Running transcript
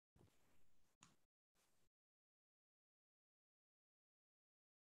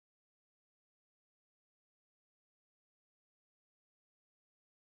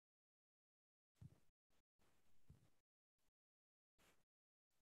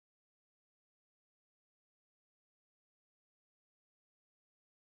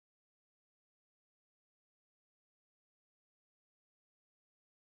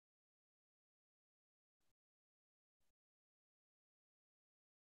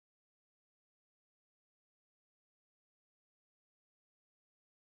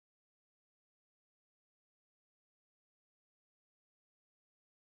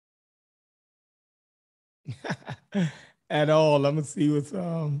at all. I'm gonna see what's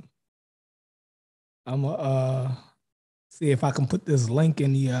I'm gonna see if I can put this link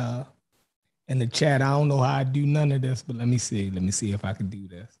in the chat. I don't know how I do none of this, but let me see. Let me see if I can do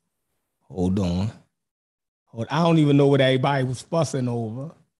this. Hold on. I don't even know what everybody was fussing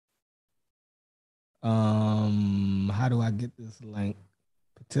over. How do I get this link?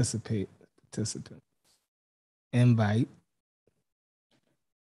 Participant. Invite.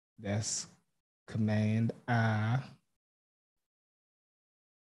 That's Command I.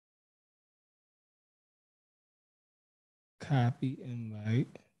 Copy invite.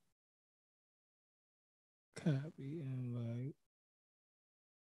 Copy invite.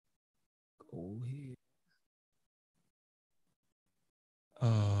 Go ahead.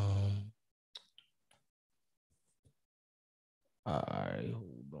 All right,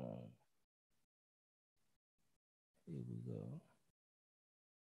 hold on. Here we go.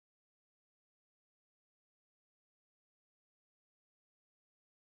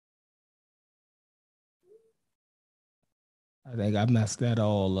 I think I messed that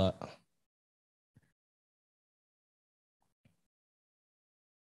all up.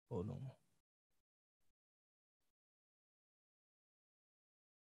 Hold on.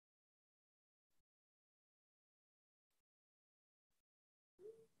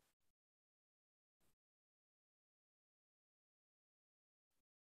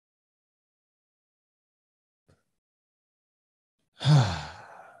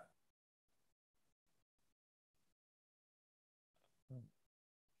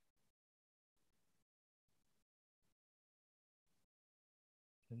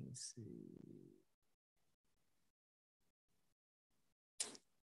 Let me see.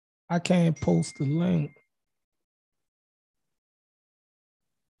 I can't post the link.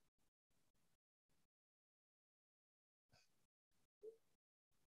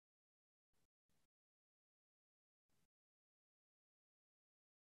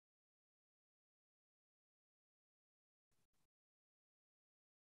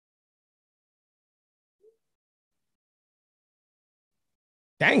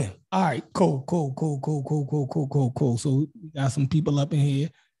 Dang. All right. Cool. So we got some people up in here.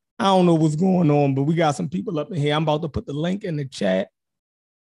 I don't know what's going on, but we got some people up in here. I'm about to put the link in the chat.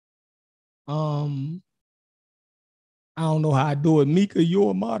 I don't know how I do it. Mika, you're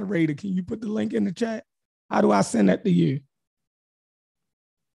a moderator. Can you put the link in the chat? How do I send that to you?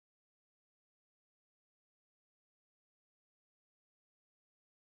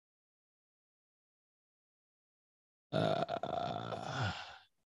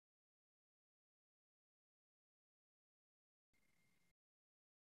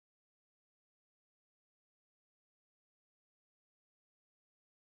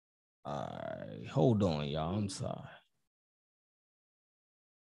 All right, hold on, y'all. I'm sorry.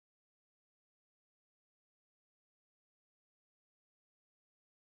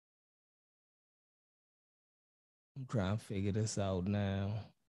 I'm trying to figure this out now.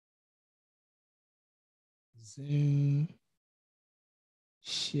 Zoom,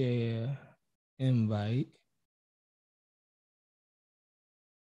 share, invite.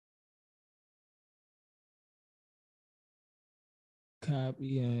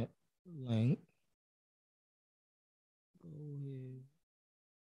 Copy a link. Go ahead.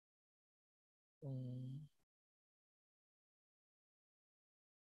 Boom.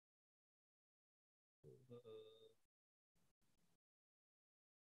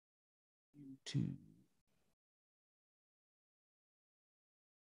 YouTube.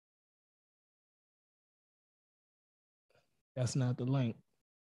 That's not the link.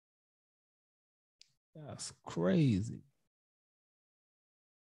 That's crazy.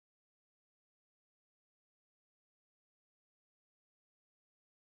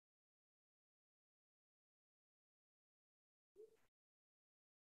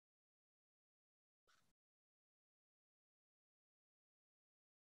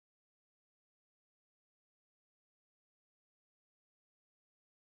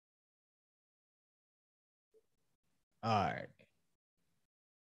 All right.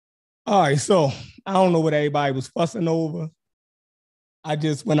 All right. So I don't know what everybody was fussing over. I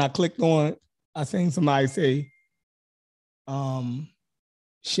just, when I clicked on it, I seen somebody say,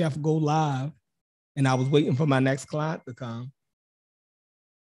 Chef go live. And I was waiting for my next client to come.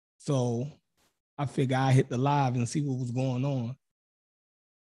 So I figured I hit the live and see what was going on.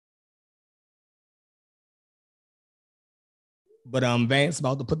 But Vance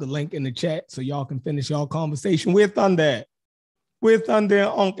about to put the link in the chat so y'all can finish y'all conversation. Where Thunder at? Where Thunder and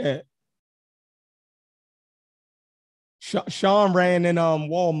Unk at? Sean ran in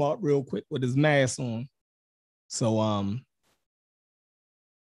Walmart real quick with his mask on. So I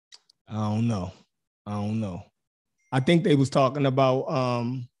don't know. I don't know. I think they was talking about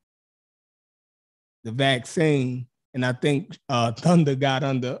the vaccine, and I think Thunder got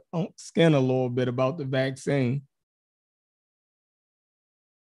under skin a little bit about the vaccine.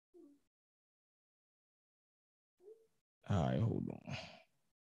 All right, hold on.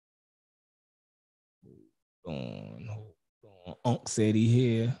 Hold on. Unc said he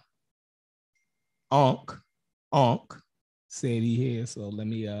here. Unc said he here. So let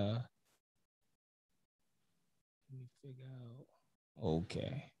me figure out.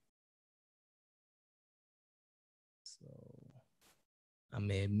 Okay. So I'm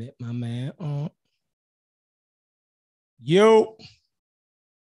gonna admit my man Unc. Yo.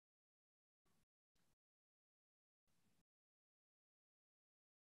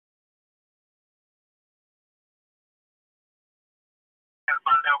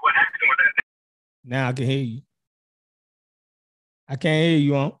 Now I can hear you. I can't hear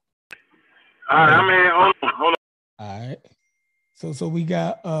you, Unc. All right, I'm here. Hold on. All right. So we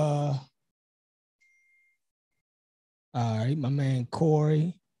got all right, my man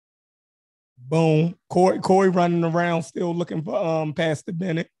Corey. Boom. Corey running around still looking for Pastor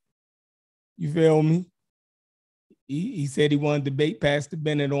Bennett. You feel me? He said he wanted to debate Pastor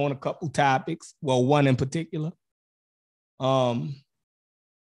Bennett on a couple topics. Well, one in particular.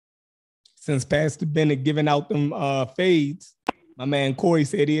 Since Pastor Bennett giving out them fades, my man Corey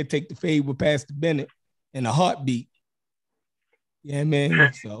said he'd take the fade with Pastor Bennett in a heartbeat. Yeah,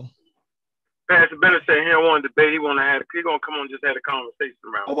 man. So Pastor Bennett said he don't want to debate. He gonna come on and just have a conversation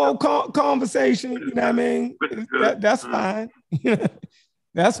around. Oh, well, conversation. You know what I mean? That's fine.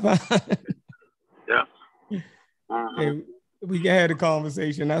 That's fine. Yeah. Hey, we can have a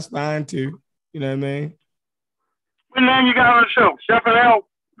conversation. That's fine too. You know what I mean? What name you got on the show? Chef and L?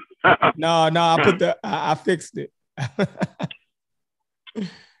 No, I fixed it. All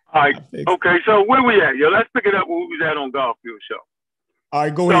right. Okay, so where we at? Yo, let's pick it up where we was at on Garfield Show. All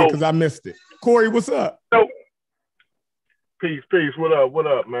right, go ahead, because I missed it. Corey, what's up? So, peace. What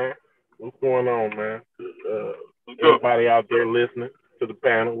up, man? What's going on, man? Everybody out there listening to the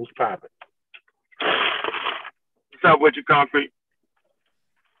panel, what's popping? What's up with you, Concrete?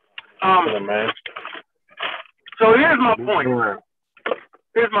 Man. So here's my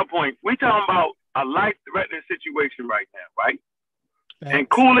point. We talking about a life-threatening situation right now, right? Thanks. And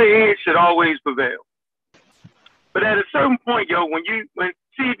cooler heads should always prevail. But at a certain point, yo, if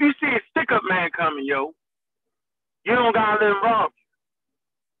you see a stick-up man coming, yo, you don't gotta let him rob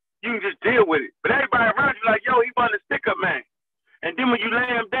you. You can just deal with it. But everybody around you like, yo, he wasn't a stick-up man. And then when you lay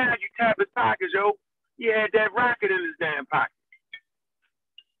him down, you tap his pockets, yo, he had that rocket in his damn pocket.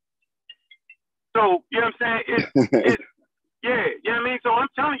 So, you know what I'm saying? Yeah, you know what I mean? So I'm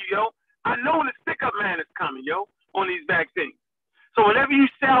telling you, yo, I know the stick-up man is coming, yo, on these vaccines. So whenever you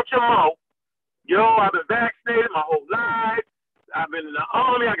say out your mouth, yo, I've been vaccinated my whole life. I've been in the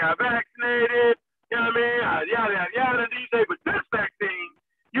army. I got vaccinated. You know what I mean? Yada. You say, but this vaccine,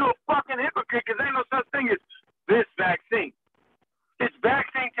 you're a fucking hypocrite because ain't no such thing as this vaccine. It's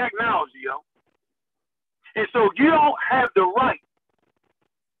vaccine technology, yo. And so you don't have the right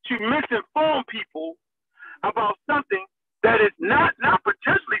to misinform people about something that is not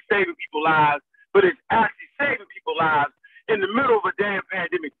potentially saving people's lives, but it's actually saving people's lives in the middle of a damn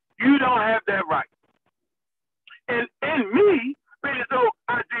pandemic. You don't have that right. And me, being as though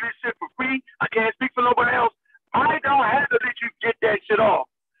I do this shit for free, I can't speak for nobody else, I don't have to let you get that shit off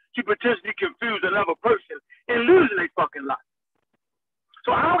to potentially confuse another person and losing their fucking life.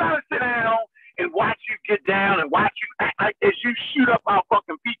 So I don't gotta sit down and watch you get down and watch you act like as you shoot up our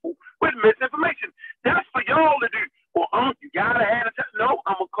fucking people with misinformation. That's for y'all to do. Well, you gotta have it. No,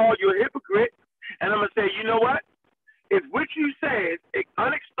 I'm gonna call you a hypocrite, and I'm gonna say, you know what? If what you said it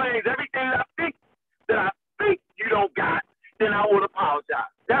unexplains everything that I think you don't got, then I would apologize.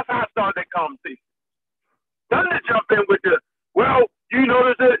 That's how I started that conversation. Doesn't jump in with the, well, you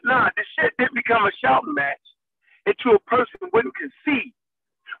notice that? Nah, this shit didn't become a shouting match until a person wouldn't concede.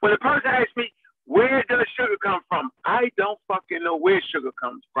 When a person asks me, where does sugar come from? I don't fucking know where sugar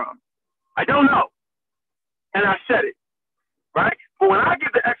comes from. I don't know. And I said it, right? But when I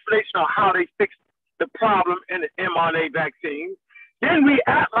give the explanation on how they fixed the problem in the mRNA vaccine, then we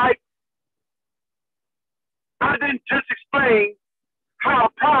act like I didn't just explain how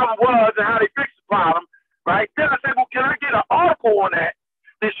the problem was and how they fixed the problem, right? Then I said, well, can I get an article on that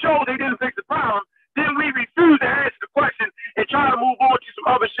show they didn't fix the problem? Then we refuse to answer the question and try to move on to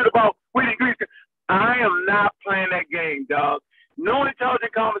some other shit about where the ingredients. I am not playing that game, dog. No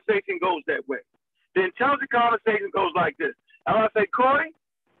intelligent conversation goes that way. The intelligent conversation goes like this. I want to say, Corey,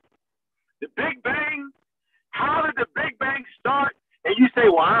 the Big Bang, how did the Big Bang start? And you say,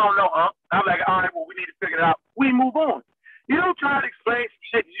 well, I don't know, huh? I'm like, all right, well, we need to figure it out. We move on. You don't try to explain some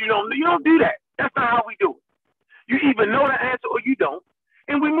shit you don't do that. That's not how we do it. You either know the answer or you don't,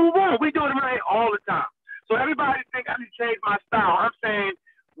 and we move on. We do it around here all the time. So everybody think I need to change my style. I'm saying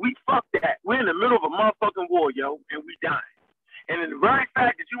we fuck that. We're in the middle of a motherfucking war, yo, and we dying. And in the very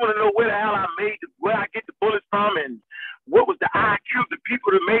fact that you want to know where the hell where I get the bullets from, and what was the IQ of the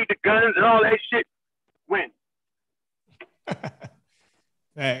people that made the guns and all that shit, win.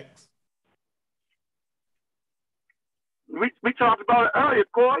 Thanks. We talked about it earlier,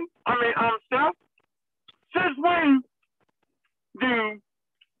 Corey. Steph. Since when do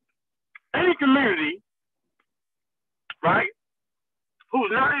any community, right,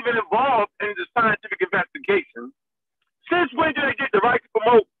 who's not even involved in the scientific investigation, since when do they get the right to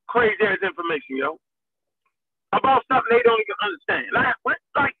promote crazy ass information, yo? About something they don't even understand.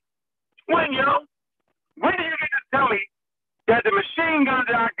 When, yo? When do you get to tell me that the machine gun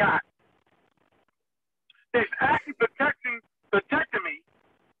that I got is actually protecting me?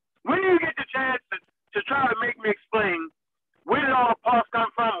 When do you get the chance to try to make me explain where did all the parts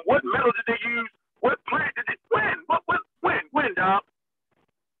come from? What metal did they use? What plant did they? When, dog?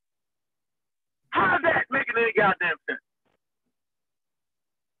 How's that making any goddamn sense?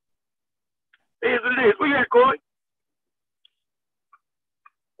 It is what it is. Where you at, Corey?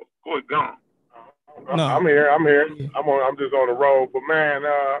 Corey gone. No. I'm here. Yeah. I'm just on the road. But man,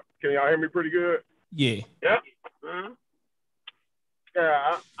 can y'all hear me pretty good? Yeah. Yeah. Mm-hmm.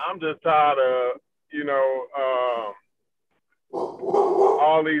 Yeah, I'm just tired of,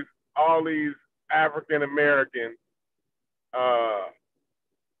 all these African American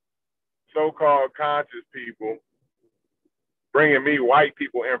so-called conscious people bringing me white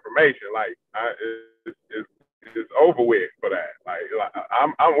people information. Like, it's over with for that. Like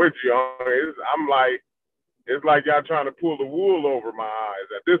I'm with you on it. It's like y'all trying to pull the wool over my eyes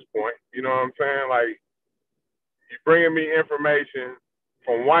at this point. You know what I'm saying? Like, you bringing me information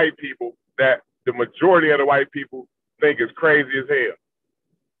from white people that the majority of the white people think is crazy as hell,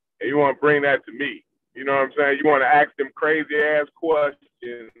 and you want to bring that to me. You know what I'm saying? You want to ask them crazy ass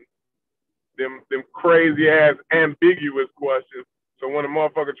questions, them crazy ass ambiguous questions. So when a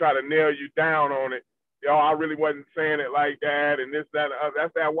motherfucker try to nail you down on it, yo, I really wasn't saying it like that, and this, that, and other.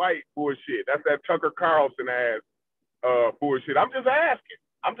 That's that white bullshit. That's that Tucker Carlson ass bullshit. I'm just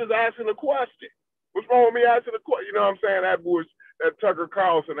asking a question. What's wrong with me asking a question? You know what I'm saying? That bullshit, that Tucker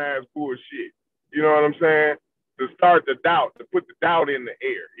Carlson ass bullshit. You know what I'm saying? To start the doubt, to put the doubt in the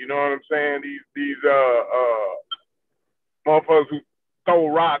air. You know what I'm saying? These motherfuckers who throw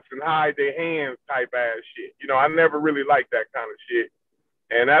rocks and hide their hands type ass shit. You know, I never really liked that kind of shit.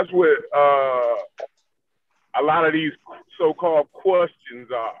 And that's what a lot of these so-called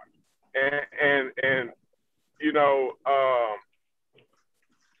questions are. And you know,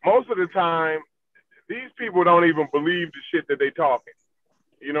 most of the time, these people don't even believe the shit that they talking.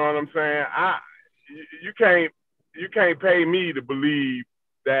 You know what I'm saying? You can't pay me to believe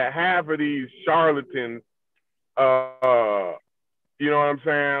that half of these charlatans, you know what I'm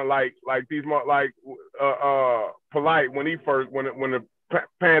saying? Like Polite when the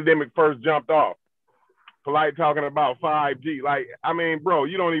pandemic first jumped off. Polite talking about 5G. Like, I mean, bro,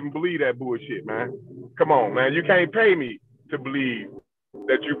 you don't even believe that bullshit, man. Come on, man. You can't pay me to believe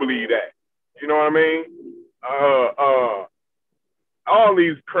that you believe that. You know what I mean? All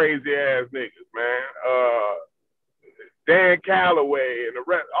these crazy ass niggas, man. Dan Calloway and the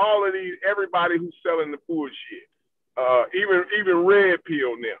rest, all of these, everybody who's selling the bullshit. Even Red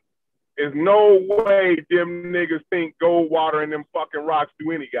Pill now. There's no way them niggas think gold water and them fucking rocks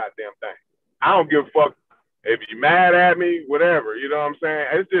do any goddamn thing. I don't give a fuck if you mad at me, whatever. You know what I'm saying?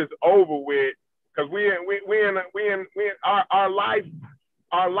 It's just over with, because our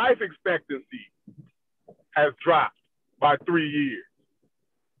life expectancy has dropped by 3 years.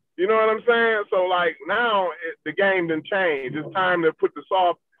 You know what I'm saying? So like now the game done changed. It's time to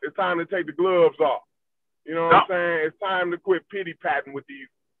it's time to take the gloves off. You know what I'm saying? It's time to quit pity patting with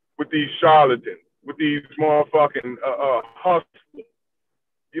these charlatans, with these motherfucking hustlers.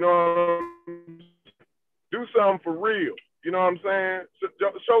 You know what I'm saying? Do something for real. You know what I'm saying?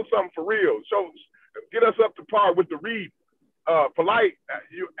 Show something for real. Get us up to par with the read. Polite,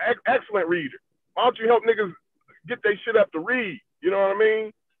 you excellent reader. Why don't you help niggas get their shit up to read? You know what I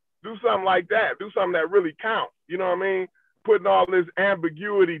mean? Do something like that. Do something that really counts. You know what I mean? Putting all this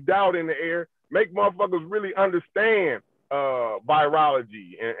ambiguity, doubt in the air, make motherfuckers really understand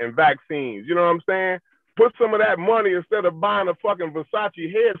virology and vaccines. You know what I'm saying? Put some of that money, instead of buying a fucking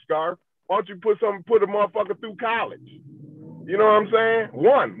Versace headscarf, why don't you put a motherfucker through college? You know what I'm saying?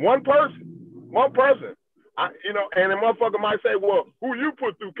 One person. And a motherfucker might say, well, who you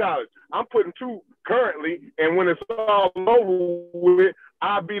put through college? I'm putting 2 currently, and when it's all over with,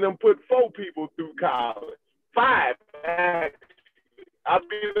 I'll be them put 4 people through college. 5, actually. I'll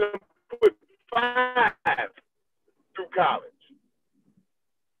be them put 5 through college.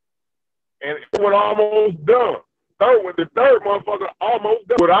 And it was almost done. The third motherfucker almost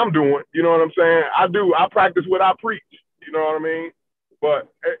done what I'm doing. You know what I'm saying? I practice what I preach. You know what I mean?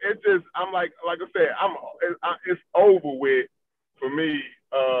 But it's just, I'm like I said, it's over with for me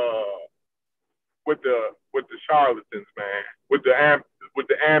with the charlatans, man. With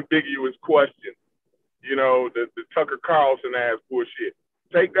the ambiguous questions, you know, the Tucker Carlson ass bullshit.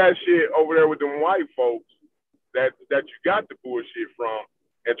 Take that shit over there with them white folks that you got the bullshit from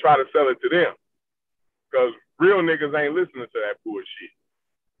and try to sell it to them. Because real niggas ain't listening to that bullshit.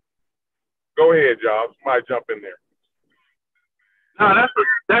 Go ahead, y'all. Somebody jump in there. No,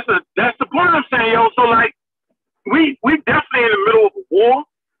 that's the point I'm saying, yo. So like, we definitely in the middle of a war,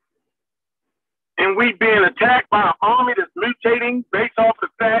 and we being attacked by an army that's mutating based off the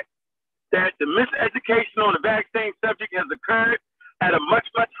fact that the miseducation on the vaccine subject has occurred at a much,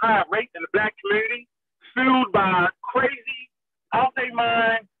 much higher rate in the black community, fueled by crazy, out their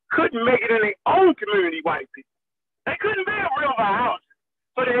mind, couldn't make it in their own community white people. They couldn't build real biology,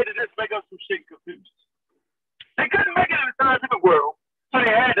 so they had to just make up some shit confused. They couldn't make it in the scientific world, so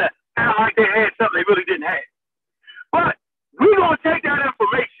they had to act like they had something they really didn't have. But we're going to take that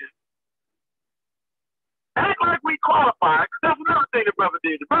information, act like we qualified, because that's another thing the brother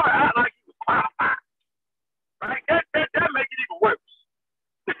did. The brother act like he was qualified. Right? That makes it even worse.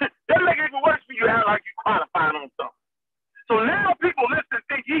 That makes it even worse for you to act like you qualified on something. So now people listen and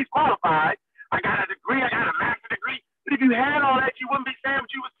think he's qualified. I got a degree, I got a master's degree. But if you had all that, you wouldn't be saying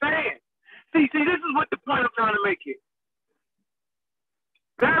what you were saying. See, this is what the point I'm trying to make here.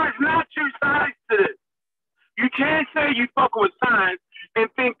 There is not two sides to this. You can't say you fuck with science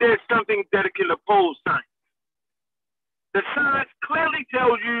and think there's something that can oppose science. The science clearly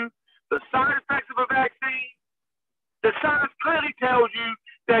tells you the side effects of a vaccine. The science clearly tells you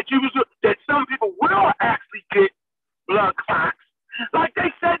that some people will actually get blood clots. Like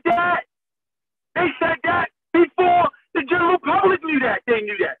they said that. They said that before the general public knew that. They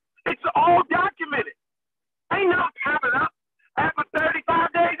knew that. It's all documented. Ain't nothing popping up after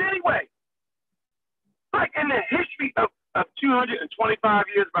 35 days anyway. Like in the history of 225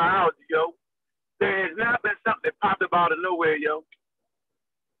 years of biology, yo, there has not been something that popped up out of nowhere, yo.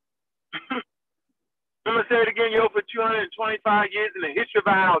 I'm going to say it again, yo, for 225 years in the history of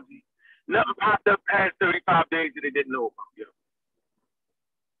biology, nothing popped up past 35 days that they didn't know about, yo.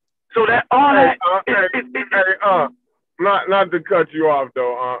 So that all not to cut you off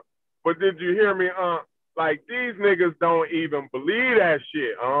though, but did you hear me, like these niggas don't even believe that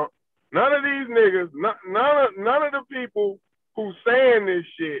shit, None of these niggas, none of the people who saying this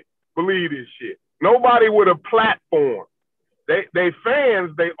shit believe this shit. Nobody with a platform. They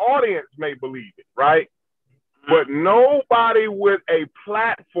fans, they audience may believe it, right? But nobody with a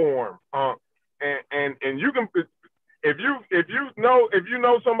platform, and you can, if you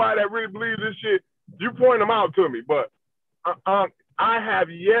know somebody that really believes this shit, you point them out to me. But I have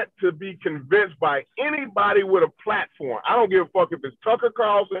yet to be convinced by anybody with a platform. I don't give a fuck if it's Tucker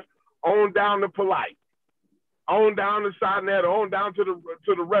Carlson, on down to Polite, on down to Sonnet, on down to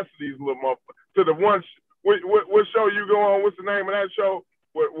the rest of these little motherfuckers, to the ones. What show you go on? What's the name of that show?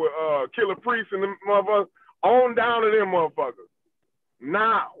 With Killer Priest and the motherfuckers. On down to them motherfuckers.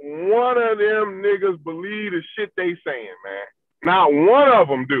 Not one of them niggas believe the shit they saying, man. Not one of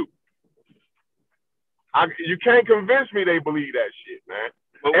them do. You can't convince me they believe that shit, man.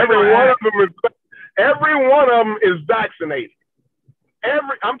 Every one of them is vaccinated.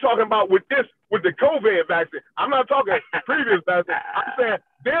 I'm talking about with the COVID vaccine. I'm not talking previous vaccine. I'm saying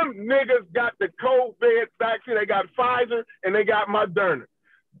them niggas got the COVID vaccine. They got Pfizer and they got Moderna.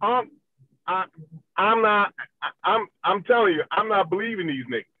 I'm telling you, I'm not believing these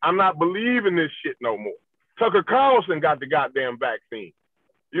niggas. I'm not believing this shit no more. Tucker Carlson got the goddamn vaccine.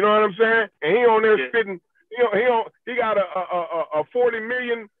 You know what I'm saying? And he on there spitting. He got a 40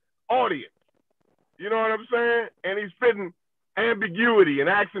 million audience. You know what I'm saying? And he's spitting ambiguity and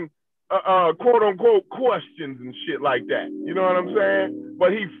asking quote unquote questions and shit like that. You know what I'm saying?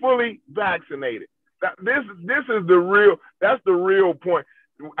 But he's fully vaccinated. This is that's the real point.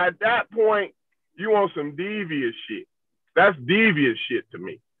 At that point, you want some devious shit. That's devious shit to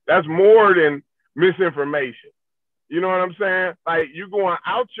me. That's more than misinformation. You know what I'm saying? Like you going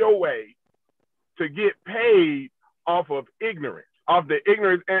out your way to get paid off of ignorance, off the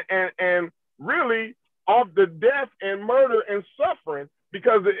ignorance and really off the death and murder and suffering,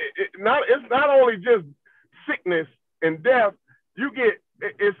 because it's not only just sickness and death, you get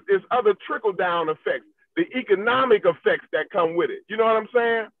it's other trickle down effects, the economic effects that come with it. You know what I'm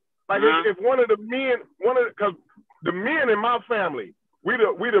saying? Like if one of the men, because the men in my family, we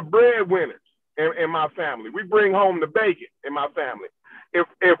the breadwinners in my family. We bring home the bacon in my family.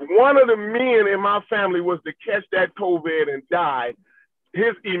 If one of the men in my family was to catch that COVID and die,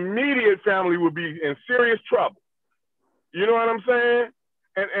 his immediate family would be in serious trouble. You know what I'm saying?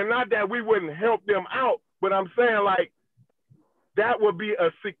 And not that we wouldn't help them out, but I'm saying like that would be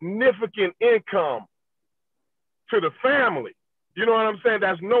a significant income to the family. You know what I'm saying?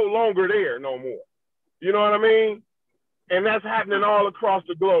 That's no longer there no more. You know what I mean? And that's happening all across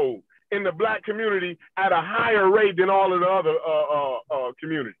the globe in the Black community at a higher rate than all of the other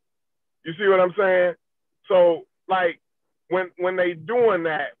communities. You see what I'm saying? So like when they doing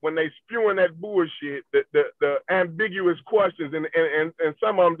that, when they spewing that bullshit, the ambiguous questions and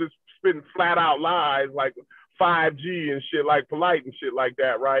some of them just spitting flat out lies like 5G and shit like Polite and shit like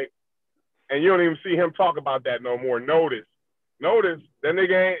that, right? And you don't even see him talk about that no more. Notice, that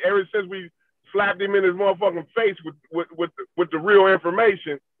nigga ain't, ever since we slapped him in his motherfucking face with the real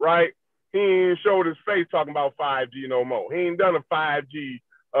information, right? He ain't showed his face talking about 5G no more. He ain't done a 5G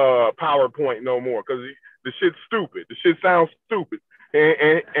PowerPoint no more because the shit's stupid. The shit sounds stupid.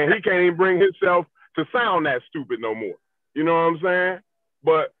 And he can't even bring himself to sound that stupid no more. You know what I'm saying?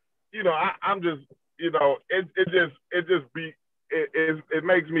 But, you know, I'm just, you know, it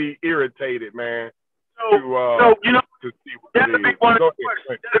makes me irritated, man. So you know, to see what that'll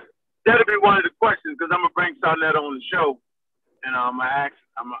be one of the questions because I'm gonna bring Sarnetta on the show, and I'm gonna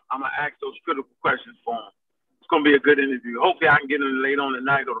ask those critical questions for him. It's gonna be a good interview. Hopefully, I can get him late on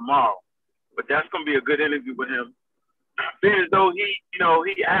tonight or tomorrow. But that's gonna be a good interview with him, being as though he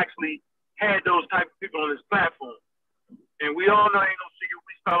actually had those type of people on his platform, and we all know ain't no secret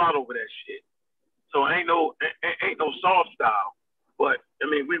we fell out over that shit. So ain't no soft style, but I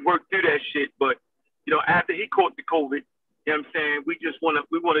mean we worked through that shit. But you know, after he caught the COVID, you know what I'm saying, we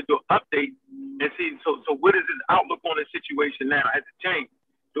want to do an update and see. So what is his outlook on the situation now? Has it changed?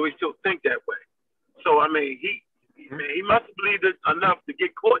 Do he still think that way? So I mean, he must have believed it enough to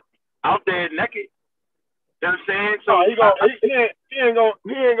get caught out there naked. You know what I'm saying? So he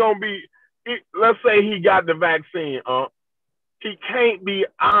ain't gonna be. Let's say he got the vaccine. He can't be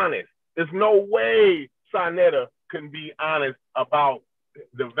honest. There's no way Sarnetta can be honest about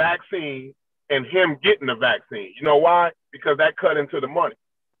the vaccine and him getting the vaccine. You know why? Because that cut into the money.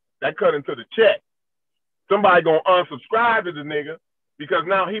 That cut into the check. Somebody gonna unsubscribe to the nigga because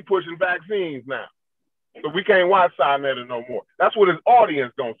now he pushing vaccines now. So we can't watch Sarnetta no more. That's what his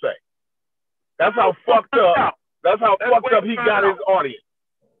audience gonna say. That's how fucked up. That's how fucked up he got his audience.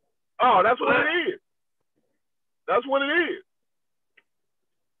 Oh, that's what it is. That's what it is.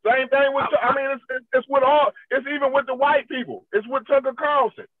 Same thing with, I mean, it's with all, it's even with the white people. It's with Tucker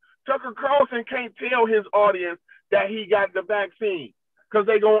Carlson. Tucker Carlson can't tell his audience that he got the vaccine because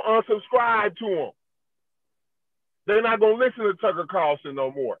they're going to unsubscribe to him. They're not going to listen to Tucker Carlson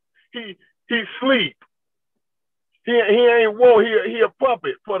no more. He sleep. He ain't woke. He a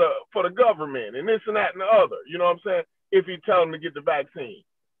puppet for the government and this and that and the other. You know what I'm saying? If he tell them to get the vaccine.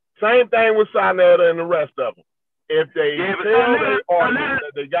 Same thing with Sarnetta and the rest of them. If they tell their audience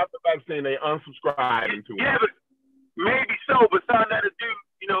that they got the vaccine, they unsubscribe to it. Yeah, but maybe so. But Sarnetta do,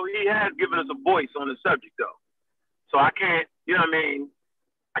 you know, he has given us a voice on the subject though. So I can't, you know what I mean?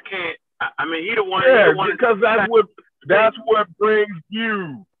 I mean, he the one. Yeah, because that's what brings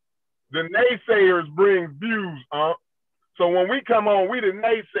views. The naysayers bring views, So when we come on, we the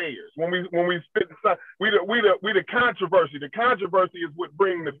naysayers. When we spit, we the controversy. The controversy is what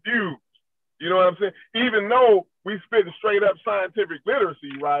brings the views. You know what I'm saying? Even though we spit straight up scientific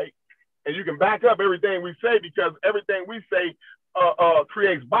literacy, right? And you can back up everything we say because everything we say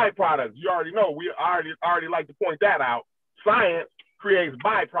creates byproducts. You already know. We already like to point that out. Science creates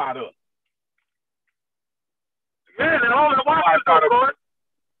byproducts. Man, and all the watches are going.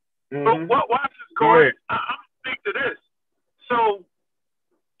 Mm-hmm. What watches going? I'm gonna speak to this. So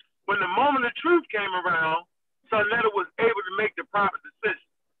when the moment of truth came around, Sarnetta was able to make the proper decision.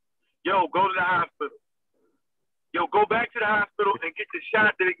 Yo, go to the hospital. Yo, go back to the hospital and get the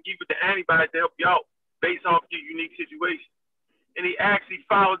shot that they can give you the antibiotics to help you out based off your unique situation. And he actually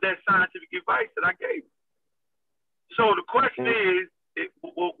followed that scientific advice that I gave him. So the question is, that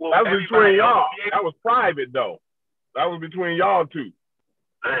was between y'all. That was private though. That was between y'all two.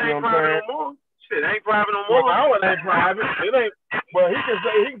 It ain't private no more. Shit, it ain't private no more. Well, it ain't private. It ain't. But he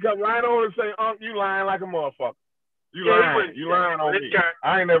can come right on and say, you lying like a motherfucker. You lying on me.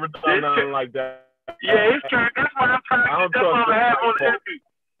 I ain't never done nothing like that. Yeah, it's true. That's what I'm trying to get. That's what I'm having on the interview.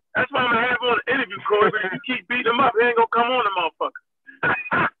 That's why I'm gonna have him on the interview, Corey. But if you keep beating him up, he ain't gonna come on the motherfucker.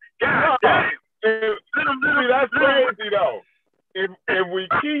 God damn. See, that's crazy though. If we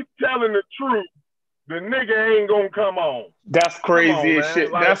keep telling the truth, the nigga ain't gonna come on. That's crazy as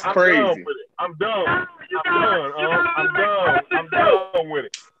shit. Like, that's crazy. I'm done with it. I'm done. I'm done with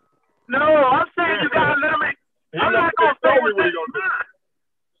it. No, I'm saying you gotta let him. I'm not gonna say what he's gonna do.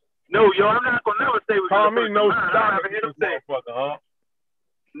 No, yo, I'm not gonna never say what call me Nostradamus, motherfucker, huh?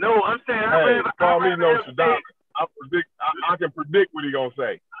 No, I'm saying call me Nostradamus. I can predict what he gonna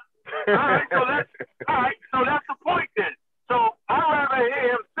say. All right, so that's the point then. So I'd rather hear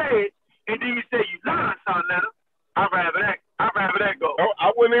him say it, and then you say you lying, son, letter. I'd rather that go. No,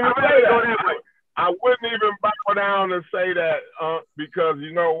 I wouldn't even say that. I wouldn't even bow down and say that because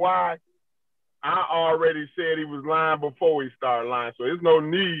you know why? I already said he was lying before he started lying, so there's no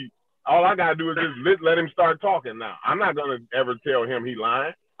need. All I gotta do is just let him start talking now. I'm not gonna ever tell him he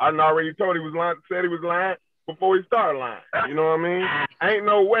lying. I already told he was lying, said he was lying before he started lying. You know what I mean? Ain't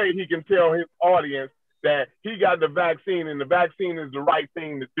no way he can tell his audience that he got the vaccine and the vaccine is the right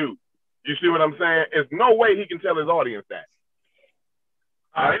thing to do. You see what I'm saying? There's no way he can tell his audience that.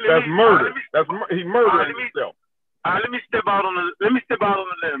 That's murder. He's murdering himself. All right, let me step out on the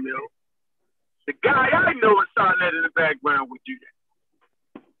limb, yo. The guy I know is starting that in the background would do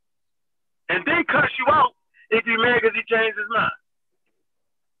that. And then cuss you out if you're mad because he changed his mind.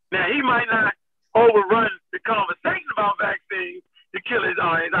 Now, he might not overrun the conversation about vaccines to kill his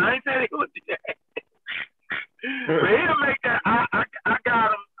audience. I ain't saying he would do that. But he'll make that. I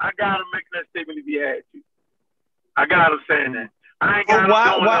got him making that statement if he had to. I got him saying that. I ain't got him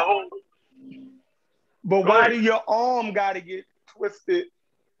going the whole. But why do your arm got to get twisted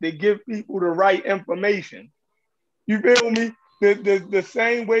to give people the right information? You feel me? The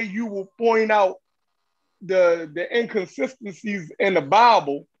same way you will point out the inconsistencies in the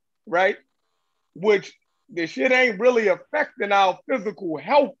Bible, right? Which the shit ain't really affecting our physical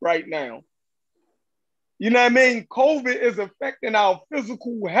health right now. You know what I mean? COVID is affecting our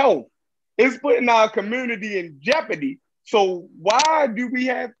physical health. It's putting our community in jeopardy. So why do we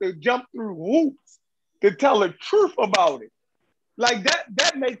have to jump through hoops to tell the truth about it? Like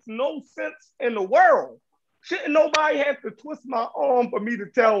that makes no sense in the world. Shouldn't nobody have to twist my arm for me to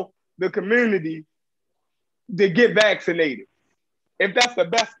tell the community to get vaccinated if that's the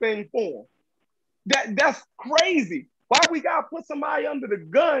best thing for them? That's crazy. Why we gotta put somebody under the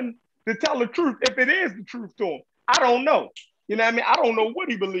gun to tell the truth if it is the truth to him? I don't know. You know what I mean? I don't know what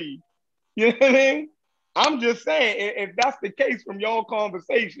he believes. You know what I mean? I'm just saying, if that's the case from your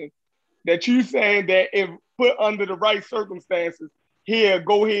conversation, that you saying that if put under the right circumstances, here,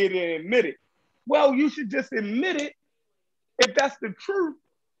 go ahead and admit it. Well, you should just admit it if that's the truth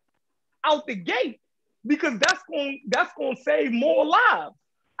out the gate, because that's going to save more lives.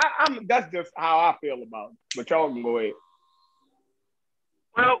 That's just how I feel about it. But y'all can go ahead.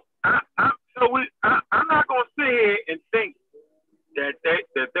 Well, I'm not going to sit here and think that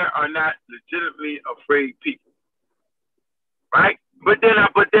there are not legitimately afraid people, right? But then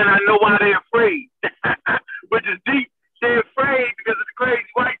I know why they're afraid, which is deep. They're afraid because of the crazy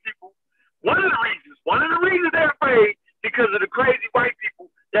white people. One of the reasons they're afraid because of the crazy white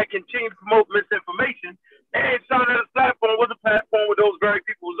people that continue to promote misinformation. And Shaunetta's platform was a platform where those very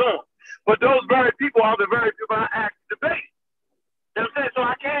people was on. But those very people are the very people I actually debate. You know what I'm saying? So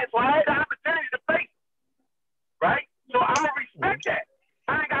I had the opportunity to face it, right? So I'm gonna respect that.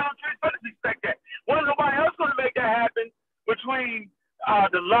 I ain't got no choice but to respect that. Wasn't nobody else gonna make that happen between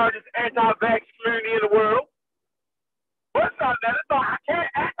the largest anti-vax community in the world. What's on that? So I can't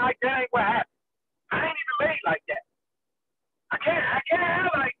act like that ain't what happened. I ain't even made like that. I can't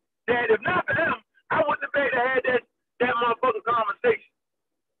act like that. If not for them, I wouldn't have made that motherfucking conversation.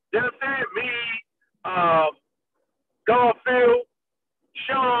 You know what I'm saying? Me, Garfield,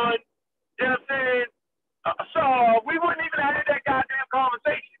 Sean, you know what I'm saying? So we wouldn't even have had that goddamn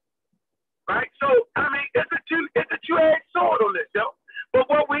conversation. Right? So I mean it's a two-edged sword on this, yo. But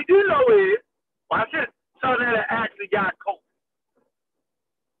what we do know is, watch this, Shaunetta actually got COVID.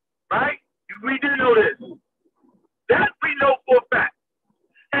 Right? We do know this. That we know for a fact.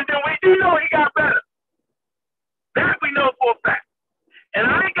 And then we do know he got better. That we know for a fact. And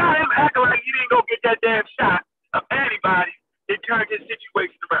I ain't got him acting like he didn't go get that damn shot of antibodies that turned his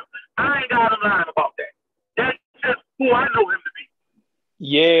situation around. I ain't got him lying about that. That's just who I know him to be.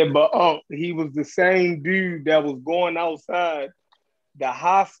 Yeah, but he was the same dude that was going outside the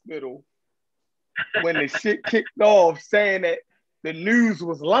hospital when the shit kicked off, saying that the news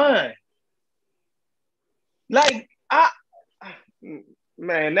was lying. Like,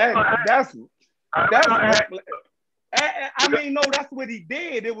 that's I mean, no, that's what he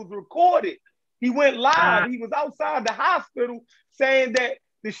did. It was recorded. He went live. He was outside the hospital saying that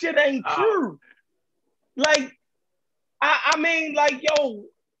the shit ain't true. Like, I mean, like, yo,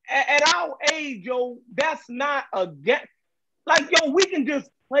 at our age, yo, that's not a get. Like, yo, we can just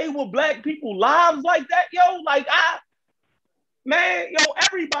play with black people's lives like that, yo. Like, man, yo,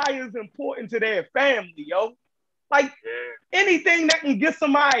 everybody is important to their family, yo. Like, anything that can get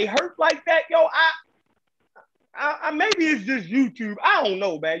somebody hurt like that, yo, I maybe it's just YouTube. I don't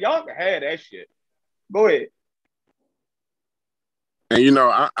know, man. Y'all can have that shit. Go ahead. And you know,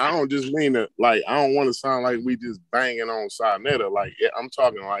 I don't just mean to, like, I don't want to sound like we just banging on Sarnetta. Like, I'm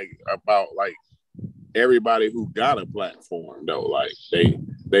talking like about like everybody who got a platform though. Like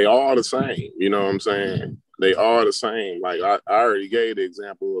they all the same. You know what I'm saying? They are the same. Like I already gave the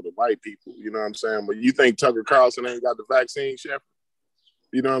example of the white people. You know what I'm saying? But you think Tucker Carlson ain't got the vaccine, Shepard?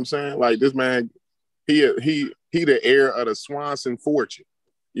 You know what I'm saying? Like this man, he the heir of the Swanson fortune.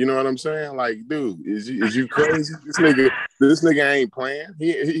 You know what I'm saying? Like, dude, is you crazy? This nigga ain't playing.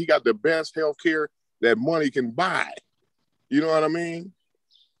 He got the best healthcare that money can buy. You know what I mean?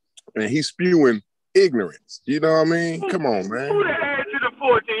 And he's spewing ignorance. You know what I mean? Come on, man. Who the heir to the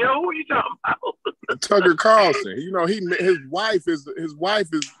fortune, yo? Who you talking about? Tucker Carlson. You know, his wife is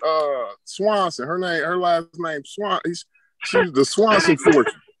Swanson. Her last name She's the Swanson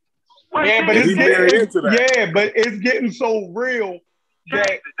fortune. Yeah, but it's getting, but it's getting so real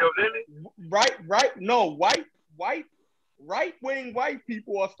that right-wing white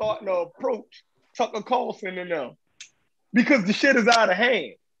people are starting to approach Tucker Carlson and them because the shit is out of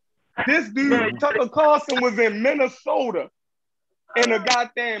hand. This dude, Tucker Carlson, was in Minnesota in a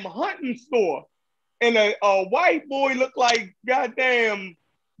goddamn hunting store, and a white boy looked like goddamn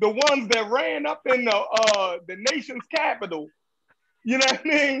the ones that ran up in the nation's capital. You know what I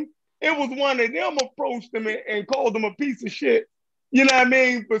mean? It was one of them approached him and called him a piece of shit. You know what I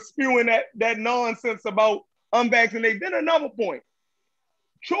mean? For spewing that nonsense about unvaccinated. Then another point.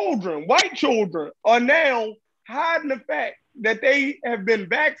 Children, white children, are now hiding the fact that they have been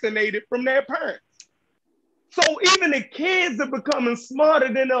vaccinated from their parents. So even the kids are becoming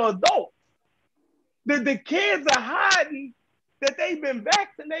smarter than the adults. The kids are hiding that they've been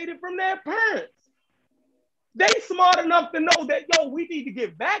vaccinated from their parents. They smart enough to know that, yo, we need to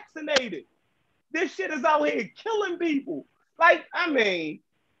get vaccinated. This shit is out here killing people. Like, I mean,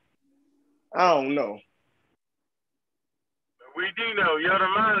 I don't know. We do know, yo, the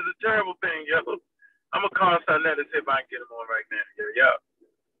mind is a terrible thing, yo. I'm going to call Sarnetta and see if I can get him on right now. Yo,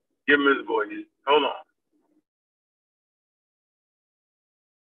 give him his voice. Hold on.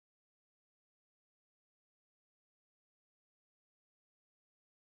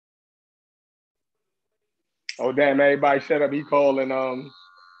 Oh damn! Everybody, shut up! He calling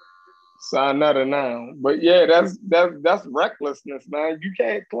Sarnetta now. But yeah, that's recklessness, man. You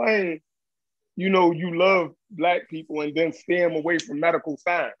can't claim, you know, you love black people and then steer them away from medical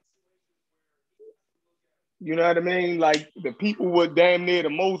science. You know what I mean? Like the people with damn near the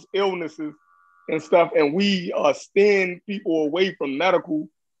most illnesses and stuff, and we are steering people away from medical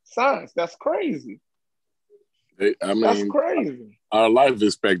science. That's crazy. I mean, that's crazy. Our life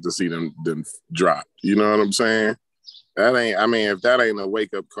expectancy done dropped. You know what I'm saying? If that ain't a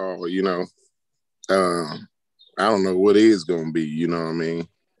wake up call, you know, I don't know what is gonna be. You know what I mean?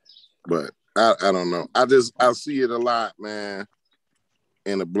 But I don't know. I see it a lot, man.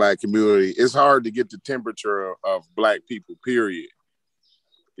 In the black community, it's hard to get the temperature of black people. Period.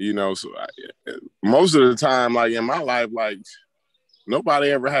 You know, so most of the time, like in my life, like. Nobody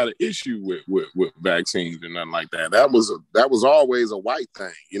ever had an issue with vaccines or nothing like that. That was always a white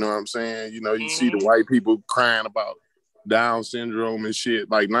thing. You know what I'm saying? You know, you see the white people crying about Down syndrome and shit.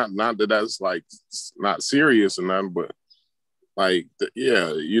 Like, not that that's like not serious or nothing, but like,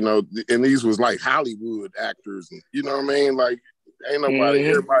 yeah, you know, and these was like Hollywood actors. And, you know what I mean? Like, ain't nobody,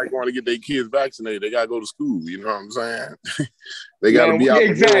 everybody going to get their kids vaccinated. They got to go to school. You know what I'm saying? They got to be out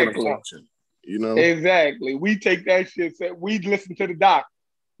the function. You know? Exactly. We take that shit, we listen to the doctor.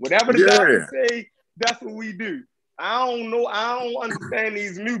 Whatever the doctor say, that's what we do. I don't know. I don't understand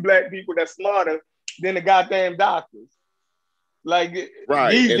these new black people that's smarter than the goddamn doctors. Like,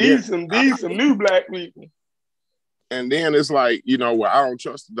 these some new black people. And then it's like, you know, well, I don't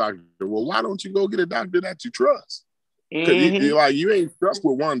trust the doctor. Well, why don't you go get a doctor that you trust? Because you ain't trust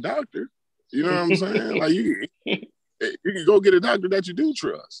with one doctor. You know what I'm saying? Like you can go get a doctor that you do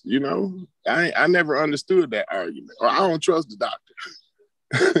trust. You know, I never understood that argument. Or I don't trust the doctor.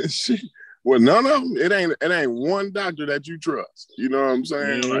 Well, none of them. It ain't one doctor that you trust. You know what I'm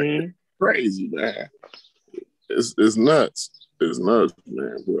saying? Like, it's crazy, man. It's nuts. It's nuts,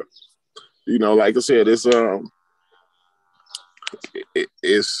 man. But you know, like I said, it's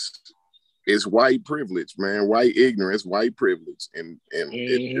it's white privilege, man. White ignorance, white privilege, and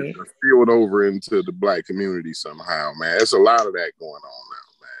it's spilled over into the black community somehow, man. There's a lot of that going on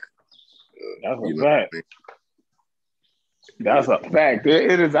now, man. That's a fact. That's a fact.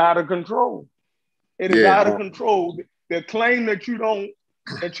 It is out of control. It is out of control. The claim that you don't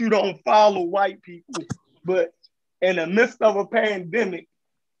follow white people, but in the midst of a pandemic,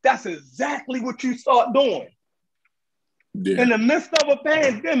 that's exactly what you start doing. Yeah. In the midst of a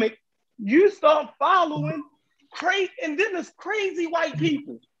pandemic, you start following and then there's crazy white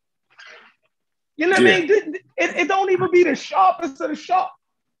people. You know what I mean? It don't even be the sharpest of the sharp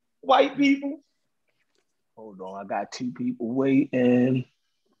white people. Hold on, I got two people waiting.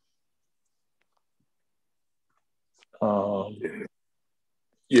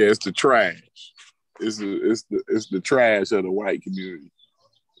 It's the trash. It's the trash of the white community,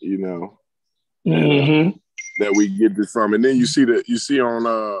 you know, that we get this from. And then you see on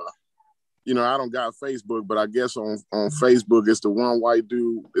I don't got Facebook, but I guess on Facebook it's the one white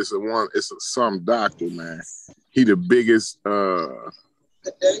dude. It's some doctor, man. He the biggest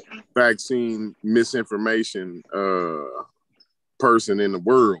vaccine misinformation person in the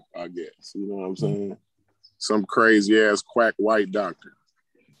world, I guess. You know what I'm saying? Some crazy ass quack white doctor.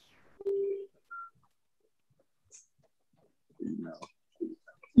 You know.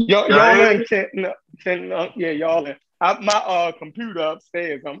 Y'all in y'all in. My computer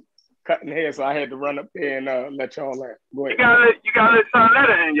upstairs. I'm cutting hair, so I had to run up there and let y'all in. Go ahead. You gotta let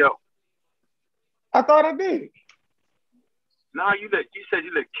Sarnetta in, yo. I thought I did. No, you said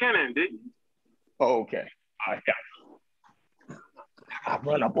you let Ken in, didn't you? Oh, okay. I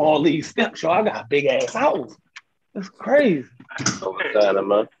run up all these steps, yo. I got a big ass house. That's crazy. What's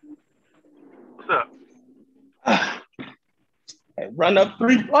up? And run up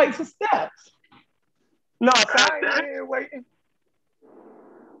 3 flights of steps. No, I ain't waiting.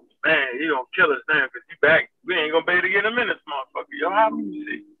 Man, you gonna kill us now because you back. We ain't gonna be able to get him in this motherfucker. Yo, how do you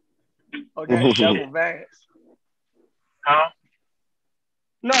see? Oh, that's Devil Vance. Huh?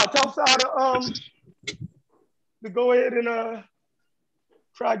 No, tell Sada to go ahead and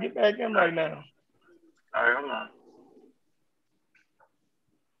try to get back in right now. All right, hold on.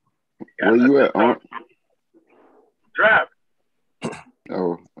 Where you at, Aunt? Driving.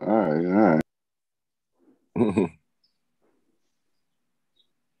 Oh, all right. All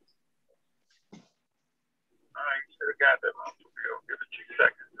right, should have got that motherfucker. Give it 2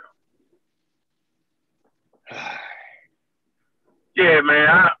 seconds, though. Yeah, man.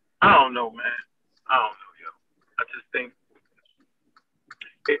 I don't know, man. I don't know, yo. I just think,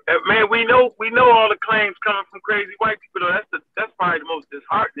 man, we know all the claims coming from crazy white people. Though that's probably the most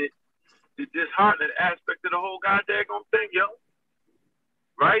disheartening aspect of the whole goddamn thing, yo.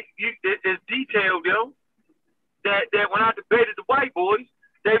 Right? It's detailed, yo. That when I debated the white boys,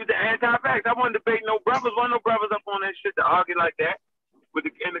 they was the anti-vax. I wasn't debating no brothers. Wasn't no brothers up on that shit to argue like that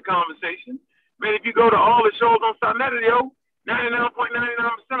in the conversation. Man, if you go to all the shows on Sarnetta, yo, 99.99% of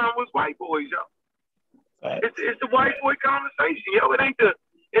them was white boys, yo. Right. It's the white boy conversation, yo. It ain't the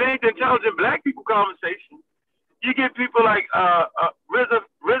intelligent black people conversation. You get people like Rizza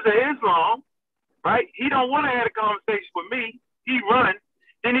Islam, right? He don't want to have a conversation with me. He run.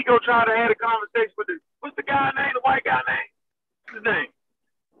 Then he go try to have a conversation with what's the guy name? The white guy name? What's his name?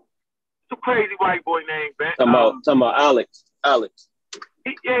 It's a crazy white boy name, man. Talking about Alex.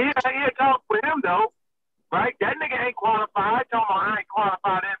 He talk with him though, right? That nigga ain't qualified. Talking about I ain't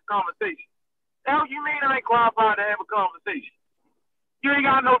qualified to have a conversation. The hell you mean I ain't qualified to have a conversation? You ain't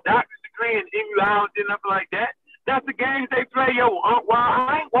got no doctor's degree in immunology and nothing like that. That's the games they play, yo. I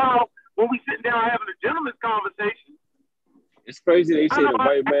ain't wild when we sitting down having a gentleman's conversation. It's crazy they say the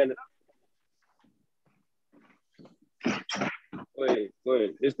white man. Go ahead.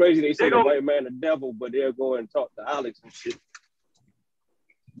 It's crazy they say the white man the devil, but they'll go and talk to Alex and shit.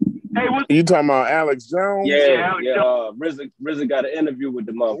 Hey, you talking about Alex Jones? Yeah. RZA got an interview with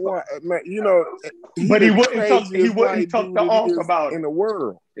the motherfucker. Man, you know, but he wouldn't talk to Unc about it in the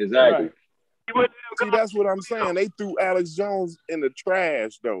world. Exactly. Right. See, that's what I'm saying. They threw Alex Jones in the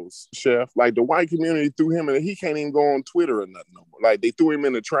trash, though, Chef. Like the white community threw him in. He can't even go on Twitter or nothing no more. Like they threw him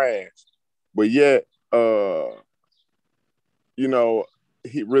in the trash. But yet, RZA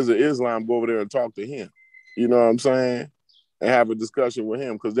Islam go over there and talk to him. You know what I'm saying? And have a discussion with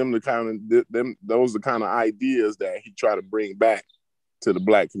him because those are the kind of ideas that he try to bring back to the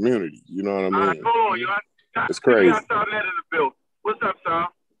black community. You know what I mean? Hold on, it's crazy. I saw that in the bill. What's up, Sal?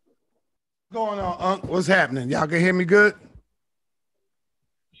 What's going on, Unc? What's happening? Y'all can hear me good?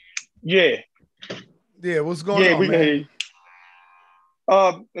 Yeah. Yeah, what's going on, Yeah, we man? can hear you.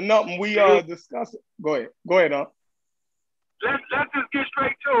 Nothing. We discussed it. Go ahead, Unc. let's just get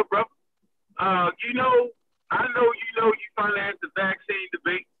straight to it, bro. You know, I know you finally had the vaccine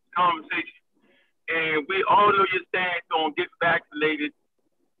debate conversation, and we all know your stance on get vaccinated.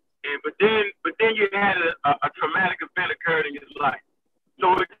 And but then you had a traumatic event occurred in your life.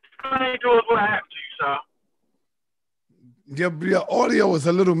 So explain to us what happened to you, sir. Your audio is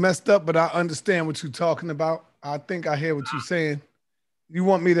a little messed up, but I understand what you're talking about. I think I hear what you're saying. You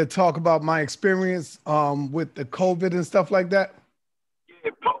want me to talk about my experience with the COVID and stuff like that?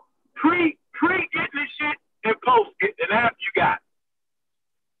 Yeah, pre getting this shit and post it, and after you got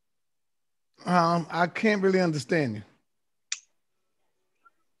it. I can't really understand you.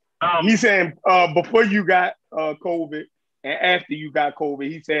 He's saying before you got COVID and after you got COVID,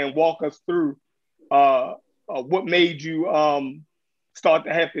 he's saying walk us through what made you start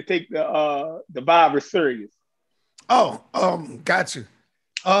to have to take the virus serious. Oh, got you.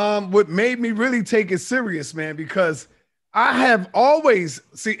 What made me really take it serious, man, because I have always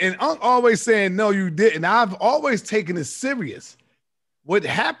and I'm always saying no, you didn't. I've always taken it serious. What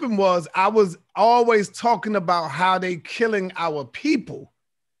happened was I was always talking about how they killing our people.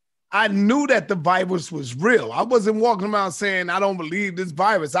 I knew that the virus was real. I wasn't walking around saying, I don't believe this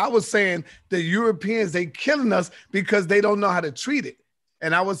virus. I was saying the Europeans, they killing us because they don't know how to treat it.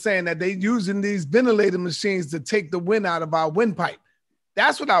 And I was saying that they using these ventilator machines to take the wind out of our windpipe.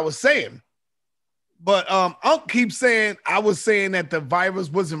 That's what I was saying. But Unc keeps saying, I was saying that the virus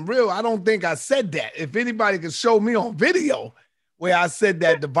wasn't real. I don't think I said that. If anybody could show me on video where I said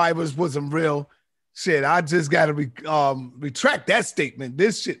that the virus wasn't real, shit, I just got to retract that statement.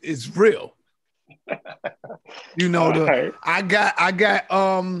 This shit is real. You know, I got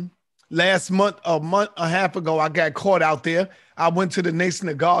last month, a month and a half ago, I got caught out there. I went to the Nation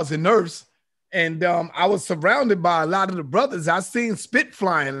of Guards and Nerfs, and I was surrounded by a lot of the brothers. I seen spit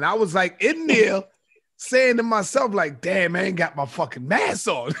flying, and I was like in there saying to myself, like, damn, I ain't got my fucking mask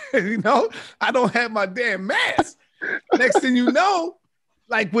on. You know, I don't have my damn mask. Next thing you know,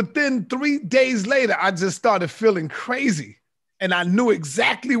 like within 3 days later, I just started feeling crazy. And I knew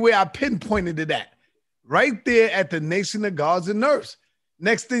exactly where I pinpointed it at. Right there at the Nation of Guards and Nerfs.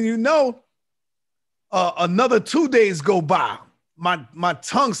 Next thing you know, another 2 days go by. My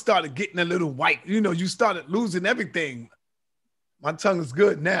tongue started getting a little white. You know, you started losing everything. My tongue is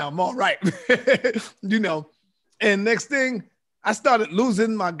good now. I'm all right. You know, and next thing, I started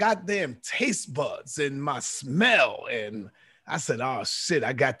losing my goddamn taste buds and my smell. And I said, oh shit,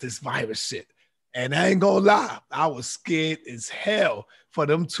 I got this virus shit. And I ain't gonna lie, I was scared as hell for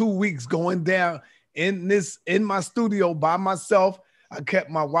them 2 weeks going down in my studio by myself. I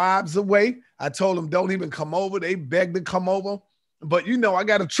kept my wives away. I told them don't even come over. They begged to come over. But you know, I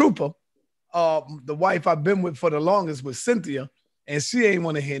got a trooper. The wife I've been with for the longest was Cynthia, and she ain't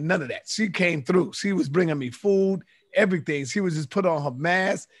want to hear none of that. She came through. She was bringing me food, everything. She would just put on her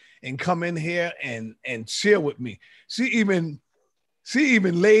mask and come in here and chill with me. She even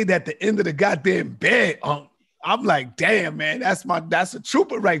laid at the end of the goddamn bed. I'm like, damn, man, that's a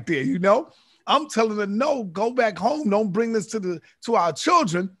trooper right there, you know? I'm telling her, no, go back home. Don't bring this to our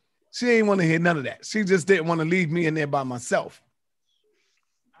children. She ain't want to hear none of that. She just didn't want to leave me in there by myself.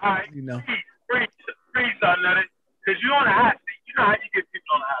 All right, you know. Please, because you're on the hot seat. You know how you get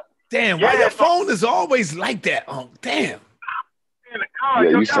people on the hot seat. Damn, why your phone is always like that? Damn. In the car,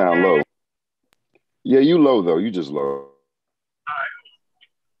 yeah, you sound low. Yeah, you low though. You just low. All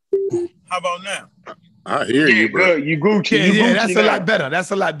right. How about now? I hear you, bro. Good. You Gucci. Yeah, that's a lot better. That's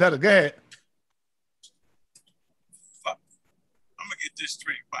a lot better. Go ahead. I'm gonna get this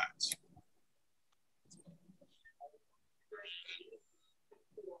straight, watch.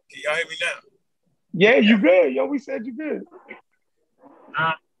 Can y'all hear me now? Yeah, you good. Yo, we said you good.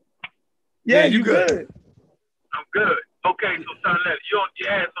 Yeah, you good. I'm good. Okay, so son, you on your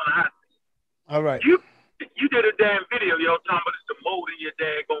ass on the hot seat. All right. You did a damn video, yo, talking about it's the mold in your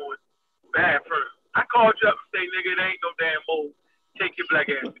daggone bathroom. I called you up and say, nigga, it ain't no damn mold. Take your black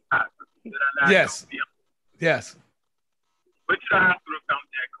ass to the hospital. Yes. Yes. Went to the hospital, found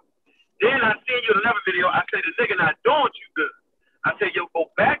that cool. Then I seen you in another video. I said, the nigga not doing you good. I said, yo, go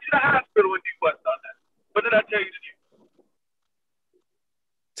back to the hospital and do what, son? What did I tell you to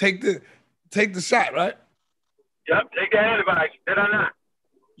do? Take the shot, right? Yep, take the antibiotics. Did I not?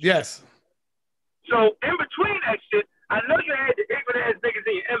 Yes. So in between that shit, I know you had the ignorant ass niggas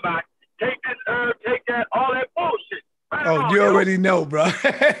in your inbox. Take this herb, take that, all that bullshit. Right Oh, you already know, bro.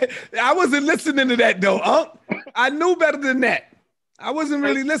 I wasn't listening to that though. I knew better than that. I wasn't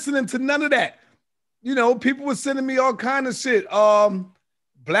really listening to none of that. You know, people were sending me all kind of shit.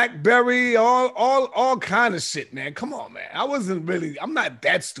 BlackBerry, all kind of shit, man. Come on, man. I'm not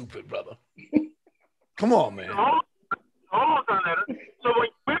that stupid, brother. Come on, man. Hold Hold on, son, Netta. So when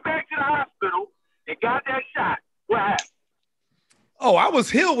you went back to the hospital and got that shot, what happened? Oh, I was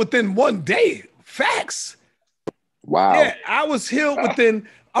healed within 1 day. Facts. Wow. Yeah, I was healed within.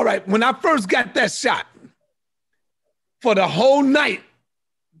 All right, when I first got that shot, for the whole night,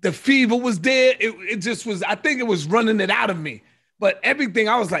 the fever was there. It just was, I think it was running it out of me. But everything,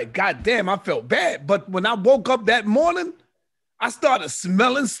 I was like, God damn, I felt bad. But when I woke up that morning, I started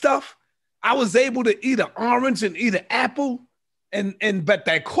smelling stuff. I was able to eat an orange and eat an apple, but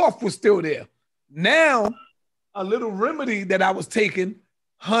that cough was still there. Now, a little remedy that I was taking,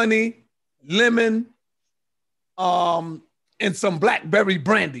 honey, lemon, and some blackberry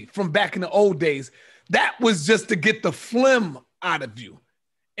brandy from back in the old days. That was just to get the phlegm out of you.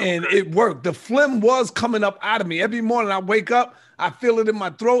 And it worked. The phlegm was coming up out of me. Every morning I wake up, I feel it in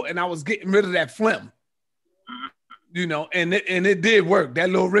my throat, and I was getting rid of that phlegm. You know, and it did work. That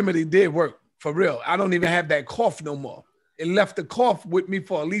little remedy did work, for real. I don't even have that cough no more. It left the cough with me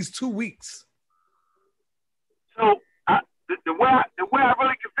for at least 2 weeks. So the way I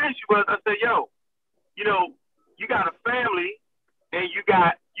really convinced you was, I said, yo, you know, you got a family and you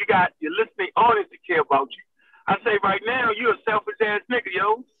got your listening audience to care about you. I say right now, you're a selfish ass nigga,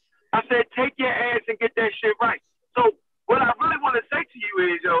 yo. I said, take your ass and get that shit right. So what I really want to say to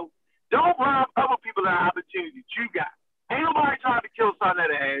you is, yo, don't rob other people of the opportunity that you got. Ain't nobody trying to kill something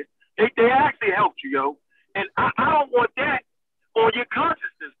that ass. They actually helped you, yo. And I don't want that on your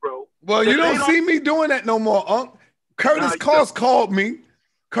consciousness, bro. Well, you don't see me doing that no more, Unc. Curtis Cost called me.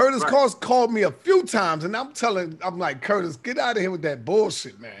 Curtis Cost called me a few times, and I'm like, Curtis, get out of here with that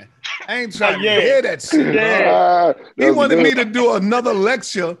bullshit, man. I ain't trying to hear that shit, bro. He wanted me to do another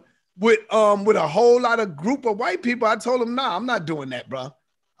lecture with a whole lot of group of white people. I told him, nah, I'm not doing that, bro.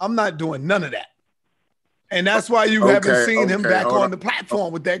 I'm not doing none of that. And that's why you haven't seen him back on the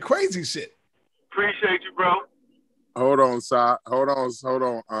platform with that crazy shit. Appreciate you, bro. Hold on, Si. Hold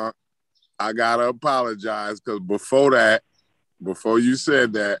on. I gotta apologize because before you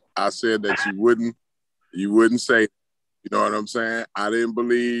said that, I said that you wouldn't say, you know what I'm saying? I didn't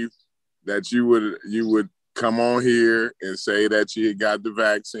believe that you would come on here and say that you had got the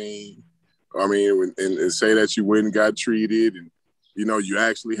vaccine. I mean, and say that you went and got treated, and you know you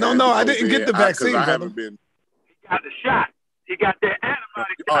actually had I didn't get the vaccine. I haven't been. He got the shot. He got that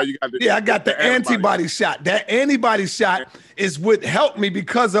antibody shot. Oh, you got the, I got the antibody shot. That antibody shot is what helped me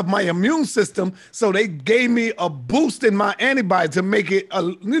because of my immune system. So they gave me a boost in my antibody to make it,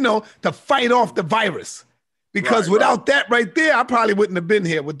 to fight off the virus. Because without that right there, I probably wouldn't have been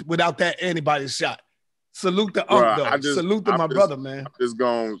here without that antibody shot. Salute the Unc, though. Salute to my brother, man. I'm just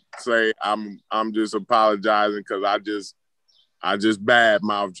gonna say I'm just apologizing because I just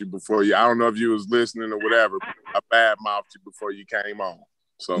bad-mouthed you before you. I don't know if you was listening or whatever, but I bad-mouthed you before you came on.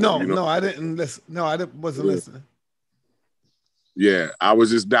 So no, I didn't listen. No, wasn't listening. Yeah, I was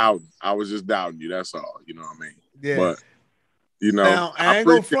just doubting. You. That's all. You know what I mean? Yeah. But now I ain't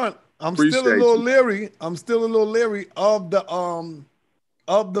gonna front. I'm still a little leery. I'm still a little leery of the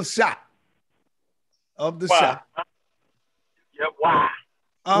shot. Of the shot. Yeah, why?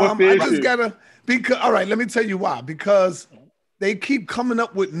 I just gotta all right, let me tell you why. Because they keep coming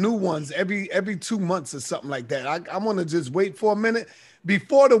up with new ones every 2 months or something like that. I want to just wait for a minute.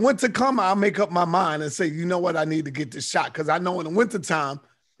 Before the winter come, I'll make up my mind and say, you know what, I need to get this shot because I know in the wintertime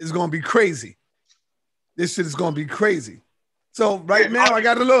it's gonna be crazy. This shit is gonna be crazy. So now I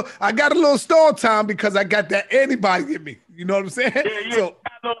got a little stall time because I got that antibody in me. You know what I'm saying? Yeah. So,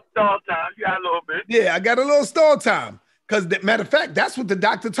 got a little stall time. You got a little bit. Yeah, I got a little stall time. Because matter of fact, that's what the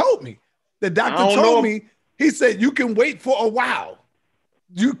doctor told me. The doctor told me, he said, you can wait for a while.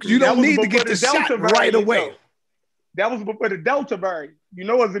 You don't need to get the shot right away. Though. That was before the Delta variant. You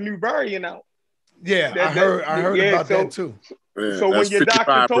know, it's a new variant out. Yeah, I heard about that too. So when your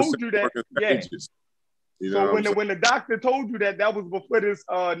doctor told you that, You know when the doctor told you that was before this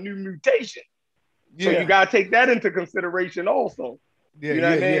new mutation. Yeah. So you gotta take that into consideration also. Yeah, you know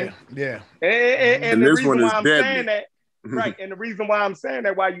what I mean? Yeah. And the reason why I'm saying that, and the reason why I'm saying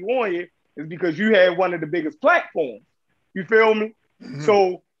that while you on here is because you had one of the biggest platforms. You feel me? Mm-hmm.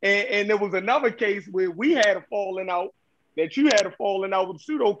 So and there was another case where we had a falling out, that you had a falling out with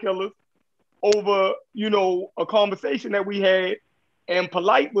pseudo killers over, a conversation that we had, and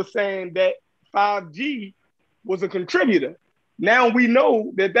Polite was saying that 5G was a contributor. Now we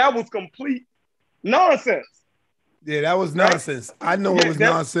know that was complete nonsense. Yeah, that was nonsense. Right? I know it was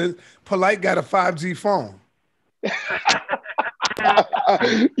nonsense. Polite got a 5G phone.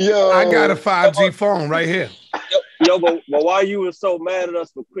 Yo, I got a 5G phone right here. Yo, but why you were so mad at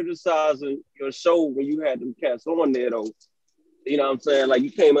us for criticizing your show when you had them cats on there, though? You know what I'm saying? Like, you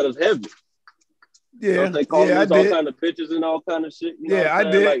came at us heavy. Yeah, They call I us all did. kind of bitches and all kind of shit. You know Yeah, what I'm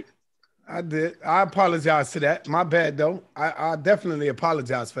I saying? did. Like, I did. I apologize to that. My bad, though. I definitely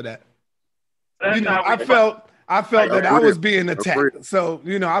apologize for that. That's You know, how I we felt that I Agreed. was being Agreed. attacked. So,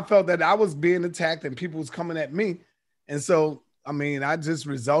 you know, I felt that I was being attacked and people was coming at me. And so, I mean, I just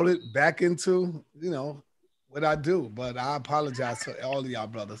resulted back into, you know, what I do. But I apologize to all of y'all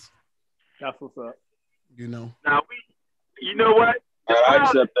brothers. That's what's up. You know. Now you know what? I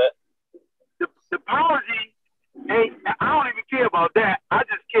accept that. The apology ain't. I don't even care about that. I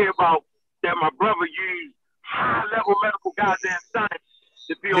just care about that my brother used high level medical goddamn science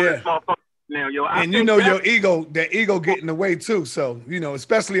to be on this motherfucker now, yo. And you know your ego, that ego get in the way too. So, you know,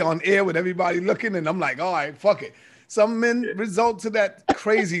 especially on air with everybody looking, and I'm like, all right, fuck it. Some men result to that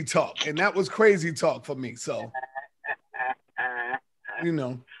crazy talk, and that was crazy talk for me. So, you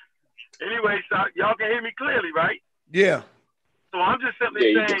know. Anyway, so y'all can hear me clearly, right? Yeah. So I'm just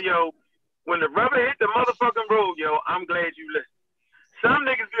simply saying, yo, when the rubber hit the motherfucking road, yo, I'm glad you listened. Some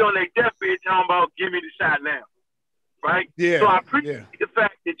niggas be on their deathbed talking about give me the shot now. Right? Yeah. So I appreciate the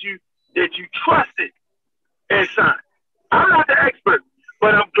fact that you trusted and signed. I'm not the expert,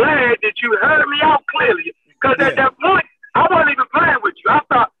 but I'm glad that you heard me out clearly. Because at that point, I wasn't even playing with you. I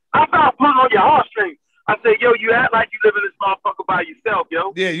thought pulling on your heartstrings. I said, yo, you act like you live in this motherfucker by yourself,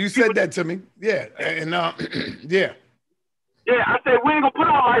 yo. Yeah, you said that to me. Yeah. And yeah. Yeah, I said, we ain't gonna put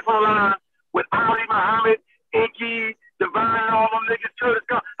our life on the line with Ali Muhammad, Inky, Divine, all them niggas, Curtis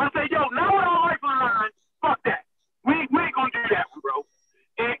Gunn. I said, yo, now with our life on the line, fuck that. We ain't gonna do that one, bro.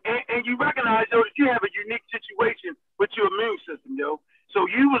 And you recognize, yo, that you have a unique situation with your immune system, yo. So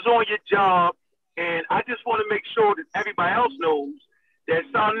you was on your job, and I just want to make sure that everybody else knows that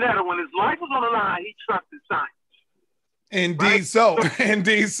Sarnetta, when his life was on the line, he trusted science. Indeed, right? so.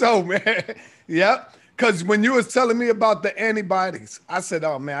 Indeed so, man. Yep. Because when you was telling me about the antibodies, I said,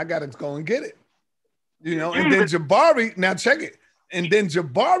 oh, man, I got to go and get it. You know, and then Jabari, now check it. And then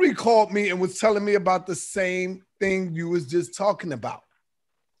Jabari called me and was telling me about the same thing you was just talking about.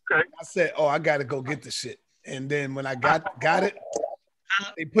 Okay. I said, oh, I got to go get the shit. And then when I got it,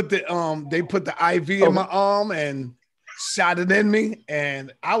 they put the IV in my arm and shot it in me,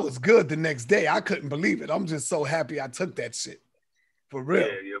 and I was good the next day. I couldn't believe it. I'm just so happy I took that shit. For real.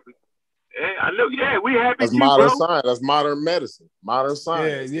 Yeah, I know. Yeah, we happy. That's modern science. That's modern medicine. Modern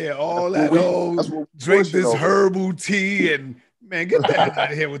science. Yeah. All that. Drink this herbal tea and man, get that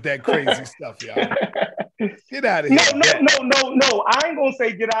out of here with that crazy stuff, y'all. Get out of here. No. I ain't gonna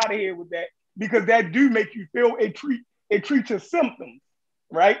say get out of here with that because that do make you feel it treats your symptoms,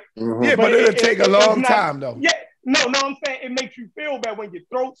 right? Mm-hmm. Yeah, but it'll take a long time though. Yeah, no, I'm saying it makes you feel bad when your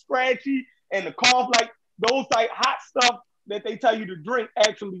throat's scratchy and the cough, like those like hot stuff that they tell you to drink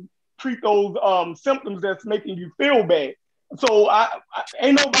actually treat those symptoms that's making you feel bad. So I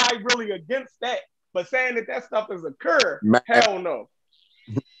ain't nobody really against that, but saying that stuff is a curve, hell no.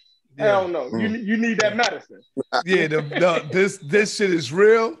 Hell no. You need that medicine. Yeah, this shit is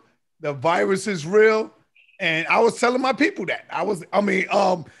real. The virus is real. And I was telling my people that.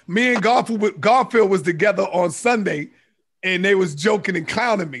 Me and Garfield was together on Sunday, and they was joking and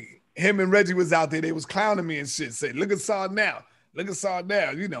clowning me. Him and Reggie was out there. They was clowning me and shit. Saying, look at Saul now. Look at Saul now,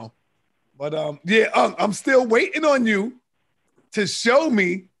 you know. But I'm still waiting on you to show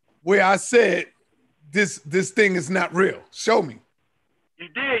me where I said this thing is not real. Show me. You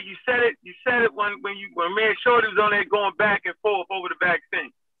did. You said it when me and Shorty was on there going back and forth over the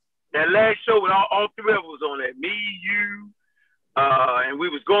vaccine. That last show with all three of us was on there. Me, you, and we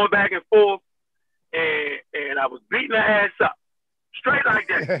was going back and forth, and I was beating her ass up. Straight like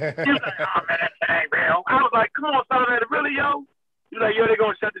that. She was like, oh man, that ain't real. I was like, come on, son, really, yo? He was like, yo, they're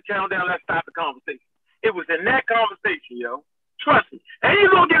gonna shut the channel down, let's stop the conversation. It was in that conversation, yo. Trust me. And you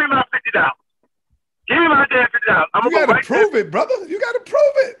gonna give me my $50. Give me my damn $50. You gotta prove it, brother. You gotta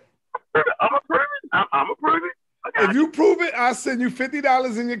prove it. I'm gonna prove it. I'm gonna prove it. If you prove it, I'll send you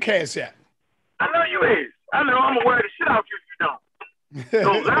 $50 in your Cash App. I know you is. I know I'm gonna wear the shit out you if you don't.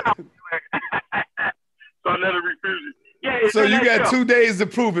 Don't lie. So I never refuse it. Yeah. So you got 2 days to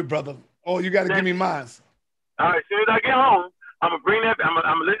prove it, brother. Or you got to give me mine. All right. As soon as I get home, I'm gonna bring that. I'm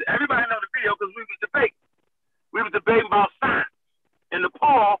gonna let everybody know the video because we was debating. We was debating about science, and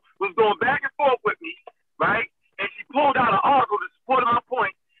Paul was going back and forth with me, right? And she pulled out an article to support my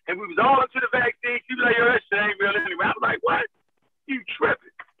point, and we was all into the vaccine. She was like, "Yo, that shit ain't real anyway." I was like, "What? You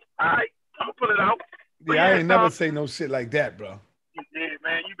tripping?" All right, I'm gonna pull it out. Yeah, I ain't never say no shit like that, bro. Yeah,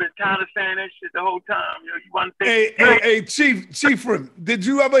 man, you been kind of saying that shit the whole time. Yo, you want to Hey, Chief Rim, did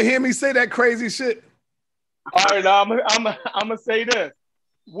you ever hear me say that crazy shit? All right, now I'm gonna say this.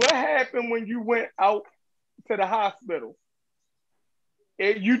 What happened when you went out to the hospital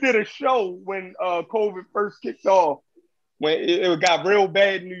you did a show when COVID first kicked off, when it got real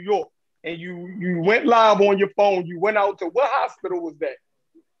bad in New York, and you went live on your phone. You went out to what hospital was that?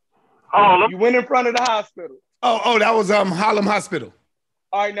 Harlem. You went in front of the hospital. Oh, that was Harlem Hospital.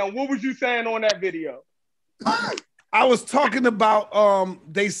 All right, now what was you saying on that video? I was talking about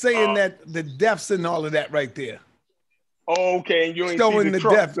they saying that the deaths and all of that right there. Oh, okay, and you ain't showing see the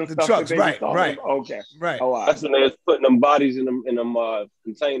trucks death, and the stuff trucks, that they right, was right, talking about. Okay, right. Oh, all right. That's when they was putting them bodies in them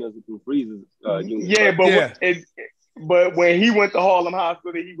containers with them freezers. Yeah, but but when he went to Harlem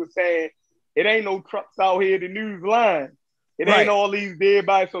Hospital, he was saying it ain't no trucks out here to News Line. It ain't all these dead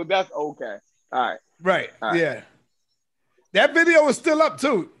bodies, so that's okay. All right. Right. All right. Yeah. That video is still up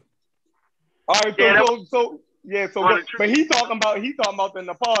too. All right. But he talking about the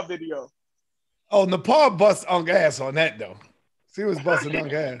Nepal video. Oh, Nepal bust on gas on that though. She was busting on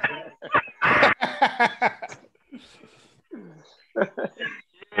gas.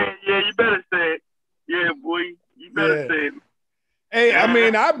 Yeah, you better say it. Yeah, boy, you better say it. Hey, I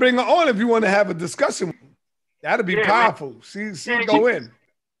mean, I bring her on if you want to have a discussion. That'd be powerful. Man. She go in.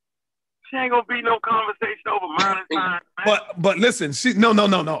 She ain't gonna be no conversation over mine and time. But listen,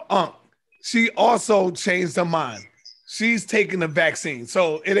 no. She also changed her mind. She's taking the vaccine,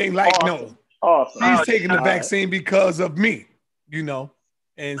 so it ain't like she's taking the vaccine because of me, you know.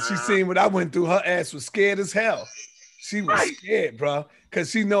 And she seen what I went through. Her ass was scared as hell. She was scared, bro,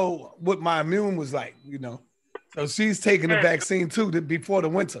 because she know what my immune was like, you know. So she's taking the vaccine too before the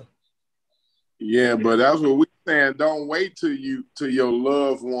winter. Yeah, but that's what we're saying. Don't wait till your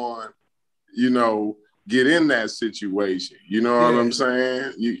loved one, you know, get in that situation. You know what I'm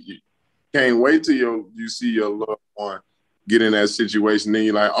saying? You can't wait till you see your loved one get in that situation. Then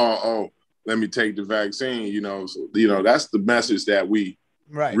you're like, oh, let me take the vaccine. You know, so, you know, that's the message that we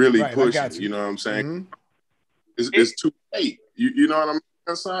really push. You know what I'm saying? Mm-hmm. It's too late. You know what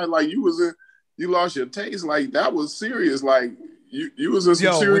I'm saying? Like you lost your taste. Like that was serious. Like you was in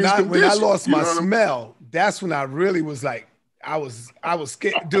some serious condition. When I lost my smell, that's when I really was like, I was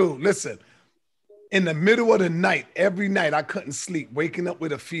scared. Dude, listen. In the middle of the night, every night I couldn't sleep, waking up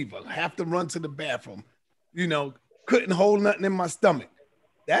with a fever, have to run to the bathroom, you know, couldn't hold nothing in my stomach.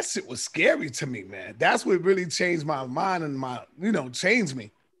 That shit was scary to me, man. That's what really changed my mind and changed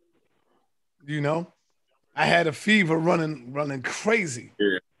me. You know, I had a fever running crazy.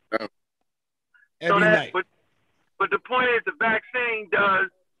 Yeah. Every night. But the point is the vaccine does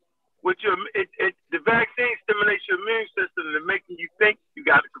what the vaccine stimulates your immune system and making you think you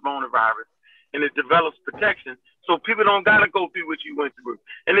got the coronavirus. And it develops protection, so people don't gotta go through what you went through.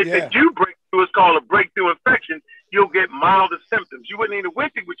 And if they do break through, it's called a breakthrough infection. You'll get milder symptoms. You wouldn't even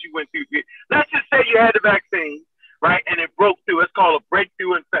went through what you went through. Let's just say you had the vaccine, right, and it broke through. It's called a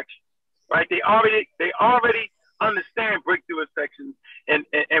breakthrough infection, right? They already understand breakthrough infections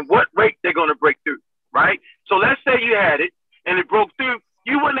and what rate they're gonna break through, right? So let's say you had it and it broke through.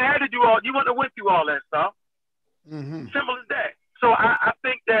 You wouldn't have had to you wouldn't have went through all that stuff. Mm-hmm. Simple as that. So I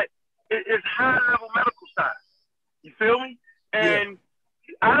think that it's high-level medical science. You feel me? And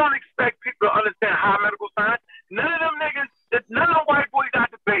I don't expect people to understand high medical science. None of them niggas, none of them white boys I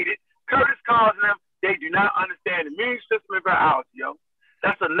debated, Curtis Cars and them, they do not understand the immune system and virology, yo.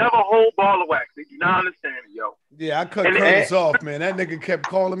 That's another whole ball of wax. They do not understand it, yo. Yeah, I cut Curtis off, man. That nigga kept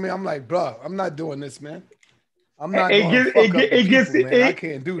calling me. I'm like, bro, I'm not doing this, man. I'm not going to fuck up the people, man. I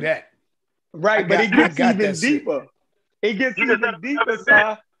can't do that. Right, but it gets even deeper. It gets even deeper,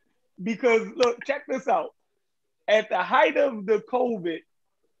 sir. Because look, check this out. At the height of the COVID,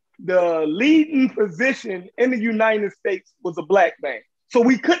 the leading physician in the United States was a black man. So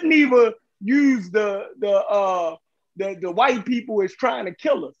we couldn't even use the white people as trying to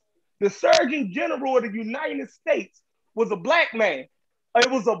kill us. The Surgeon General of the United States was a black man. It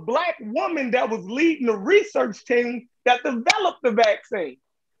was a black woman that was leading the research team that developed the vaccine.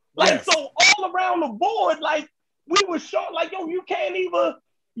 Like, so all around the board, like we were shown, like, yo, you can't even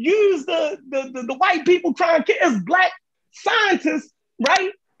use the white people trying to kill us, black scientists,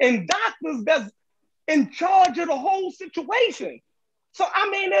 right? And doctors that's in charge of the whole situation. So I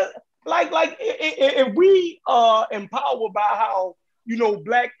mean, if we are empowered by how, you know,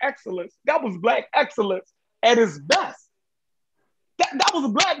 black excellence, that was black excellence at its best. That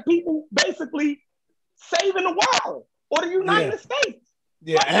was black people basically saving the world or the United States.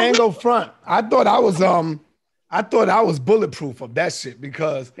 Yeah, like, I ain't go front. I thought I was bulletproof of that shit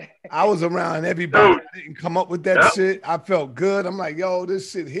because I was around everybody that didn't come up with that shit. I felt good. I'm like, yo,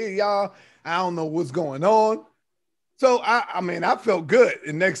 this shit here, y'all. I don't know what's going on. So I mean, I felt good.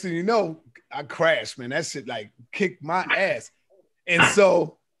 And next thing you know, I crashed, man. That shit like kicked my ass. And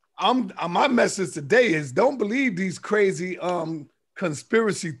so my message today is don't believe these crazy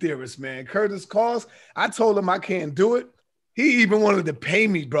conspiracy theorist, man. Curtis Cause, I told him I can't do it. He even wanted to pay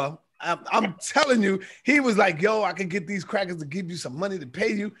me, bro. I'm telling you, he was like, yo, I can get these crackers to give you some money to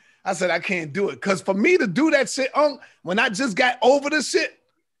pay you. I said, I can't do it. Because for me to do that shit, when I just got over the shit,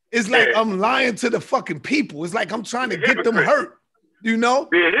 it's like I'm lying to the fucking people. It's like I'm trying to get them hurt, you know?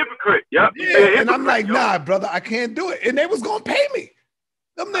 Be a hypocrite, yep. Yeah, and I'm like, nah, brother, I can't do it. And they was going to pay me.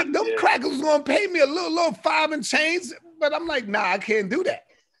 Them crackers was going to pay me a little 5 and change. But I'm like, nah, I can't do that.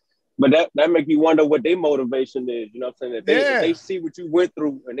 But that make you wonder what their motivation is. You know what I'm saying? If they see what you went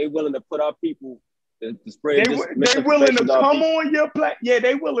through and they willing to put our people to spread they willing to come on your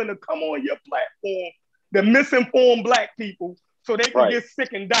they willing to come on your platform to misinform black people so they can get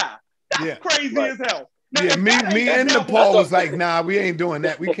sick and die. That's crazy as hell. Now, me and Nepal was like, nah, we ain't doing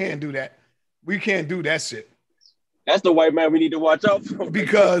that. We can't do that. We can't do that shit. That's the white man we need to watch out for.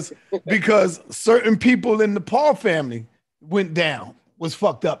 because certain people in the Paul family went down, was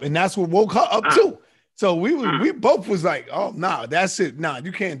fucked up, and that's what woke her up too. So we both was like, oh nah, that's it. Nah,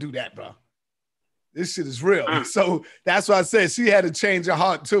 you can't do that, bro. This shit is real. So that's why I said she had to change her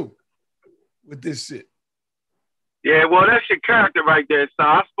heart too with this shit. Yeah, well, that's your character right there. So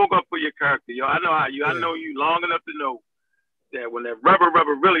I spoke up for your character, yo. I know how you. I know you long enough to know that when that rubber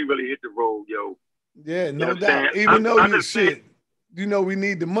really hit the road, yo. Yeah, no doubt. Even though you shit, you know we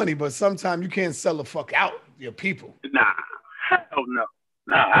need the money, but sometimes you can't sell the fuck out your people. Nah, hell no.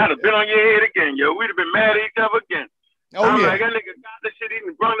 Nah, I'd have been on your head again, yo. We'd have been mad at each other again. Oh, I'm yeah. like, that nigga got this shit,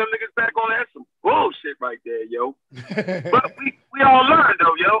 even brought them niggas back on. That's some bullshit right there, yo. But we all learned,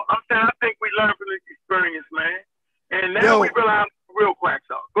 though, yo. I'm saying, I think we learned from this experience, man. And now we realize the real quacks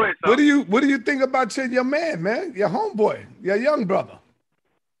are. Go ahead, son. What do you think about your man, your homeboy, your young brother?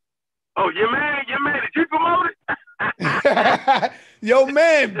 Oh, your man, did you promote it? Your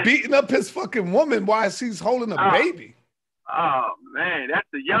man beating up his fucking woman while she's holding a baby. Oh, man, that's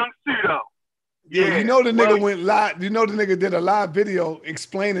a young pseudo. Yeah, you know the nigga went live. You know the nigga did a live video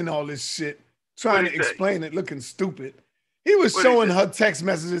explaining all this shit, trying to explain it, looking stupid. He was showing her text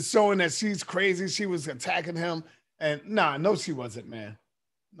messages, showing that she's crazy. She was attacking him. And no, she wasn't, man.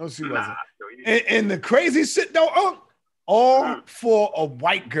 No, she wasn't. And the crazy shit, though, all for a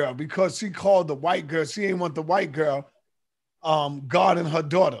white girl, because she called the white girl. She ain't want the white girl guarding her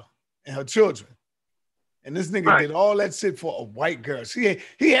daughter and her children. And this nigga did all that shit for a white girl.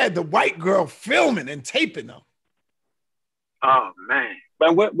 He had the white girl filming and taping them. Oh, man.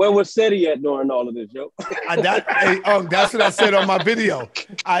 Man, where was Seti at during all of this, yo? That's what I said on my video.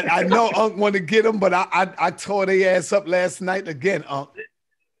 I know Unc wanted to get him, but I tore their ass up last night again, Unc.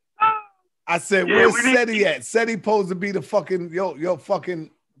 I said, where's Seti at? Seti supposed to be the fucking, your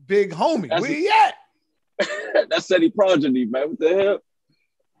fucking big homie. Where he at? That's Seti progeny, man. What the hell?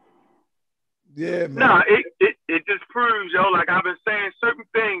 Yeah, man. Nah, it just proves, yo, like I've been saying certain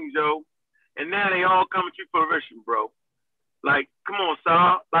things, yo, and now they all coming to fruition, bro. Like, come on,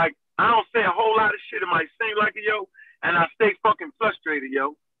 Saul. Like, I don't say a whole lot of shit. It might seem like it, yo, and I stay fucking frustrated,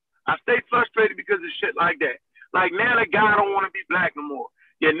 yo. I stay frustrated because of shit like that. Like, now that guy don't want to be black no more.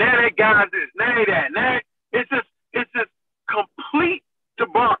 Yeah, now that guy's this, now that, now it's just complete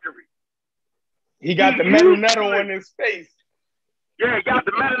debauchery. He got the metal nettle on his face. Yeah, he got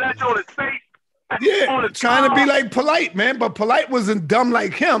the metal nettle on his face. Yeah, trying to be like Polite, man, but Polite wasn't dumb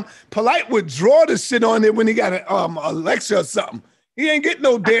like him. Polite would draw the shit on it when he got a lecture or something. He ain't get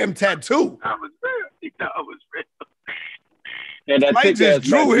no damn tattoo. That was real. He thought it was real. And that Polite just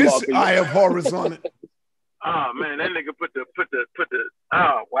drew his eye of Horus on it. Oh man, that nigga put the.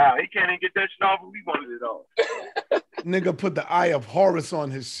 Oh wow, he can't even get that shit off. We wanted it all. Nigga put the eye of Horus on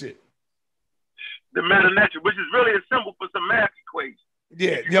his shit. The meta-nature, which is really a symbol for some math equation.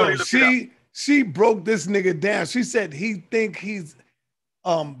 Yeah, yo, she broke this nigga down. She said he think he's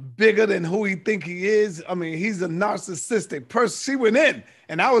bigger than who he think he is. I mean, he's a narcissistic person. She went in,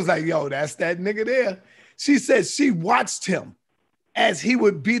 and I was like, yo, that's that nigga there. She said she watched him as he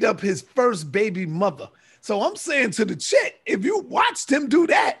would beat up his first baby mother. So I'm saying to the chick, if you watched him do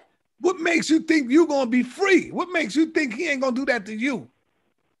that, what makes you think you're gonna be free? What makes you think he ain't gonna do that to you?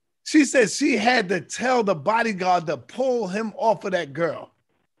 She said she had to tell the bodyguard to pull him off of that girl.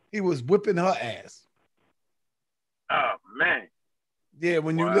 He was whipping her ass. Oh, man. Yeah,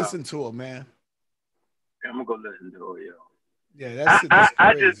 when you listen to her, man. I'm going to go listen to her, yo. Yeah, that's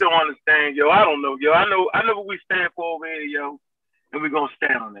I just don't understand, yo. I don't know, yo. I know what we stand for over here, yo. And we're going to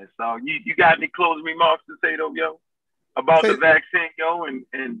stand on that. So you got any closing remarks to say, though, yo? About the vaccine, yo,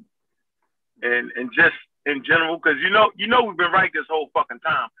 and just in general? Because you know we've been right this whole fucking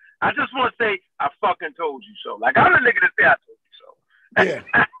time. I just want to say I fucking told you so. Like, I'm the nigga to say I told you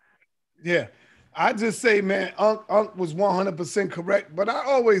so. Yeah. I just say, man, Unc was 100% correct, but I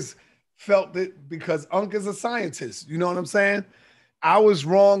always felt it because Unc is a scientist. You know what I'm saying? I was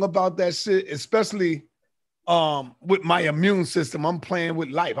wrong about that shit, especially with my immune system. I'm playing with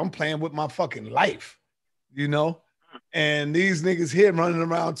life. I'm playing with my fucking life, you know? And these niggas here running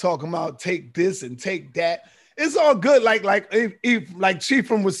around talking about take this and take that. It's all good. Like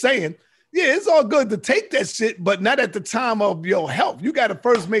Chiefum was saying, yeah, it's all good to take that shit, but not at the time of your health. You got to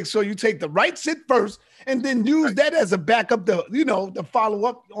first make sure you take the right shit first and then use that as a backup to follow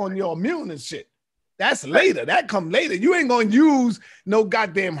up on your immune and shit. That's later. That come later. You ain't going to use no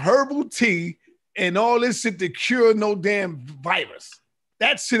goddamn herbal tea and all this shit to cure no damn virus.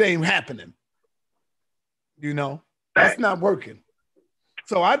 That shit ain't happening. You know, that's not working.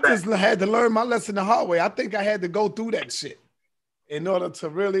 So I just had to learn my lesson the hard way. I think I had to go through that shit in order to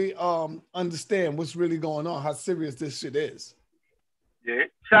really understand what's really going on, how serious this shit is. Yeah.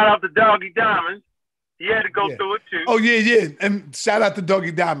 Shout out to Doggy Diamond. He had to go through it too. Oh, yeah. And shout out to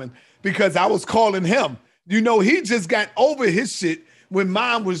Doggy Diamond because I was calling him. You know, he just got over his shit when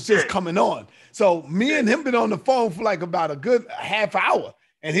mine was just coming on. So me and him been on the phone for like about a good half hour.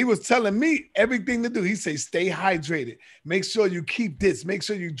 And he was telling me everything to do. He said, stay hydrated. Make sure you keep this. Make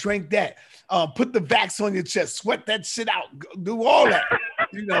sure you drink that. Put the Vax on your chest. Sweat that shit out. Do all that.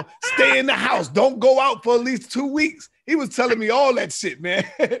 You know, stay in the house. Don't go out for at least 2 weeks. He was telling me all that shit, man.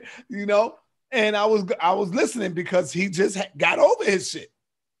 You know, and I was listening because he just got over his shit.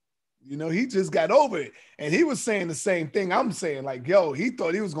 You know, he just got over it. And he was saying the same thing I'm saying. Like, yo, he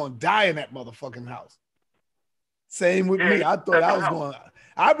thought he was going to die in that motherfucking house. Same with me. I thought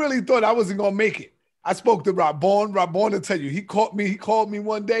I really thought I wasn't going to make it. I spoke to Rob Bourne. Rob Bourne will tell you, he called me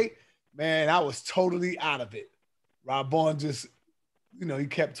one day. Man, I was totally out of it. Rob Bourne just, you know, he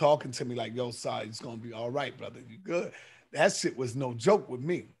kept talking to me like, yo, sorry, it's going to be all right, brother. You good? That shit was no joke with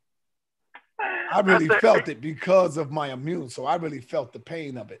me. I really felt it because of my immune. So I really felt the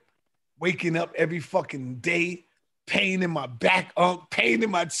pain of it. Waking up every fucking day, pain in my back, pain in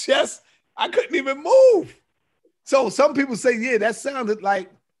my chest. I couldn't even move. So some people say, yeah, that sounded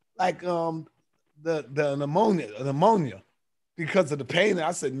like the pneumonia because of the pain. And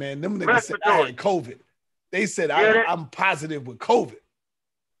I said, man, them niggas said I had COVID. They said I'm positive with COVID.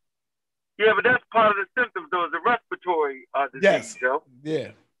 Yeah, but that's part of the symptoms, though, is the respiratory disease, Joe.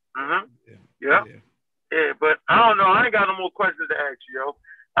 Yeah. Mm-hmm. Yeah. But I don't know. I ain't got no more questions to ask you, yo.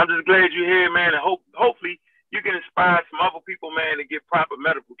 I'm just glad you're here, man, and hopefully you can inspire some other people, man, to get proper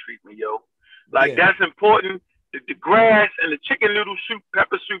medical treatment, yo. Like, that's important. The grass and the chicken noodle soup,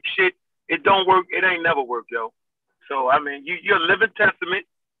 pepper soup shit, it don't work. It ain't never worked, yo. So, I mean, you're a living testament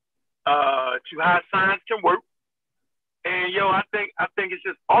to how science can work. And, yo, I think it's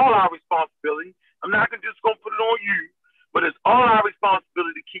just all our responsibility. I'm not just going to put it on you, but it's all our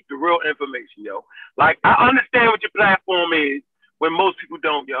responsibility to keep the real information, yo. Like, I understand what your platform is when most people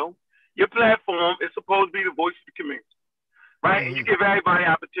don't, yo. Your platform is supposed to be the voice of the community, right? And you give everybody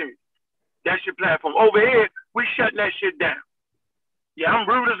opportunity. That's your platform. Over here, we shutting that shit down. Yeah, I'm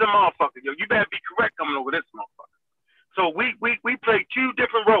rude as a motherfucker, yo. You better be correct coming over this motherfucker. So we play two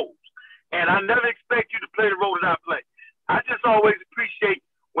different roles, and I never expect you to play the role that I play. I just always appreciate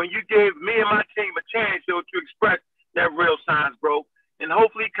when you gave me and my team a chance, yo, to express that real science, bro. And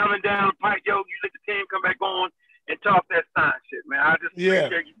hopefully coming down the pipe, yo, you let the team come back on and talk that science shit, man. I just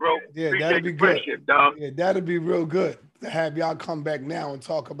appreciate you, bro. Yeah, that'd be good. Dog. Yeah, that'd be real good to have y'all come back now and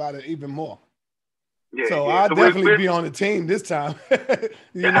talk about it even more. Yeah, so I'll definitely be on the team this time.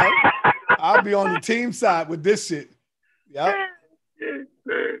 You know, I'll be on the team side with this shit. Yep. Yeah.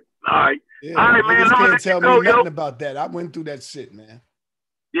 All right. Yeah, all right, man. You can't tell me nothing about that. I went through that shit, man.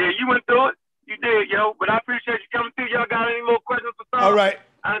 Yeah, you went through it. You did, yo. But I appreciate you coming through. Y'all got any more questions for Tom? All right.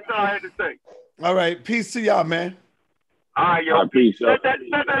 That's all I had to say. All right. Peace to y'all, man. All right, yo. Peace. Set that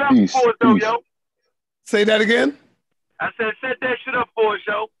up Peace. for us, though, yo. Say that again? I said set that shit up for us,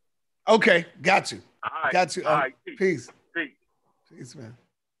 yo. Okay. Got you. All right. Got you. All right. Peace. Peace, man.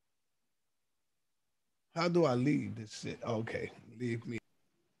 How do I leave this shit? Okay. Leave me.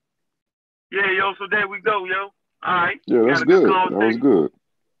 Yeah, yo. So there we go, yo. All right. Yeah, that's good. That was good.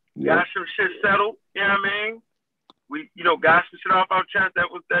 Yeah. Got some shit settled. You know what I mean? We, got some shit off our chest. That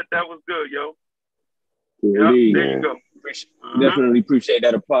was good, yo. Indeed. There you go. Definitely appreciate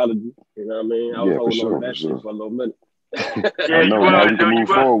that apology. You know what I mean? I was holding on to that shit for a little minute. I know. Now we can move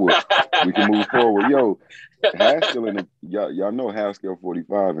forward. We can move forward. Yo, Haskell y'all know Haskell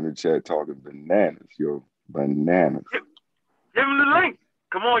 45 in the chat talking bananas, yo. Bananas. Give him the link.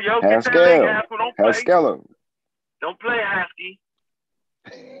 Come on, yo. Haskell. Don't play, Hasky.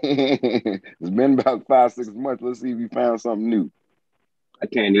 It's been about 5-6 months. Let's see if we found something new. I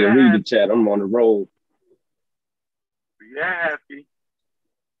can't even read the chat. I'm on the road. Yeah, Happy.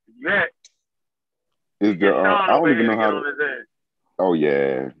 Yeah. Is the I don't even know how to. Oh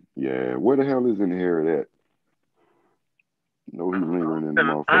yeah. Where the hell is in here at? No, he's lingering in the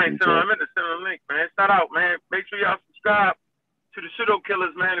motherfucking I ain't chat. I meant to send a link, man. Start out, man. Make sure y'all subscribe to the Pseudo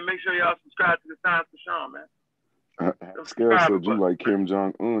Killers, man, and make sure y'all subscribe to the Science for Sean, man. Haskell said you like Kim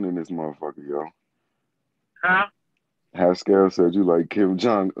Jong-un in this motherfucker, yo. Huh? Haskell said you like Kim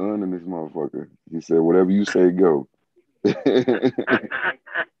Jong-un in this motherfucker. He said, whatever you say, go.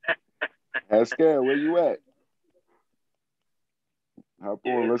 Haskell, where you at? Hop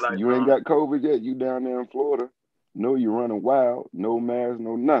on, listen, you ain't got COVID yet. You down there in Florida. No, you're running wild. No mask,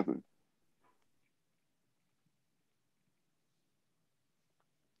 no nothing.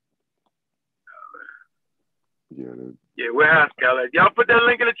 Yeah, where Haskell at? Y'all put that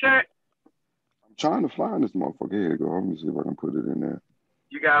link in the chat? I'm trying to find this motherfucker. Here you go. Let me see if I can put it in there.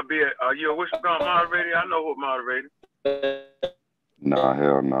 You gotta be you a wishbone moderator? I know what moderator. Nah,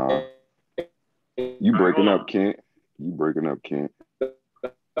 hell nah. You breaking up, Kent. You breaking up, Kent.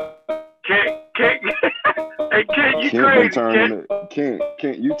 Kent. Hey, Kent, you crazy,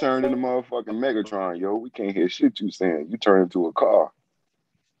 Kent, you turned into motherfucking Megatron, yo. We can't hear shit you saying. You turned into a car.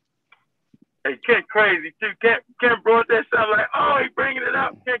 Hey, Kent crazy, too. Kent brought that stuff like, oh, he bringing it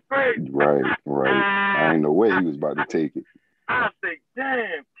up. Kent crazy. Right. I ain't no way he was about to take it. I say,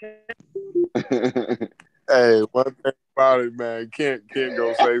 damn, Kent. Hey, one thing about it, man, Kent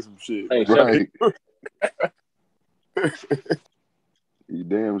go say some shit. Hey, right. He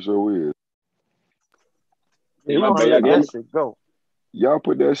damn sure is. Go. Y'all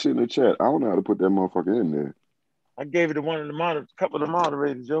put that shit in the chat. I don't know how to put that motherfucker in there. I gave it to one of the couple of the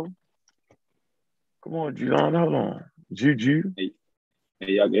moderators, yo. Come on, Julian, hold on. Juju. Hey,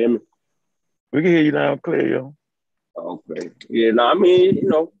 y'all can hear me? We can hear you now clear, yo. Okay. Yeah, no, I mean, you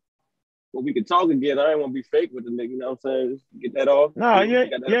know, well, we can talk again. I ain't want to be fake with the nigga, you know what I'm saying? Just get that off. Nah, you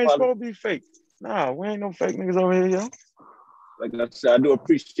ain't supposed to be fake. Nah, we ain't no fake niggas over here, yo. Like I said, I do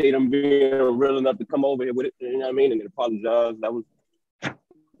appreciate him being real enough to come over here with it, you know what I mean? And apologize. That was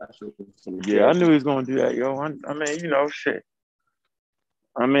I knew he was gonna do that, yo. I mean, you know, shit.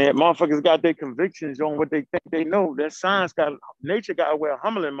 I mean, motherfuckers got their convictions on what they think they know. That nature got a way of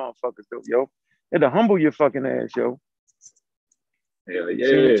humbling motherfuckers, though, yo. It'll humble your fucking ass, yo. Hell yeah.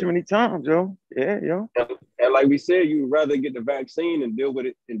 Seen it too many times, yo. Yeah, yo. And like we said, you'd rather get the vaccine and deal with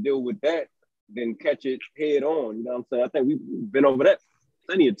it and deal with that than catch it head on. You know what I'm saying? I think we've been over that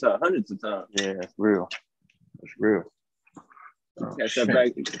plenty of times, hundreds of times. Yeah, that's real. That's real. Catch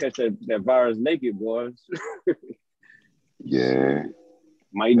that virus naked, boys. Yeah.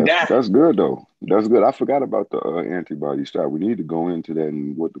 Might die. That's good though. That's good. I forgot about the antibody shot. We need to go into that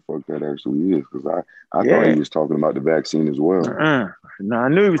and what the fuck that actually is, because I thought he was talking about the vaccine as well. No, I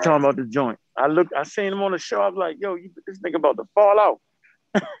knew he was talking about the joint. I seen him on the show. I was like, yo, this nigga about to fall out.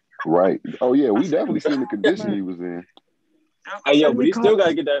 Right. Oh yeah, we definitely seen the condition he was in. Hey, yo, but he still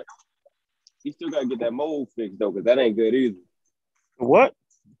gotta get that. He still gotta get that mold fixed though, because that ain't good either. What?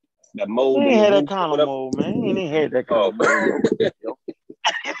 That mold. He ain't had that kind of mold, man. He ain't had that kind of mold.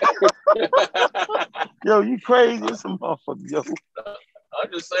 Yo, you crazy as a motherfucker, yo.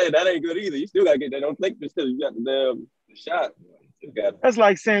 I'm just saying that ain't good either. You still gotta get that. Don't think this till you got the shot. That's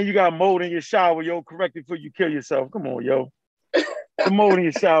like saying you got mold in your shower, yo. Correct it before you kill yourself. Come on, yo. The mold in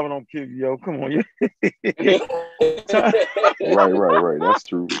your shower don't kill you, yo. Come on, yo. Right. That's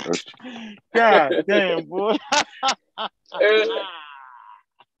true. God damn, boy.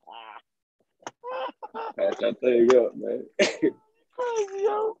 Pass that thing up, man. Crazy,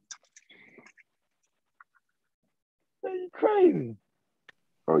 yo. You crazy.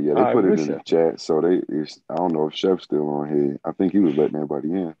 Oh yeah, they put it in the chat. So I don't know if Chef's still on here. I think he was letting everybody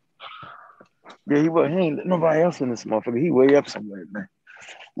in. Yeah, he ain't letting nobody else in this motherfucker. He way up somewhere, man.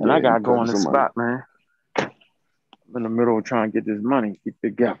 And yeah, I gotta go on this spot, man. I'm in the middle of trying to get this money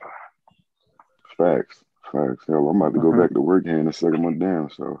together. Facts. Hell, I'm about to go back to work here in a second month down,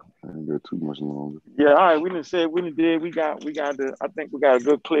 so I ain't got too much longer. Yeah, all right. We got I think we got a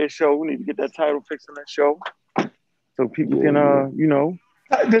good clear show. We need to get that title fixed on that show. So people can you know.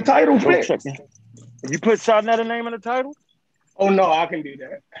 The title fixed. You put Sarnetta name in the title? Oh no, I can do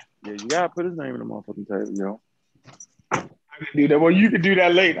that. Yeah, you gotta put his name in the motherfucking title, yo. I can do that. Well, you can do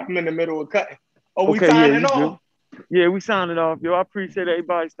that later. I'm in the middle of cutting. Oh, we signing off? Yeah, we signing off, yo. I appreciate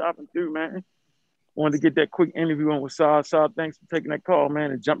everybody stopping through, man. Wanted to get that quick interview on with Saad. Saad, thanks for taking that call,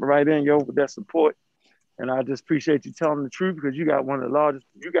 man, and jumping right in, yo, with that support. And I just appreciate you telling the truth, because you got the largest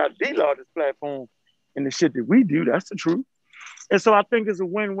platform in the shit that we do. That's the truth. And so I think it's a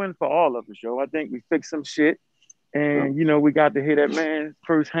win-win for all of us, yo. I think we fix some shit. And, you know, we got to hear that man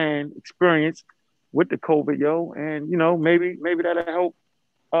firsthand experience with the COVID, yo. And, you know, maybe that'll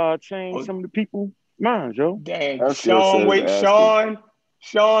help change some of the people's minds, yo. Dang, Sean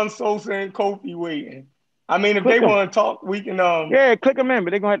Sosa and Kofi waiting. I mean, if they want to talk, we can Yeah, click them in,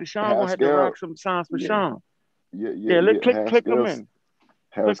 but they're gonna have to rock some songs for Sean. Click them in.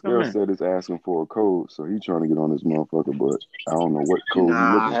 Haskell said it's asking for a code, so he's trying to get on this motherfucker, but I don't know what code he's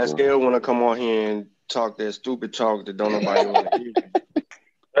looking for. Haskell want to come on here and talk that stupid talk that don't nobody want to hear.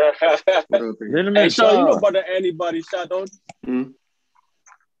 Hey, Sean, you know about the antibody shot, don't you?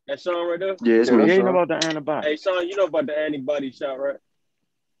 That Sean right there? Yeah, it's me. You know about the antibody. Hey, Sean, you know about the antibody shot, right?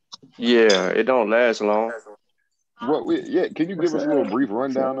 Yeah, it don't last long. Can you give us a little brief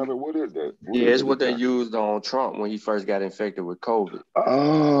rundown of it? What is that? It's what they used on Trump when he first got infected with COVID.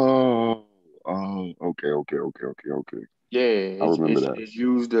 Okay. Yeah, I remember that. It's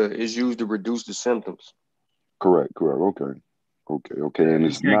used to reduce the symptoms. Correct. Okay. And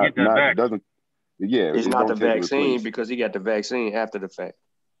it's not the vaccine because he got the vaccine after the fact.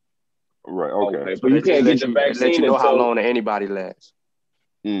 Right. Okay. So you can't get the vaccine. Let you know how long the antibody lasts.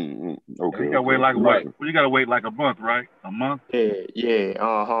 Okay. You gotta wait like you gotta wait like a month, right? A month.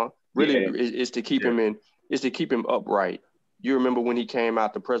 Yeah. Really, it's to keep him in. It's to keep him upright. You remember when he came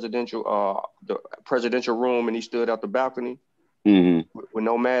out the presidential room and he stood out the balcony with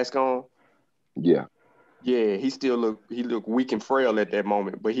no mask on? Yeah. Yeah, he looked weak and frail at that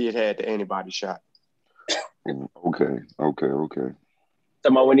moment, but he had the antibody shot. Okay.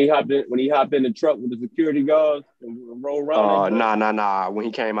 Talking about when he hopped in the truck with the security guards and rolled around. Nah. When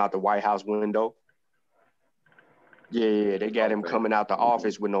he came out the White House window. Yeah, they got him coming out the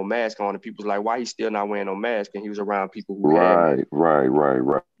office with no mask on, and people's like, why he still not wearing no mask? And he was around people who had.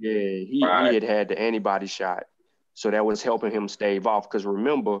 Right. Yeah, he had the antibody shot, so that was helping him stave off. Because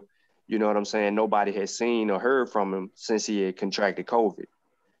remember, you know what I'm saying? Nobody had seen or heard from him since he had contracted COVID,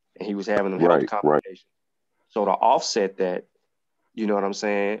 and he was having them health complications. So to offset that, you know what I'm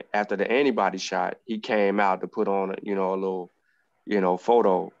saying? After the antibody shot, he came out to put on a little,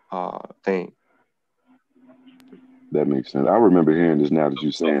 photo thing. That makes sense. I remember hearing this now that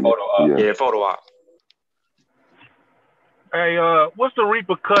you're saying it. Photo op. Hey, what's the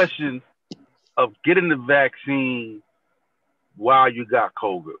repercussions of getting the vaccine while you got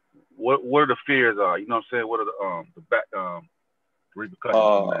COVID? What are the fears are? You know what I'm saying? What are the repercussions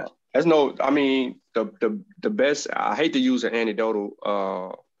from that? The best, I hate to use an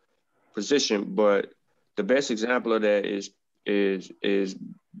anecdotal position, but the best example of that is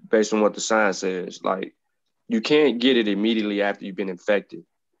based on what the science says. Like, you can't get it immediately after you've been infected.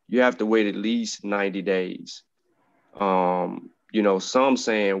 You have to wait at least 90 days. Some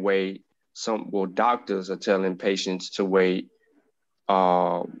saying wait. Doctors are telling patients to wait,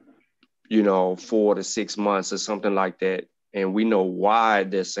 4 to 6 months or something like that. And we know why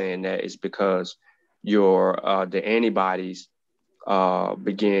they're saying that is because the antibodies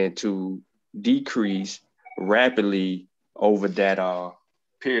begin to decrease rapidly over that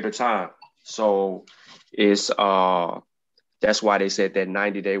period of time. So it's that's why they said that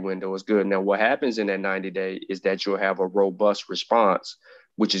 90-day window is good. Now, what happens in that 90-day is that you'll have a robust response,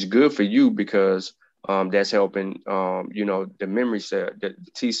 which is good for you because that's helping the memory cell, the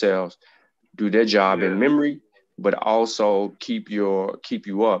T cells, do their job in memory, but also keep you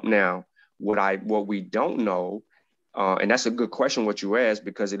up. Now, what we don't know, and that's a good question what you asked,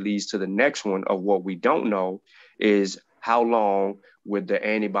 because it leads to the next one of what we don't know is how long would the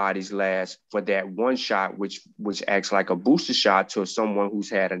antibodies last for that one shot, which acts like a booster shot to someone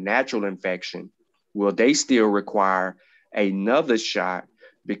who's had a natural infection? Will they still require another shot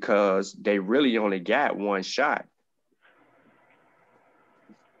because they really only got one shot?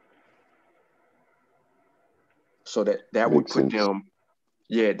 So that would put them,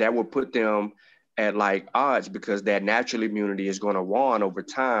 that would put them at like odds because that natural immunity is going to wane over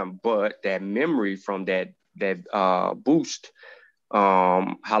time, but that memory from that boost,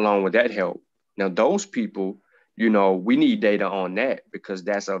 how long would that help? Now, those people, we need data on that because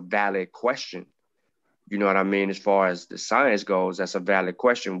that's a valid question. You know what I mean? As far as the science goes, that's a valid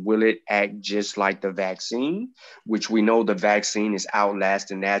question. Will it act just like the vaccine, which we know the vaccine is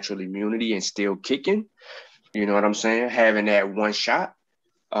outlasting natural immunity and still kicking? You know what I'm saying? Having that one shot.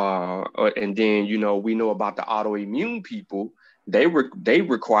 And then, we know about the autoimmune people. They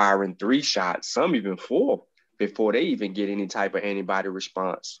requiring 3 shots, some even 4, before they even get any type of antibody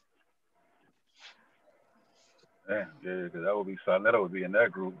response. Yeah, because that would be Sarnetta would be in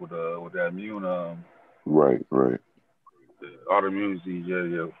that group with that immune. Right. The autoimmune disease,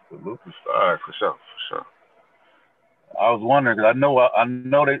 for lupus. All right, for sure. I was wondering because I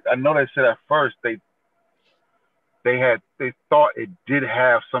know they said at first they they thought it did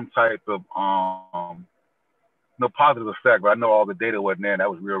have some type of no positive effect, but I know all the data wasn't there. That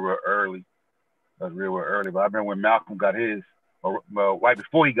was real early. But I remember when Malcolm got his, or right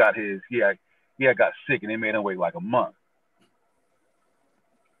before he got his, he had got sick and they made him wait like a month.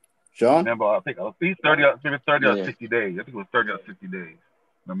 Sean? Remember, I think 30 or 60 days. I think it was 30 or 60 days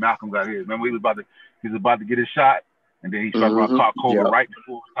when Malcolm got his. Remember, he was about to get his shot, and then he started caught COVID right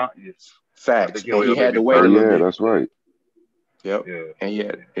before. Facts. And he had to wait a little bit. That's right. Yep. Yeah. And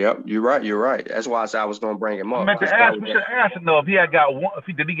you're right. That's why I said I was gonna bring him up. We should ask him though if he had got one.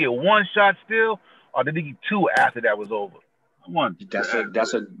 Did he get one shot still, or did he get two after that was over? One. We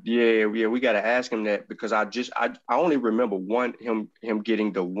gotta ask him that because I only remember him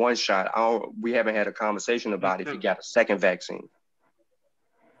getting the one shot. We haven't had a conversation about if he got a second vaccine.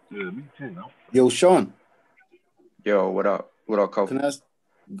 Yeah, me too. Yo, Sean. Yo, what up? What up, Kofi?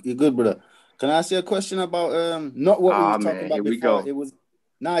 You good, brother? Can I ask you a question about not what we were talking about before? It was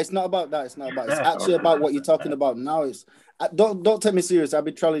it's not about that. It's actually about what you're talking about now. It's don't take me serious. I'll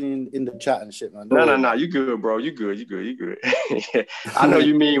be trolling in the chat and shit, man. No. You good, bro. You good. I know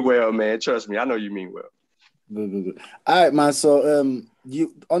you mean well, man. Trust me. I know you mean well. Good. All right, man. So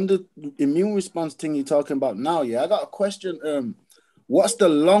you on the immune response thing you're talking about now, I got a question. What's the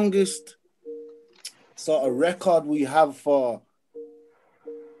longest sort of record we have for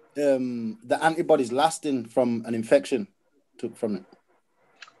the antibodies lasting from an infection took from it?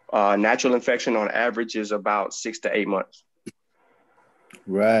 Natural infection on average is about 6 to 8 months.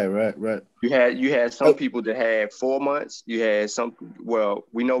 Right. You had some people that had 4 months. You had some. Well,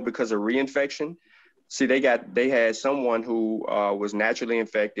 we know because of reinfection. See, they had someone who was naturally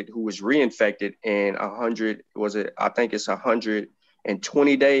infected who was reinfected in 100. I think it's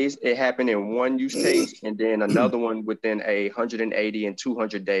 120 days. It happened in one use case, and then another one within a 180 and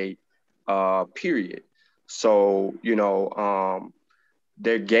 200 day period. So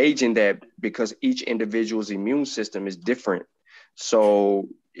they're gauging that because each individual's immune system is different. So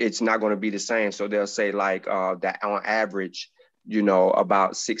it's not going to be the same. So they'll say like that on average,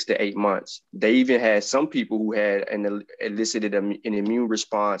 about 6 to 8 months. They even had some people who had elicited an immune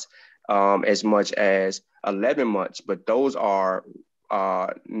response as much as 11 months, but those are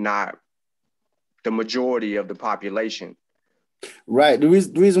not the majority of the population. Right. The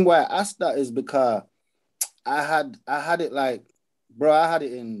reason why I asked that is because I had it like, bro, I had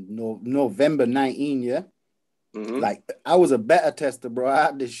it in November 19, yeah? Mm-hmm. Like, I was a beta tester, bro. I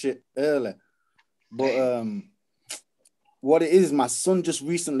had this shit early. But what it is, my son just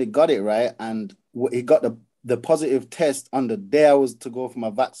recently got it, right? And he got the positive test on the day I was to go for my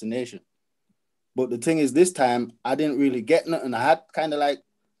vaccination. But the thing is, this time, I didn't really get nothing. I had kind of like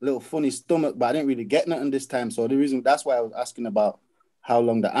a little funny stomach, but I didn't really get nothing this time. So that's why I was asking about how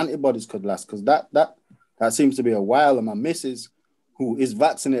long the antibodies could last, because that seems to be a while. And my missus, who is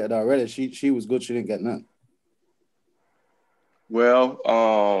vaccinated already, she was good. She didn't get nothing. Well,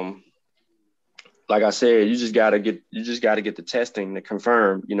 like I said, you just gotta get the testing to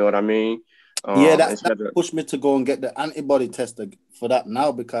confirm. You know what I mean? That pushed me to go and get the antibody test for that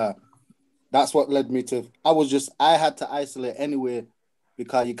now, because that's what led me to. I had to isolate anyway,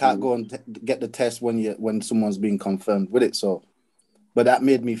 because you can't go and get the test when someone's been confirmed with it. So, but that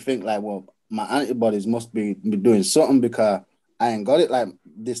made me think like, well, my antibodies must be doing something, because I ain't got it like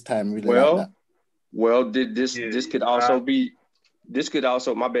this time really. Well, like that. Well, this could also be. This could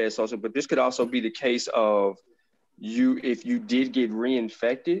also, my bad, Sosa, but this could also be the case of if you did get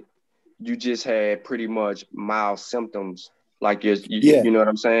reinfected, you just had pretty much mild symptoms. Like, you know what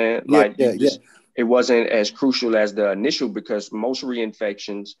I'm saying? It wasn't as crucial as the initial, because most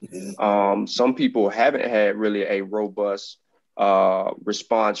reinfections, some people haven't had really a robust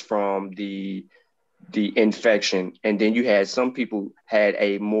response from the infection. And then you had some people had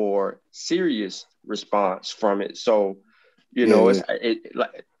a more serious response from it. So,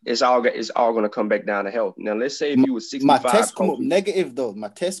 it's all going to come back down to health. Now, let's say if you were 65. My test come up negative though.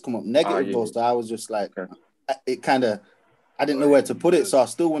 So I was just like, it kind of, I didn't know where to put it. So I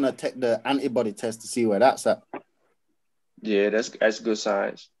still want to take the antibody test to see where that's at. Yeah, that's good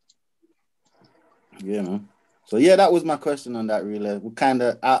science. Yeah, man. So yeah, that was my question on that. Really, we kind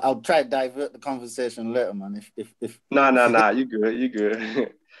of. I'll try to divert the conversation later, man. If Nah, you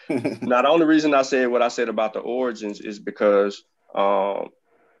good. Now, the only reason I said what I said about the origins is because,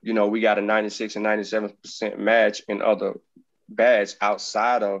 we got a 96 and 97% match in other batch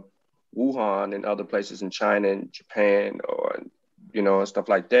outside of Wuhan and other places in China and Japan, or and stuff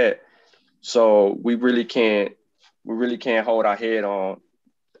like that. So we really can't hold our head on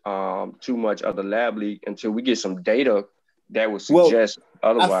too much of the lab leak until we get some data that would suggest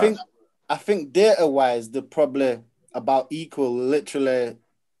otherwise. I think data wise, they probably about equal, literally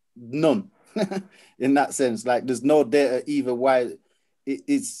none in that sense. Like there's no data either why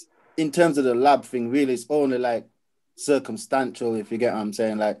it's in terms of the lab thing, really it's only like circumstantial, if you get what I'm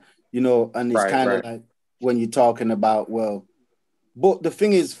saying. Like, you know, and it's kind of like when you're talking about, well, but the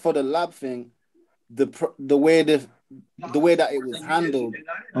thing is for the lab thing, the way that it was handled.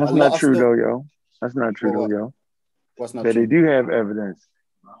 That's not true though, yo. That's not true though, yo. What's not that true? They do have evidence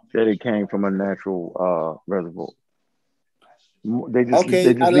that it came from a natural reservoir. They just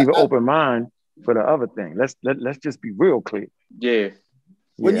leave an open mind for the other thing. Let's just be real clear. Yeah.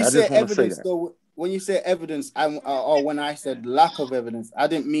 When you say evidence, though, when you say evidence, or when I said lack of evidence, I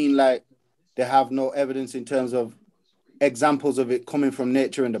didn't mean like they have no evidence in terms of examples of it coming from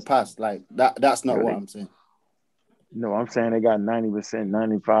nature in the past. Like that's not what I'm saying. No, I'm saying they got 90%,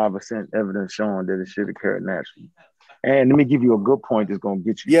 95% evidence showing that it should occur naturally. And let me give you a good point that's going to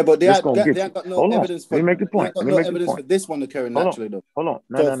get you. Yeah, but they ain't got no evidence for, let me make the point. Let me make evidence for this one occurring naturally, though. Hold on.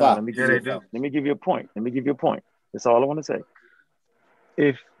 No. Let me give you a point. That's all I want to say.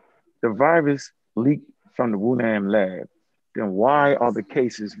 If the virus leaked from the Wuhan lab, then why are the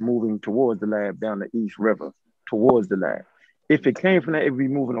cases moving towards the lab down the East River, towards the lab? If it came from that, it would be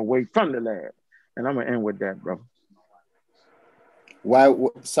moving away from the lab. And I'm going to end with that, brother. Why?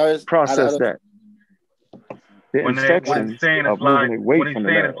 Sorry. Process that. The infections are moving away from the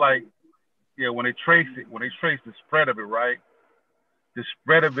lab. It's like, yeah, when they trace the spread of it, right? The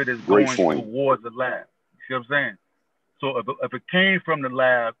spread of it is going towards the lab. You see what I'm saying? So if it came from the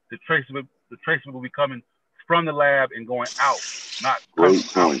lab, the traceable will be coming from the lab and going out, not coming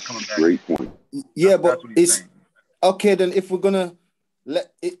back. Great point. Yeah, but it's saying. Okay. Then if we're gonna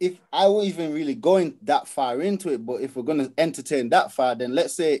if I won't even really going that far into it, but if we're gonna entertain that far, then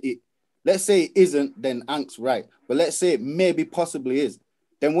let's say it isn't, then Ank's right. But let's say it maybe possibly is.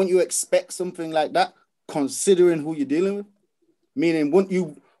 Then wouldn't you expect something like that, considering who you're dealing with? Meaning,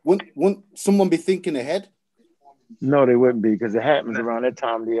 wouldn't someone be thinking ahead? No, they wouldn't be, because it happens around that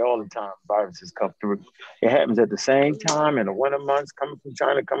time of the year all the time. Viruses come through. It happens at the same time in the winter months, coming from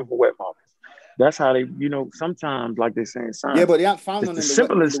China, coming from wet markets. That's how they, sometimes, like they say in science. Yeah, but they aren't found it's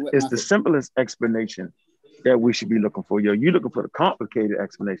the simplest explanation that we should be looking for. You're looking for the complicated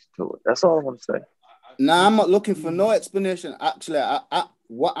explanation to it. That's all I want to say. Nah, I'm not looking for no explanation. Actually,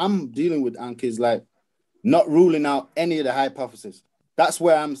 what I'm dealing with, Ank, is like not ruling out any of the hypotheses. That's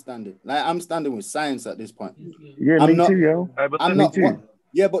where I'm standing. Like I'm standing with science at this point. Yeah, me too, yo. Me too.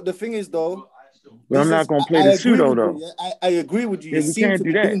 Yeah, but the thing is, though, I'm not gonna play the pseudo though. I agree with you. Yeah,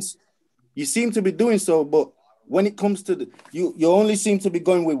 you seem to be doing so, but when it comes to you only seem to be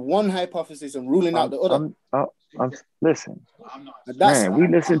going with one hypothesis and ruling out the other. Listen, man, we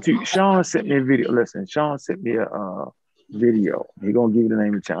listened to Sean sent me a video. Listen, Sean sent me a video. He gonna give you the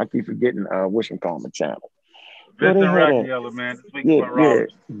name of the channel. I keep forgetting whatchamacallit channel. Vincent Rackiello, man. Yeah,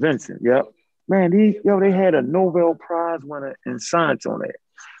 Vincent. Yep. Man, they had a Nobel Prize winner in science on there.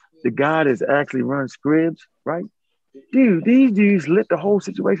 The guy that's actually runs Scribs, right? Dude, these dudes lit the whole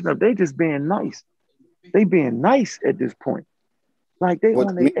situation up. They just being nice. They being nice at this point. Like they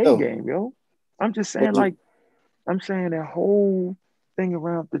on their A game, yo. I'm just saying, I'm saying that whole thing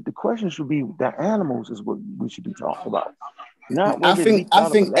around the question should be the animals is what we should be talking about. I think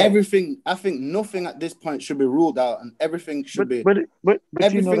nothing at this point should be ruled out, and everything should be. But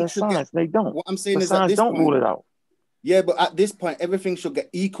everything should science. They don't. What I'm saying is science don't rule it out. Yeah, but at this point, everything should get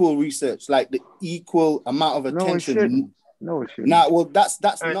equal research, like the equal amount of attention. No, it shouldn't. Nah, well, that's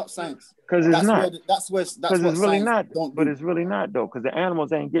not science. Because it's not. Because it's really not. But it's really not though, because the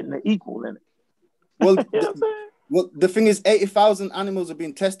animals ain't getting the equal in it. Well, the thing is, 80,000 animals have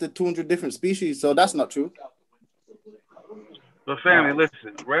been tested, 200 different species, so that's not true. But family,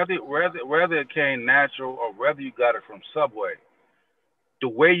 listen, whether it came natural or whether you got it from Subway, the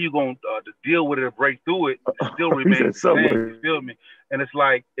way you're going to deal with it or break through it still remains the same. You feel me? And it's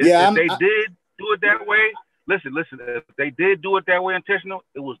like, if they did do it that way, listen, if they did do it that way intentional,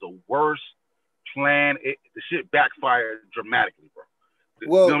 it was the worst plan. The shit backfired dramatically, bro.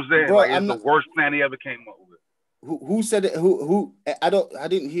 Well, you know what I'm saying? Bro, like, it's the worst plan he ever came up with. Who said it? Who? I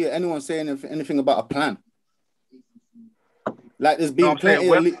didn't hear anyone saying anything about a plan. Like there's been plenty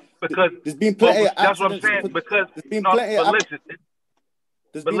of accidents. That's what I'm saying. Because there's been plenty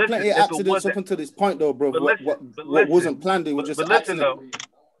of accidents up until this point, though, bro. What wasn't planned, it was just accident.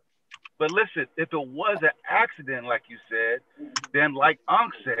 But listen, if it was an accident, like you said, then like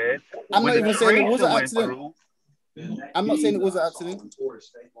Unc said, I'm not even saying it was an accident. I'm not saying it was an accident.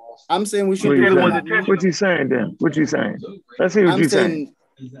 I'm saying we should. What you saying then? What you saying? Let's see what you're saying.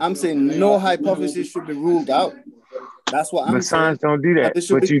 I'm saying no hypothesis should be ruled out. That's what I'm But saying. science don't do that. This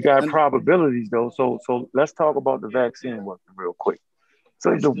should But be- you got and- probabilities though. So let's talk about the vaccine working real quick.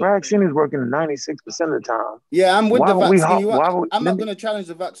 So the vaccine is working 96% of the time. Yeah, I'm with Why the would we vaccine. I'm not let me- going to challenge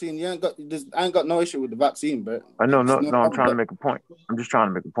the vaccine. You ain't got this. I ain't got no issue with the vaccine, but I know, it's no, I'm problem, trying to but- make a point. I'm just trying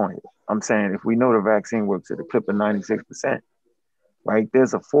to make a point. I'm saying if we know the vaccine works at a clip of 96%, right?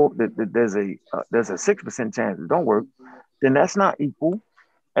 There's a 6% chance it don't work. Then that's not equal.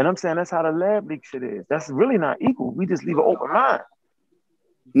 And I'm saying that's how the lab leak shit is. That's really not equal. We just leave an open mind.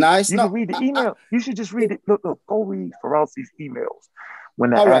 No, it's you not. can read the email. You should just read it. Look, go read Feralsi's emails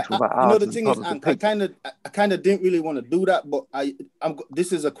when the All right. actual You know, biology the thing is, I kind of didn't really want to do that, but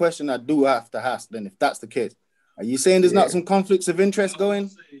this is a question I do have to ask. Then, if that's the case, are you saying there's not some conflicts of interest going?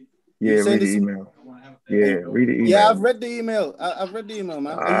 Yeah, read the email. Yeah, read the email. Yeah, I've read the email. I've read the email,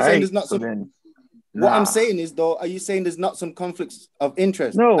 man. Are you saying there's not some? Then, What I'm saying is, though, are you saying there's not some conflicts of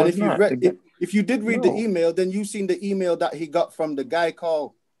interest? No, and it's if you not. read, if you did read the email, then you've seen the email that he got from the guy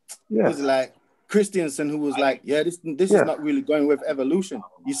called, was it like Christensen, who was like, yeah, this is not really going with evolution.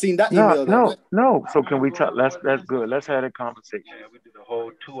 You seen that email? No. So can we talk? That's good. Let's have a conversation. Yeah, we did the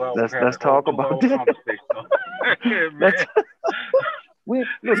whole 2 hour. Let's talk about this. We ain't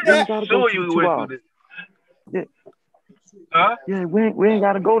gotta go to 2 hours. Yeah. Huh? Yeah, we ain't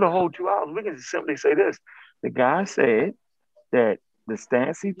got to go the whole 2 hours. We can just simply say this. The guy said that the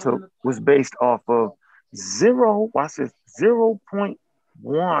stance he took was based off of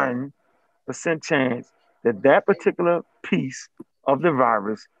 0.1% chance that particular piece of the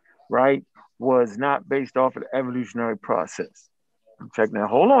virus, right, was not based off of the evolutionary process. Check now.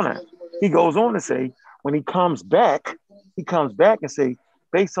 Hold on now. He goes on to say, when he comes back and say,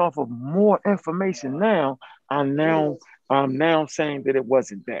 based off of more information now, I'm now saying that it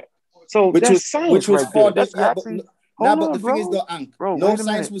wasn't that. So which was 4 days. Yeah, but the thing is, though, no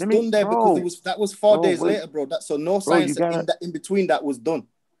science was done there because that was 4 days later, bro. So no science in between that was done.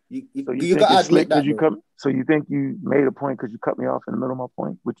 You got to admit that. So you think you made a point because you cut me off in the middle of my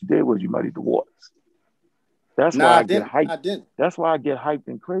point? What you did was you muddied the waters. That's why I get hyped. That's why I get hyped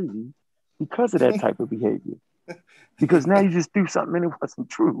and crazy because of that type of behavior. Because now you just threw something in it wasn't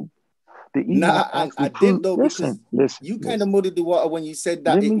true. I didn't though, because you kind of muddied the water when you said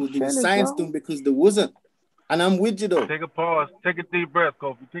that it was science done because there wasn't. And I'm with you though. Take a pause. Take a deep breath,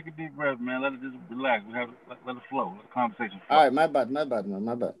 Kofi. Take a deep breath, man. Let it just relax. Let it flow. Let the conversation flow. All right, my bad, man.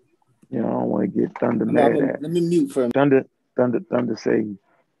 My bad. You know, I don't want to get Thunder mad at. Let me mute for him. Thunder say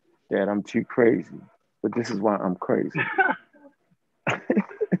that I'm too crazy, but this is why I'm crazy.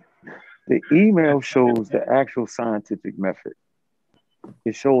 The email shows the actual scientific method.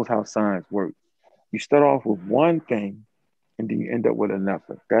 It shows how science works. You start off with one thing and then you end up with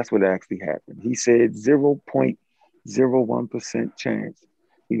another. That's what actually happened. He said 0.01% chance.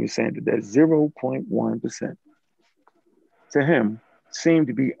 He was saying that 0.1% to him seemed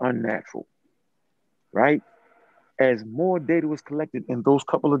to be unnatural, right? As more data was collected in those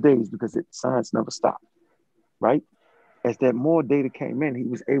couple of days, because science never stopped, right? As that more data came in, he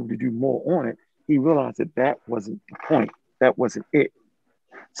was able to do more on it. He realized that wasn't the point. That wasn't it.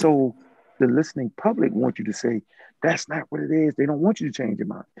 So the listening public want you to say, that's not what it is. They don't want you to change your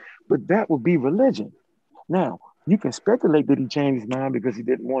mind. But that would be religion. Now, you can speculate that he changed his mind because he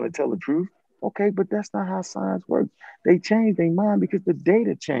didn't want to tell the truth. Okay, but that's not how science works. They changed their mind because the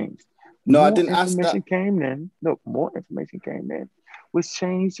data changed. No, I didn't ask that. More information came in, which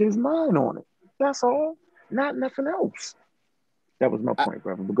changed his mind on it. That's all. Not nothing else. That was my point,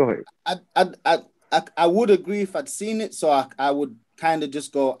 brother. But go ahead. I would agree if I'd seen it, so I would kind of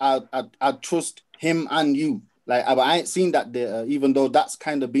just go, I trust him and you. Like, I ain't seen that data, even though that's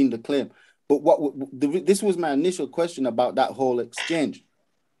kind of been the claim. But this was my initial question about that whole exchange.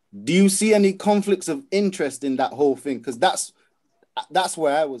 Do you see any conflicts of interest in that whole thing? Because that's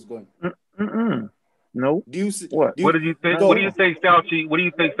where I was going. No. Do you see what? What did you think? What do you think Fauci? What do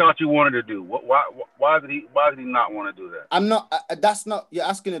you think Fauci wanted to do? Why did he not want to do that? I'm not. That's not. You're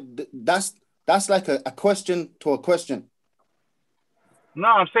asking. That's like a question to a question. No,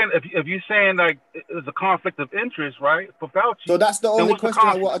 I'm saying if you're saying like it's a conflict of interest, right, for Fauci. So that's the only question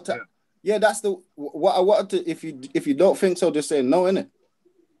I wanted to. Yeah, that's what I wanted to. If you don't think so, just say no, innit?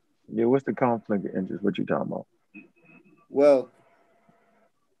 Yeah, what's the conflict of interest? What you talking about? Well,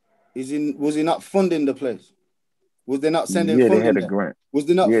 was he not funding the place? Was they not sending funding? Yeah, they had a grant. Was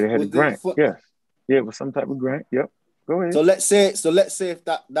they not? Yeah, they had a grant. Yes. Yeah, it was some type of grant. Yep. Go ahead. So let's say if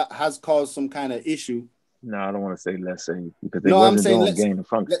that has caused some kind of issue. No, I don't want to say let's say because they wasn't doing gain of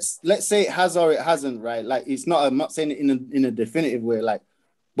function. Let's say it has or it hasn't, right? Like it's not. I'm not saying it in a definitive way, like.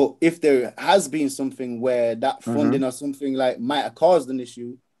 But if there has been something where that funding or something like might have caused an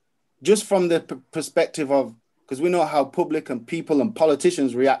issue, just from the perspective of because we know how public and people and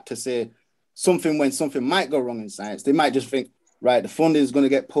politicians react to say something when something might go wrong in science. They might just think, right, the funding is going to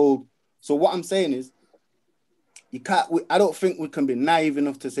get pulled. So what I'm saying is, I don't think we can be naive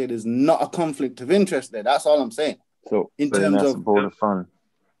enough to say there's not a conflict of interest there. That's all I'm saying. So in terms of the fund.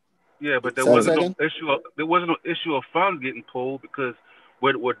 Yeah, but there wasn't no issue of funds getting pulled because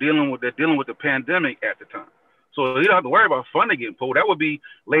they're dealing with the pandemic at the time. So you don't have to worry about funding getting pulled. That would be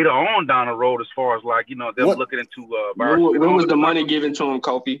later on down the road, as far as like them looking into when was the money given to them,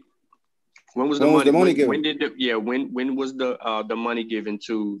 Kofi? When was the money given? When was the money given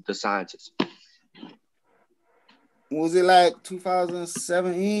to the scientists? Was it like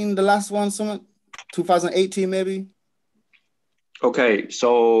 2017, the last one, 2018 maybe? Okay,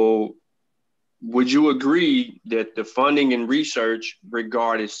 so would you agree that the funding and research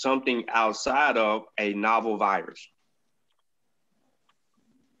regarded something outside of a novel virus?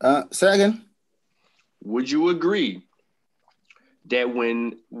 Say again. Would you agree that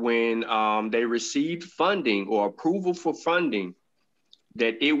when they received funding or approval for funding,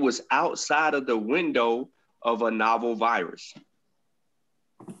 that it was outside of the window of a novel virus?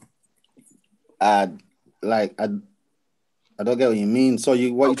 I don't get what you mean. So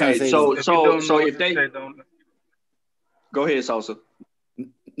you trying to say? So if they go ahead, Sosa.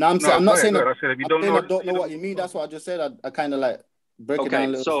 No, I'm not saying that. I don't know what you mean. That's what I just said. I kind of like break it down a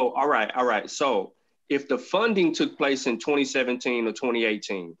little. So all right. So if the funding took place in 2017 or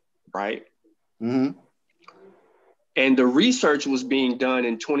 2018, right? Mm-hmm. And the research was being done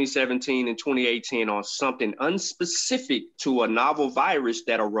in 2017 and 2018 on something unspecific to a novel virus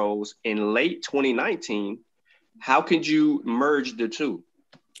that arose in late 2019. How could you merge the two?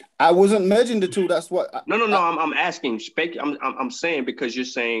 I wasn't merging the two. That's what. No. I'm asking. I'm saying because you're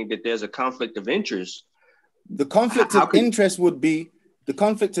saying that there's a conflict of interest. The conflict of interest would be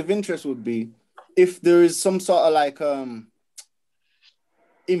if there is some sort of like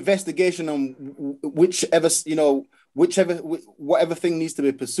investigation on whatever thing needs to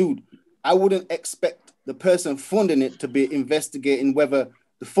be pursued. I wouldn't expect the person funding it to be investigating whether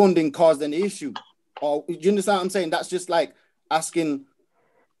the funding caused any issue. Or you understand what I'm saying? That's just like asking,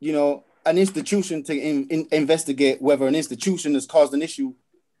 an institution to investigate whether an institution has caused an issue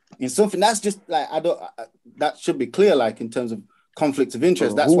in something. That's just like that should be clear, like in terms of conflicts of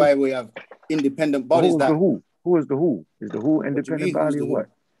interest. That's why we have independent bodies. Who is the WHO? Is the WHO independent body or what?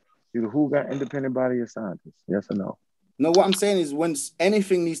 Do the WHO got independent body of scientists? Yes or no? No, what I'm saying is when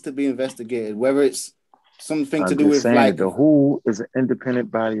anything needs to be investigated, whether it's something to do with like the WHO is an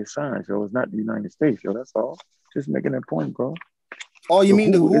independent body of science, yo. It's not the United States, yo. That's all. Just making that point, bro. Oh, you mean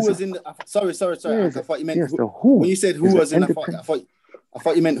the WHO is in the? Sorry. Yes, I thought you meant the WHO. When you said WHO was in, I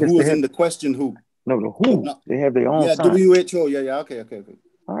thought you meant who was in the question. Who? No, the WHO. No. They have their own. Yeah, science. WHO. Yeah. Okay.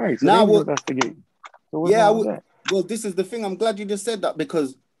 All right. So now we'll investigate. So well, this is the thing. I'm glad you just said that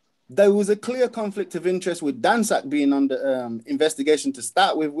because there was a clear conflict of interest with Dansack being under investigation to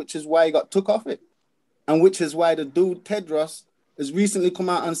start with, which is why he got took off it. And which is why the dude, Tedros, has recently come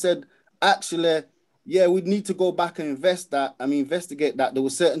out and said, actually, yeah, we need to go back and investigate that. There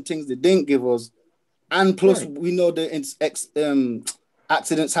were certain things they didn't give us. And plus, we know that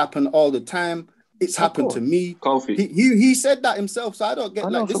accidents happen all the time. It's happened to me. Kofi. He said that himself, so I don't get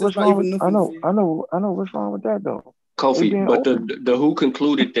this is not even nothing. I know what's wrong with that, though. Kofi, but the WHO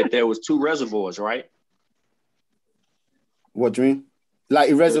concluded that there was 2 reservoirs, right? What do you mean?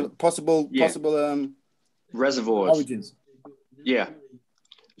 Like possible reservoirs. Origins. Yeah.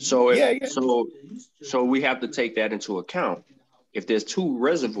 So so we have to take that into account. If there's 2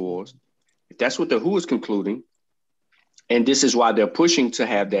 reservoirs, if that's what the WHO is concluding, and this is why they're pushing to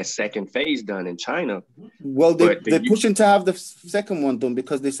have that second phase done in China. Well, they're pushing to have the second one done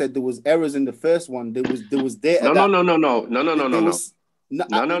because they said there was errors in the first one. There was data. No.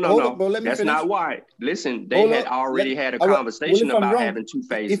 That's not why. Listen, they had already had a conversation about having 2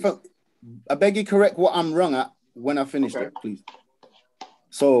 phases. I beg you correct what I'm wrong at when I finish that, please.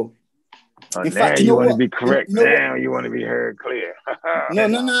 So, in fact, you want to be correct. Now you want to be heard clear. No.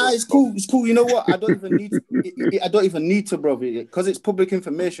 It's cool. It's cool. You know what? I don't even need to, bro, because it's public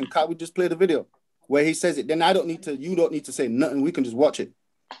information. Can't we just play the video where he says it? Then I don't need to. You don't need to say nothing. We can just watch it.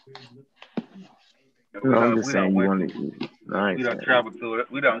 I'm just saying you want to. We don't travel through it.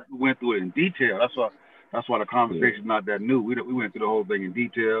 We went through it in detail. That's why the conversation's not that new. We went through the whole thing in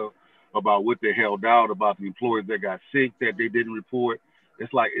detail about what they held out, about the employees that got sick that they didn't report.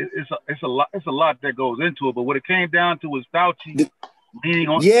 It's like it's a lot that goes into it. But what it came down to was Fauci leaning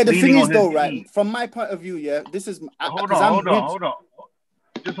on. Yeah, the thing is though, right? From my point of view, yeah, this is. Hold on.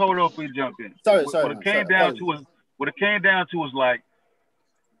 Just hold on before you jump in. Sorry. What it came down to was like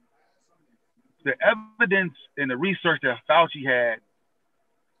the evidence and the research that Fauci had,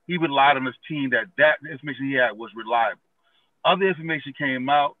 he relied on his team that information he had was reliable. Other information came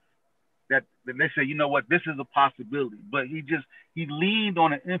out that they said, you know what, this is a possibility. But he leaned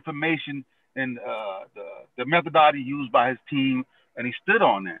on the information and the methodology used by his team, and he stood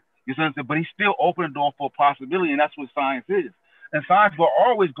on that. You know what I'm saying? But he still opened the door for a possibility, and that's what science is. And science will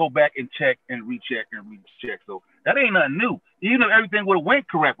always go back and check and recheck and recheck. So that ain't nothing new. Even if everything would have went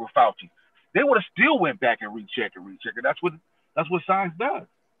correct with Fauci, they would have still went back and recheck and recheck. And that's what science does.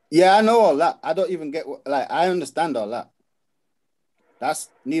 Yeah, I know all that. I don't even get I understand all that. That's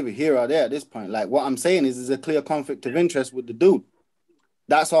neither here or there at this point. Like what I'm saying is there's a clear conflict of interest with the dude.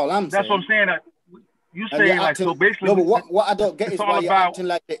 That's all I'm saying. That's what I'm saying. You saying like acting, so basically. No, but what I don't get is why you're acting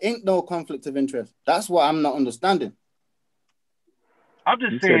like there ain't no conflict of interest. That's what I'm not understanding. I'm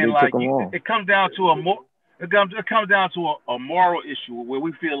just saying like it comes down to a moral issue where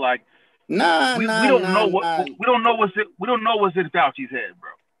we feel like we don't know what's in Fauci's head, bro.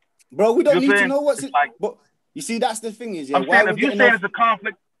 Bro, we don't need to know what's in. Like, but you see, that's the thing is, yeah. I'm saying if you're saying it's a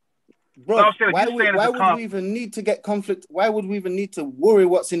conflict, bro, why would we even need to get conflict? Why would we even need to worry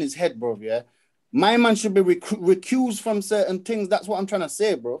what's in his head, bro? Yeah, my man should be recused from certain things. That's what I'm trying to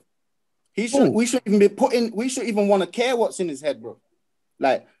say, bro. We shouldn't even be we shouldn't even want to care what's in his head, bro.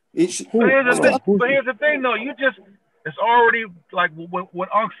 Like it should. But here's the thing, though. It's already like what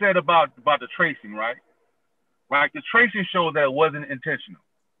Unc said about the tracing, right? Right, the tracing showed that it wasn't intentional.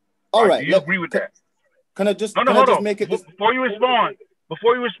 All right, do you agree with that? Can I just make it before you respond?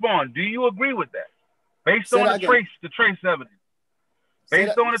 Before you respond, do you agree with that? Based on the trace evidence.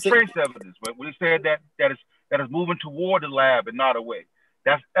 Based on the trace evidence, but we said that is moving toward the lab and not away.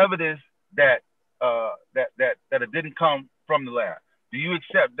 That's evidence that it didn't come from the lab. Do you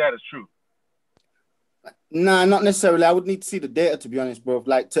accept that as true? Nah, not necessarily. I would need to see the data, to be honest, bro.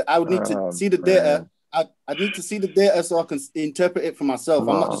 I would need to see the data. I need to see the data so I can interpret it for myself.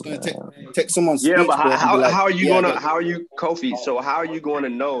 I'm not just going to take someone's speech. Yeah, but how are you Kofi? So how are you going to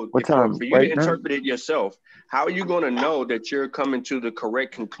know for you to interpret it yourself? How are you going to know that you're coming to the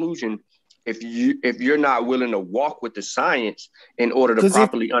correct conclusion if you're not willing to walk with the science in order to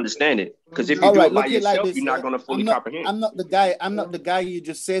properly understand it? Because if you do it by yourself, you're not going to fully comprehend. I'm not the guy you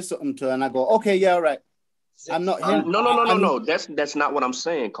just say something to and I go, okay, yeah, all right. I'm not him. No. That's not what I'm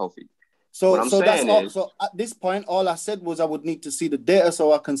saying, Kofi. So at this point, all I said was I would need to see the data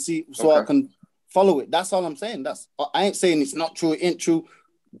so I can I can follow it. That's all I'm saying. I ain't saying it's not true, it ain't true,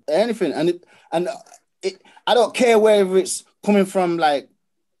 anything. I don't care whether it's coming from like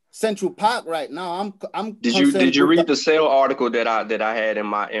Central Park right now. Did you read the Cell article that I had in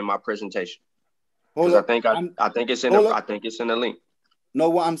my presentation? I think it's in the link. No,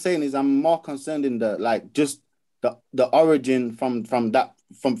 what I'm saying is I'm more concerned in the origin from that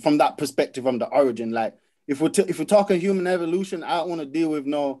perspective, from the origin. Like if we're talking human evolution, I don't want to deal with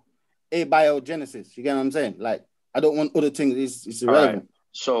no abiogenesis. You get what I'm saying? Like I don't want other things. It's irrelevant. Right.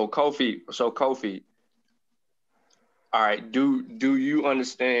 So Kofi. All right. Do you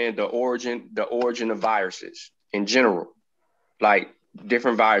understand the origin of viruses in general, like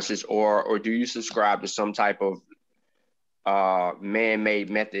different viruses, or do you subscribe to some type of man-made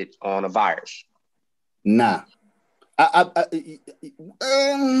method on a virus? Nah.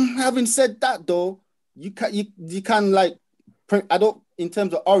 Having said that, though, you can like print. I don't in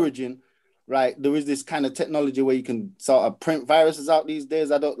terms of origin, right? There is this kind of technology where you can sort of print viruses out these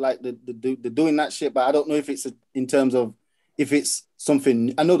days. I don't like the doing that shit, but I don't know if it's in terms of if it's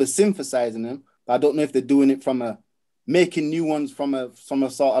something. I know they're synthesizing them, but I don't know if they're doing it making new ones from a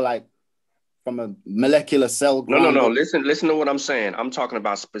sort of like from a molecular cell. No. Listen to what I'm saying. I'm talking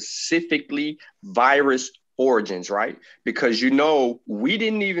about specifically virus origins, right? Because we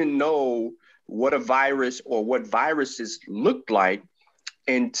didn't even know what a virus or what viruses looked like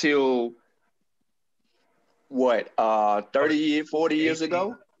until 30, 40 years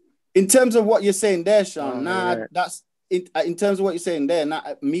ago? In terms of what you're saying there, Sean, that's in terms of what you're saying there,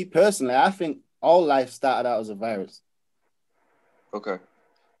 me personally, I think all life started out as a virus. Okay.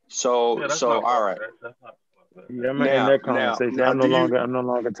 So all right. Yeah, I'm in that conversation. I'm no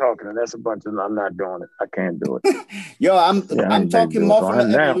longer talking, and that's a bunch of. I'm not doing it. I can't do it. Yo, I'm talking more from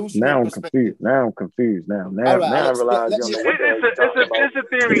an evolution. Now I'm confused. Now I'm confused. Now I realize. It's a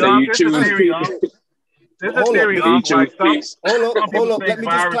theory. It's a theory. Hold up.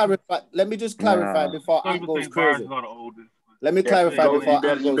 Let me just clarify before I goes crazy. Let me clarify before I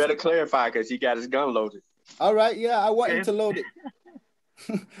goes. You better clarify because he got his gun loaded. All right, yeah, I want him to load it.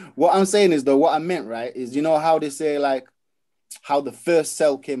 What I'm saying is, though, what I meant, right, is you know how they say, like, how the first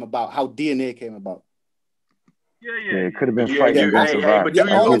cell came about, how DNA came about. Yeah. It could have been fighting and surviving. But do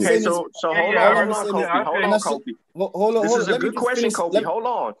you? all I'm Okay, saying so is- hold all on, I'm saying is- Kofi. Hold on, Kofi. Hold on. This is a Let me good just question, finish. Kofi. Hold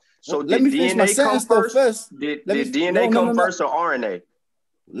on. So let did me finish my DNA come sentence though first? first. Did Let me- DNA no, come first or RNA?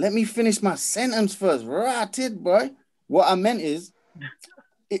 Let me finish my sentence first. Right, it, boy. What I meant is,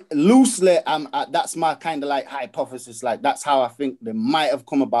 loosely, that's my kind of like hypothesis. Like that's how I think they might have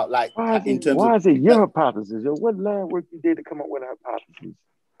come about. Like in terms why of is it your hypothesis? Yo, what lab work you did to come up with a hypothesis,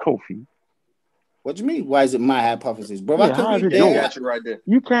 Kofi? What do you mean? Why is it my hypothesis, bro? Yeah, I can how is read it data. yours? Got you right there.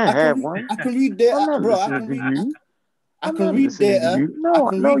 You can't have one. I can read data, I'm not bro. I listening can to read. you. I I'm can not read listening data. to you. No, I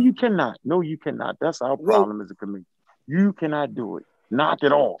can no, read. you cannot. No, you cannot. That's our problem as a committee. You cannot do it. Knock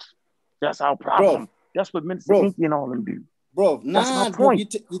it off. That's our problem. That's what Minister Inky and all them do. Bro, That's my bro,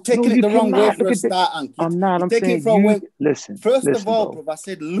 point. you're taking No, it you the wrong way cannot. for Look a at that. start, Anki. I'm not. You're I'm taking saying it from you. when. Listen. First listen, of all, bro. bro, I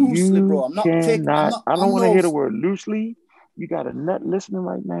said loosely, bro. I'm not taking. I'm not. I don't I'm want to no- hear the word loosely. You got a nut listening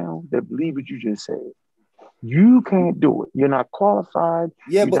right now that believe what you just said. You can't do it. You're not qualified.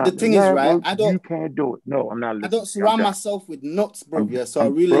 Yeah, You're but the not thing is, lab right? work. I don't. You can't do it. No, I'm not I listening. don't surround myself with nuts, bro. Yeah, so I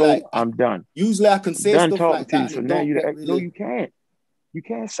really bro, like. I'm done. Usually, I can say Done stuff talking like to you. that, So and it now don't you get no, really. you can't. You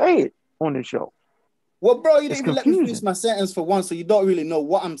can't say it on the show. Well, bro, you It's didn't even let me confusing. finish my sentence for once, so you don't really know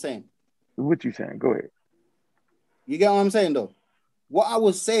what I'm saying. What you saying? Go ahead. You get what I'm saying, though. What I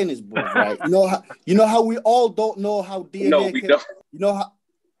was saying is, bro, right? You know how we all don't know how DNA. No, we don't.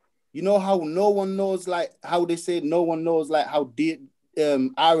 You know how no one knows, like how they say no one knows, like how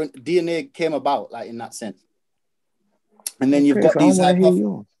DNA came about, like in that sense. And then you've got these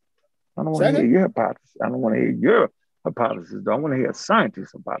hypotheses. I don't want to hear your hypothesis. I don't want to hear your hypothesis. I want to hear a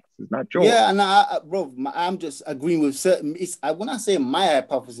scientist's hypothesis, not yours. Yeah, and bro, I'm just agreeing with certain. When I say my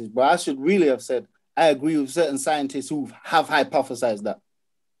hypothesis, bro, I should really have said I agree with certain scientists who have hypothesized that.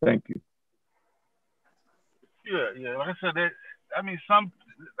 Thank you. Yeah. Like I said, I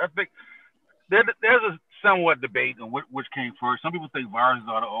think there's a somewhat debate on which came first. Some people think viruses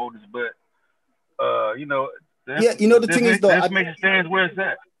are the oldest, but the thing is though, information stands where it's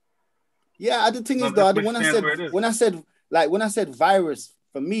at. Yeah, the thing is though, when I said virus,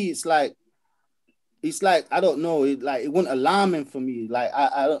 for me it's like I don't know, it wasn't alarming for me. Like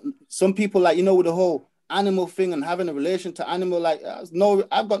I don't. Some people like with the whole animal thing and having a relation to animal, like I've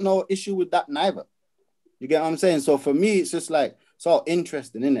got no issue with that neither. You get what I'm saying? So for me, it's just like it's all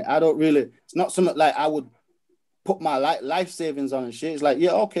interesting, isn't it? I don't really. It's not something like I would put my life savings on and shit. It's like,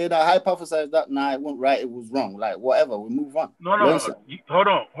 yeah, okay, that hypothesized that. Nah, it wasn't right. It was wrong. Like whatever, we move on. No. Hold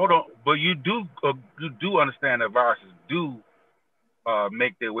on. But you do understand that viruses do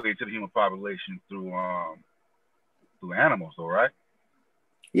make their way to the human population through animals, though, right?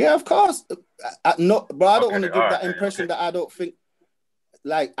 Yeah, of course. No, but I don't want to give that impression that I don't think.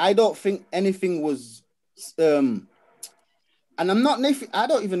 Like I don't think anything was. And I'm not. I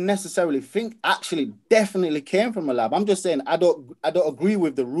don't even necessarily think actually definitely came from a lab. I'm just saying I don't agree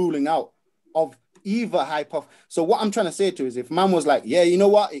with the ruling out of either hypothesis. So what I'm trying to say to you is, if man was like, yeah, you know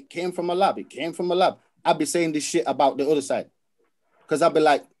what, it came from a lab. It came from a lab. I'd be saying this shit about the other side, because I'd be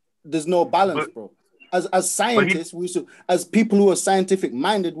like, there's no balance, bro. As scientists, we should, as people who are scientific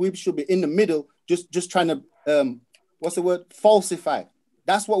minded, we should be in the middle, just trying to what's the word? Falsify.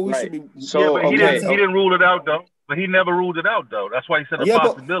 That's what we should be. So yeah, but he didn't rule it out though. But he never ruled it out though. That's why he said a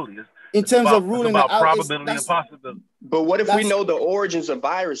possibility. In terms of ruling it out, probability and possibility. But what if we know the origins of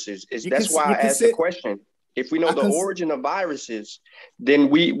viruses? That's why I asked the question. If we know the origin of viruses,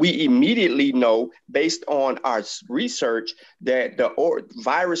 then we immediately know, based on our research, that the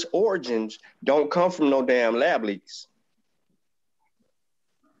virus origins don't come from no damn lab leaks.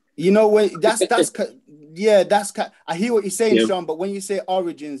 You know what? I hear what you're saying, Sean. But when you say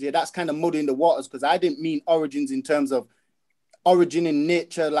origins, that's kind of muddying the waters, because I didn't mean origins in terms of origin in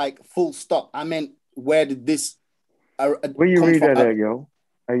nature, like full stop. I meant where did this? Where you read that at, yo?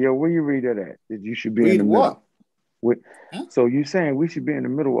 Hey, yo, where you read that at? That you should be in the middle. So you saying we should be in the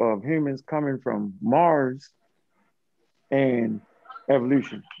middle of humans coming from Mars and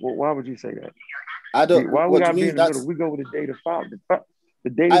evolution? Well, why would you say that? I don't. Why would I be in the middle? We go with the data file. The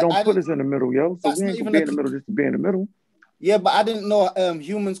data don't put us in the middle, yo. So we ain't gonna be in the middle just to be in the middle. Yeah, but I didn't know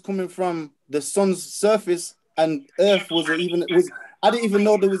humans coming from the sun's surface and Earth was. I didn't even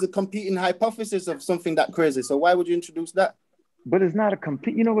know there was a competing hypothesis of something that crazy. So why would you introduce that? But it's not a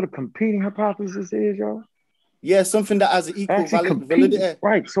compete. You know what a competing hypothesis is, yo? Yeah, something that has an equal validity.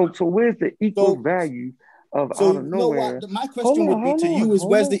 Right. So where's the equal value of out of nowhere? My question would be to you is,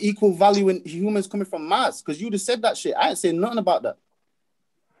 where's the equal value in humans coming from Mars? Because you just said that shit. I ain't saying nothing about that.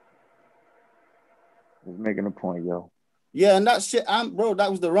 Just making a point, yo. Yeah, and that shit, bro, that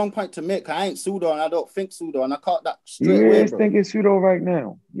was the wrong point to make. I ain't pseudo, and I don't think pseudo, and I caught that straight away. You is thinking pseudo right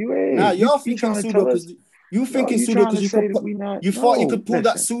now. You is. Nah, you're thinking pseudo because You thinking pseudo because you thought you could pull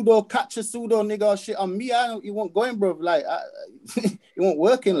that pseudo, catch a pseudo nigga or shit on me. You won't going, bro. Like, it won't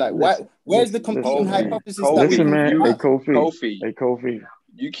working. Like, where's the competing hypothesis? Listen, man. Hey, Kofi.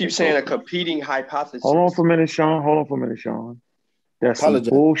 You keep saying a competing hypothesis. Hold on for a minute, Sean. That's some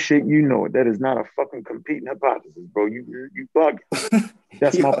bullshit. You know it. That is not a fucking competing hypothesis, bro. You bug.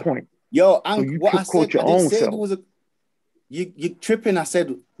 That's my point. Yo, what I said, I didn't say it was a. You tripping? I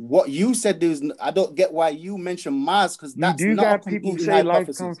said what you said. I don't get why you mentioned Mars because that's you do not got people say life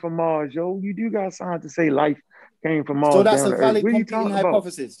comes from Mars, yo. You do got science to say life came from Mars. So that's a valid competing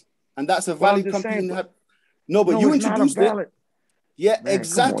hypothesis, and that's a valid competing. No, but you introduced it. Yeah, man,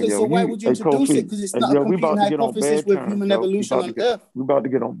 exactly. So why would you introduce it? Because it's not a competing hypothesis with human evolution on Earth. We're about to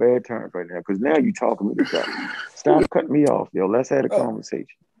get on bad terms right now because now you talking with each other. Stop cutting me off, yo. Let's have a conversation.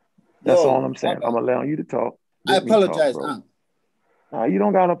 That's all I'm saying. I'm allowing you to talk. I apologize, Nah, you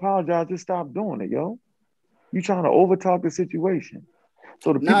don't gotta apologize. Just stop doing it, yo. You trying to overtalk the situation.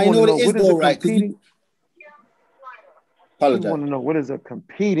 So the people you know want to know what is though, right? People apologize. Want to know what is a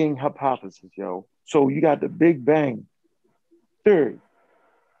competing hypothesis, yo. So you got the Big Bang theory,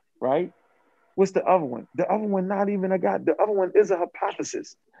 right? What's the other one? The other one, not even the other one is a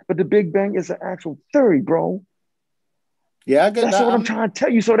hypothesis, but the Big Bang is an actual theory, bro. Yeah, I get that. That's what I'm trying to tell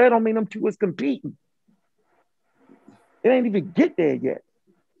you. So that don't mean them two is competing. It ain't even get there yet.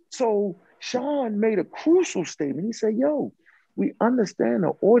 So Sean made a crucial statement. He said, yo, we understand the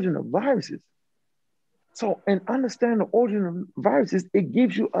origin of viruses. So, and understand the origin of viruses, it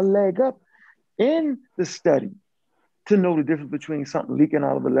gives you a leg up in the study to know the difference between something leaking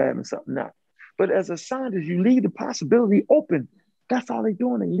out of a lab and something not. But as a scientist, you leave the possibility open. That's all they're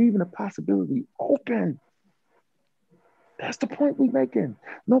doing. They're leaving the possibility open. That's the point we're making.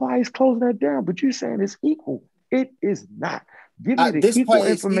 Nobody's closing that down, but you're saying it's equal. It is not. Give me the equal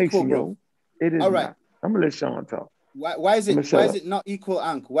information, yo. It is not. I'm gonna let Sean talk. Why is it not equal,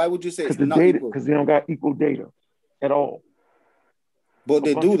 Ank? Why would you say it's not equal? Because they don't got equal data at all. But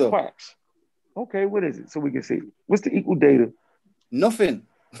they do though. Quacks. Okay, what is it? So we can see. What's the equal data? Nothing.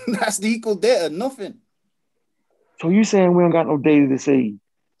 That's the equal data. Nothing. So you saying we don't got no data to say?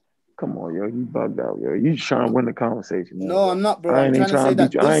 Come on, yo, you bugged out, yo. You just trying to win the conversation. Man. No, I'm not, bro. I ain't trying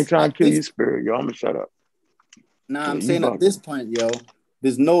to I ain't trying to kill your spirit, yo. I'm gonna shut up. Nah, I'm saying at this point, yo,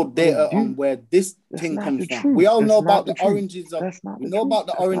 there's no data on where this thing comes from. We all know about the origins of. We know about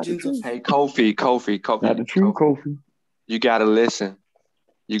the origins of. Hey, Kofi. Not the truth, Kofi. You gotta listen.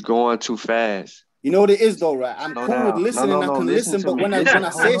 You're going too fast. You know what it is, though, right? I'm cool with listening. I can listen, but when I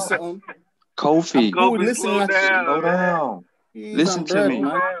say something, Kofi, I'm cool with listening. Slow down. Listen to me.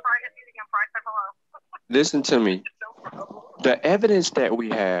 Listen to me. The evidence that we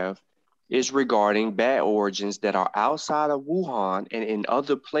have is regarding bat origins that are outside of Wuhan and in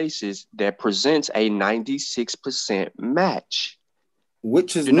other places that presents a 96% match.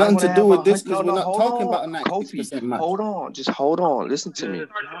 Which is nothing to do with this because we're not talking about a 96% match. Hold on. Just hold on. Listen to me.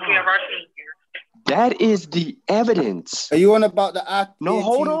 That is the evidence. Are you on about the No,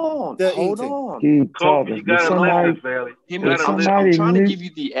 hold on. Hold on. Keep talking. You gotta listen, I'm trying to give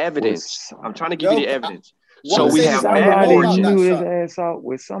you the evidence. So we have somebody mute his ass out.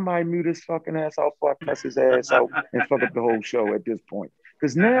 With somebody mute his fucking ass out, fuck his ass out, and fuck up the whole show at this point.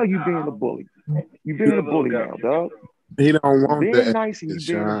 Because now you being a bully. You being a bully now, dog. He don't want being that. Nice and you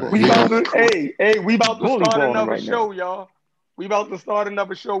being a bully. We about to start another show, y'all. We about to start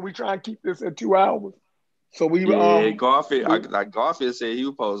another show. We try and keep this at 2 hours. So we Garfield said he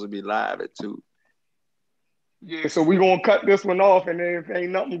was supposed to be live at 2. Yeah, so we gonna cut this one off, and then if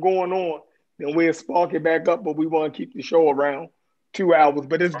ain't nothing going on, then we'll spark it back up. But we want to keep the show around 2 hours.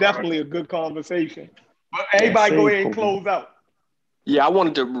 But it's definitely a good conversation. But everybody go ahead and close out. Yeah, I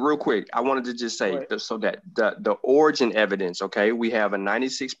wanted to just say so that the origin evidence, okay, we have a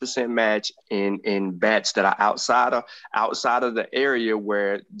 96% match in bats that are outside of the area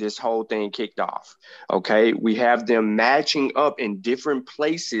where this whole thing kicked off. Okay, we have them matching up in different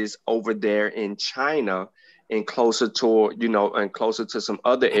places over there in China and closer to some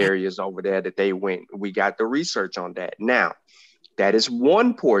other areas over there that they went. We got the research on that. Now, that is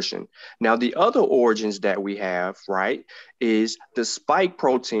one portion. Now, the other origins that we have, right, is the spike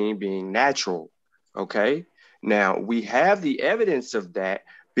protein being natural, okay? Now, we have the evidence of that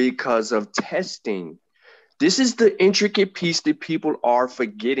because of testing. This is the intricate piece that people are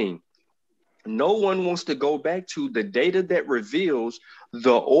forgetting. No one wants to go back to the data that reveals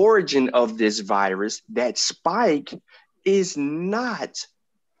the origin of this virus. That spike is not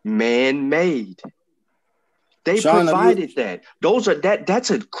man-made. They provided that.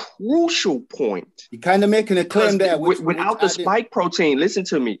 That's a crucial point. You're kind of making a claim there. Without the spike protein, listen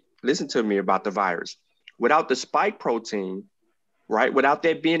to me about the virus. without the spike protein, right? Without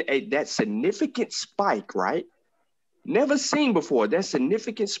there being that significant spike, right? Never seen before, that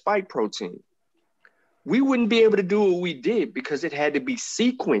significant spike protein. We wouldn't be able to do what we did because it had to be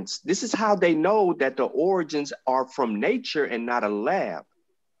sequenced. This is how they know that the origins are from nature and not a lab,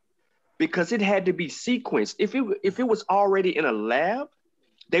 because it had to be sequenced. If it was already in a lab,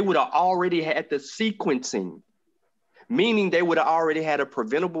 they would have already had the sequencing, meaning they would have already had a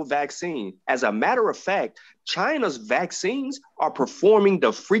preventable vaccine. As a matter of fact, China's vaccines are performing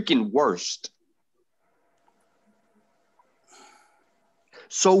the freaking worst.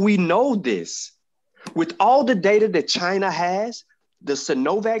 So we know this. With all the data that China has, the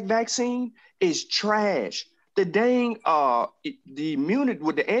Sinovac vaccine is trash. The dang, the immunity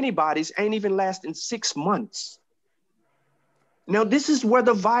with the antibodies ain't even lasting 6 months. Now, this is where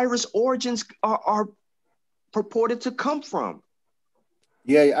the virus origins are purported to come from.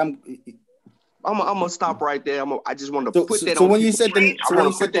 Yeah, I'm gonna stop right there. I just want to put that on. So when you said the, I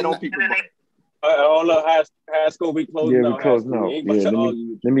want to put that on people's mind. Hold up, Haskell, we closing out. We closing out.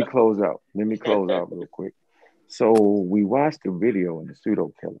 Let me close out. Let me close out real quick. So we watched the video in the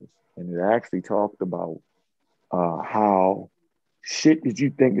Pseudo Killers, and it actually talked about how shit that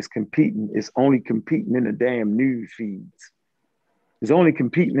you think is competing is only competing in the damn news feeds. It's only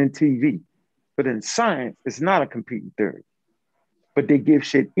competing in TV. But in science, it's not a competing theory. But they give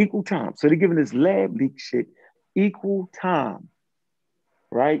shit equal time. So they're giving this lab leak shit equal time,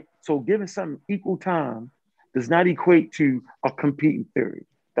 right? So giving something equal time does not equate to a competing theory.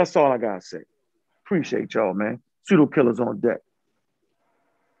 That's all I gotta say. Appreciate y'all, man. Pseudo Killers on deck.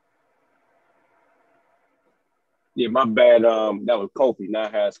 Yeah, my bad. That was Kofi,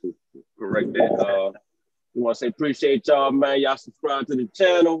 not Haskell. Correct that. We want to say appreciate y'all, man. Y'all subscribe to the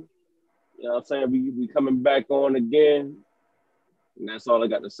channel. You know what I'm saying? We coming back on again. And that's all I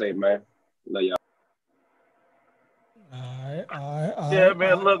got to say, man. Love y'all. Yeah,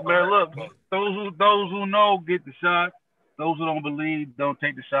 man. Look. Those who know get the shot. Those who don't believe don't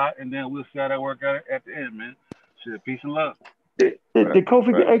take the shot, and then we'll see how that work out at the end, man. Shit, peace and love. Did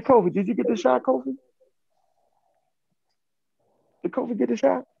Kofi get? Hey, Kofi, did you get the shot, Kofi? Did Kofi get the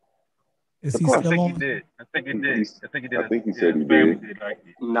shot? Is he still on? I think he did. I think he did. I think he said he did.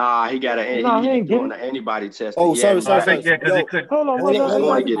 Nah, he got he doing an antibody test. Oh, sorry. I think because he could. Hold on, Kofi.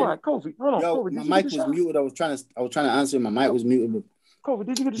 Hold on, Yo, Kofi. My mic was muted. I was trying to answer. My mic was muted. Kofi,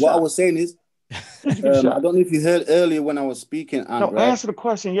 did you get the What shot? I was saying is, I don't know if you heard earlier when I was speaking. No, answer the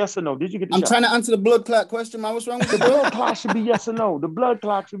question, yes or no. Did you get the shot? I'm trying to answer the blood clot question, man. What's wrong with the blood clot? Should be yes or no. The blood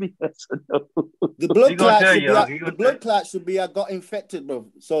clot should be yes or no. The blood clot should be I got infected, bro.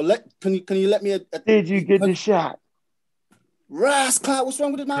 So can you let me? Did you get the shot? Ras clot. What's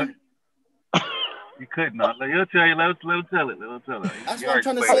wrong with it, man? You could not. He'll tell you. Let him tell it. That's what I'm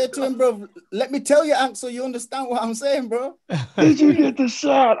trying to say to him, bro. Let me tell you, Ank, so you understand what I'm saying, bro. Did you get the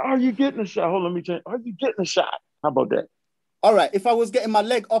shot? Are you getting the shot? Hold on, let me change. Are you getting the shot? How about that? All right. If I was getting my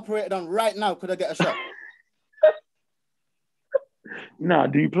leg operated on right now, could I get a shot? Nah.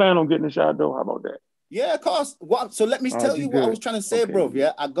 Do you plan on getting a shot though? How about that? Yeah, of course. So let me tell you what I was trying to say, okay, bro.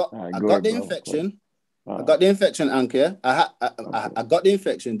 Yeah, I got the infection. I got the infection, Ank. Yeah, I got the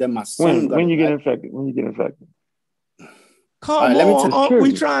infection. Then my son got when it. You get infected? When you get infected? Come on,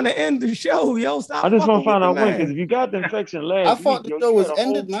 we trying to end the show, yo. Stop. I just want to find out when, because if you got the infection last I thought the show was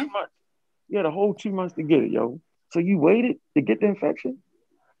ended, man. You had a whole 2 months to get it, yo. So you waited to get the infection?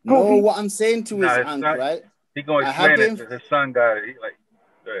 No, what I'm saying to his Ank, right? He gonna explain it because his son got it.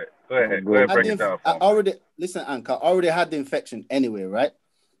 Go ahead, break it down. Listen, Ank, I already had the infection anyway, right?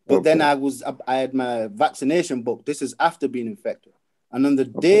 But then I had my vaccination booked. This is after being infected. And on the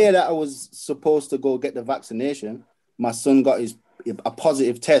day that I was supposed to go get the vaccination, my son got a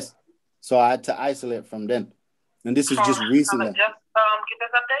positive test. So I had to isolate from then. And this is just recently. Just get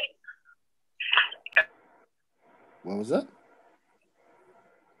this update. What was that?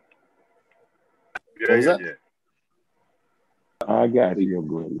 Yeah. I got it. You're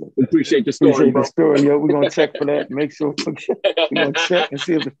good. Appreciate the story, Appreciate the story, yo. We're gonna check for that. Make sure we're gonna check and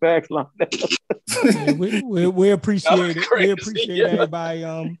see if the facts line up. Yeah, we appreciate it. We appreciate everybody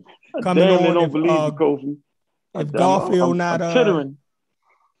coming on. Don't believe you, Kofi. If Garfield not I'm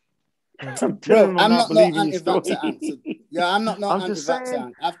not anti-vaxxer answer. Yeah, I'm not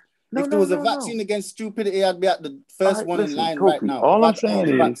anti-vaxxer. If there was a vaccine against stupidity, I'd be at the first one in line Kofi, right now. All I'm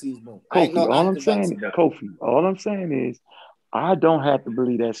saying is, I don't have to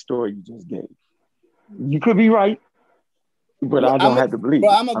believe that story you just gave. You could be right, but I don't have to believe it.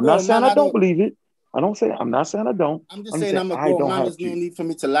 I'm not saying I don't believe it. I'm not saying I don't. I'm just saying I'm a grown man. There's no need for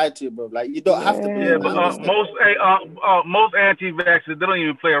me to lie to you, bro. Like, you don't have to believe. Yeah, but most anti-vaxxers, they don't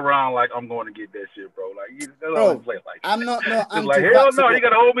even play around like I'm going to get that shit, bro. Like, they don't even play like that. I'm not no anti-vaxxer. Like, hell no, you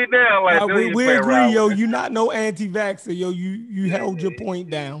gotta hold me down. Like, we agree, yo. You're not no anti-vaxxer, yo. You held your point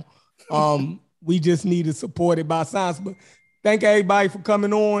down. We just need to support it by science. But thank everybody for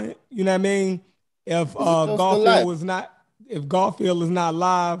coming on. You know what I mean? If Garfield is not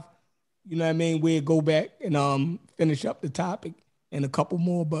live, you know what I mean, we'll go back and finish up the topic and a couple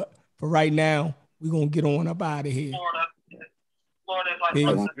more. But for right now, we're gonna get on up out of here. Florida is like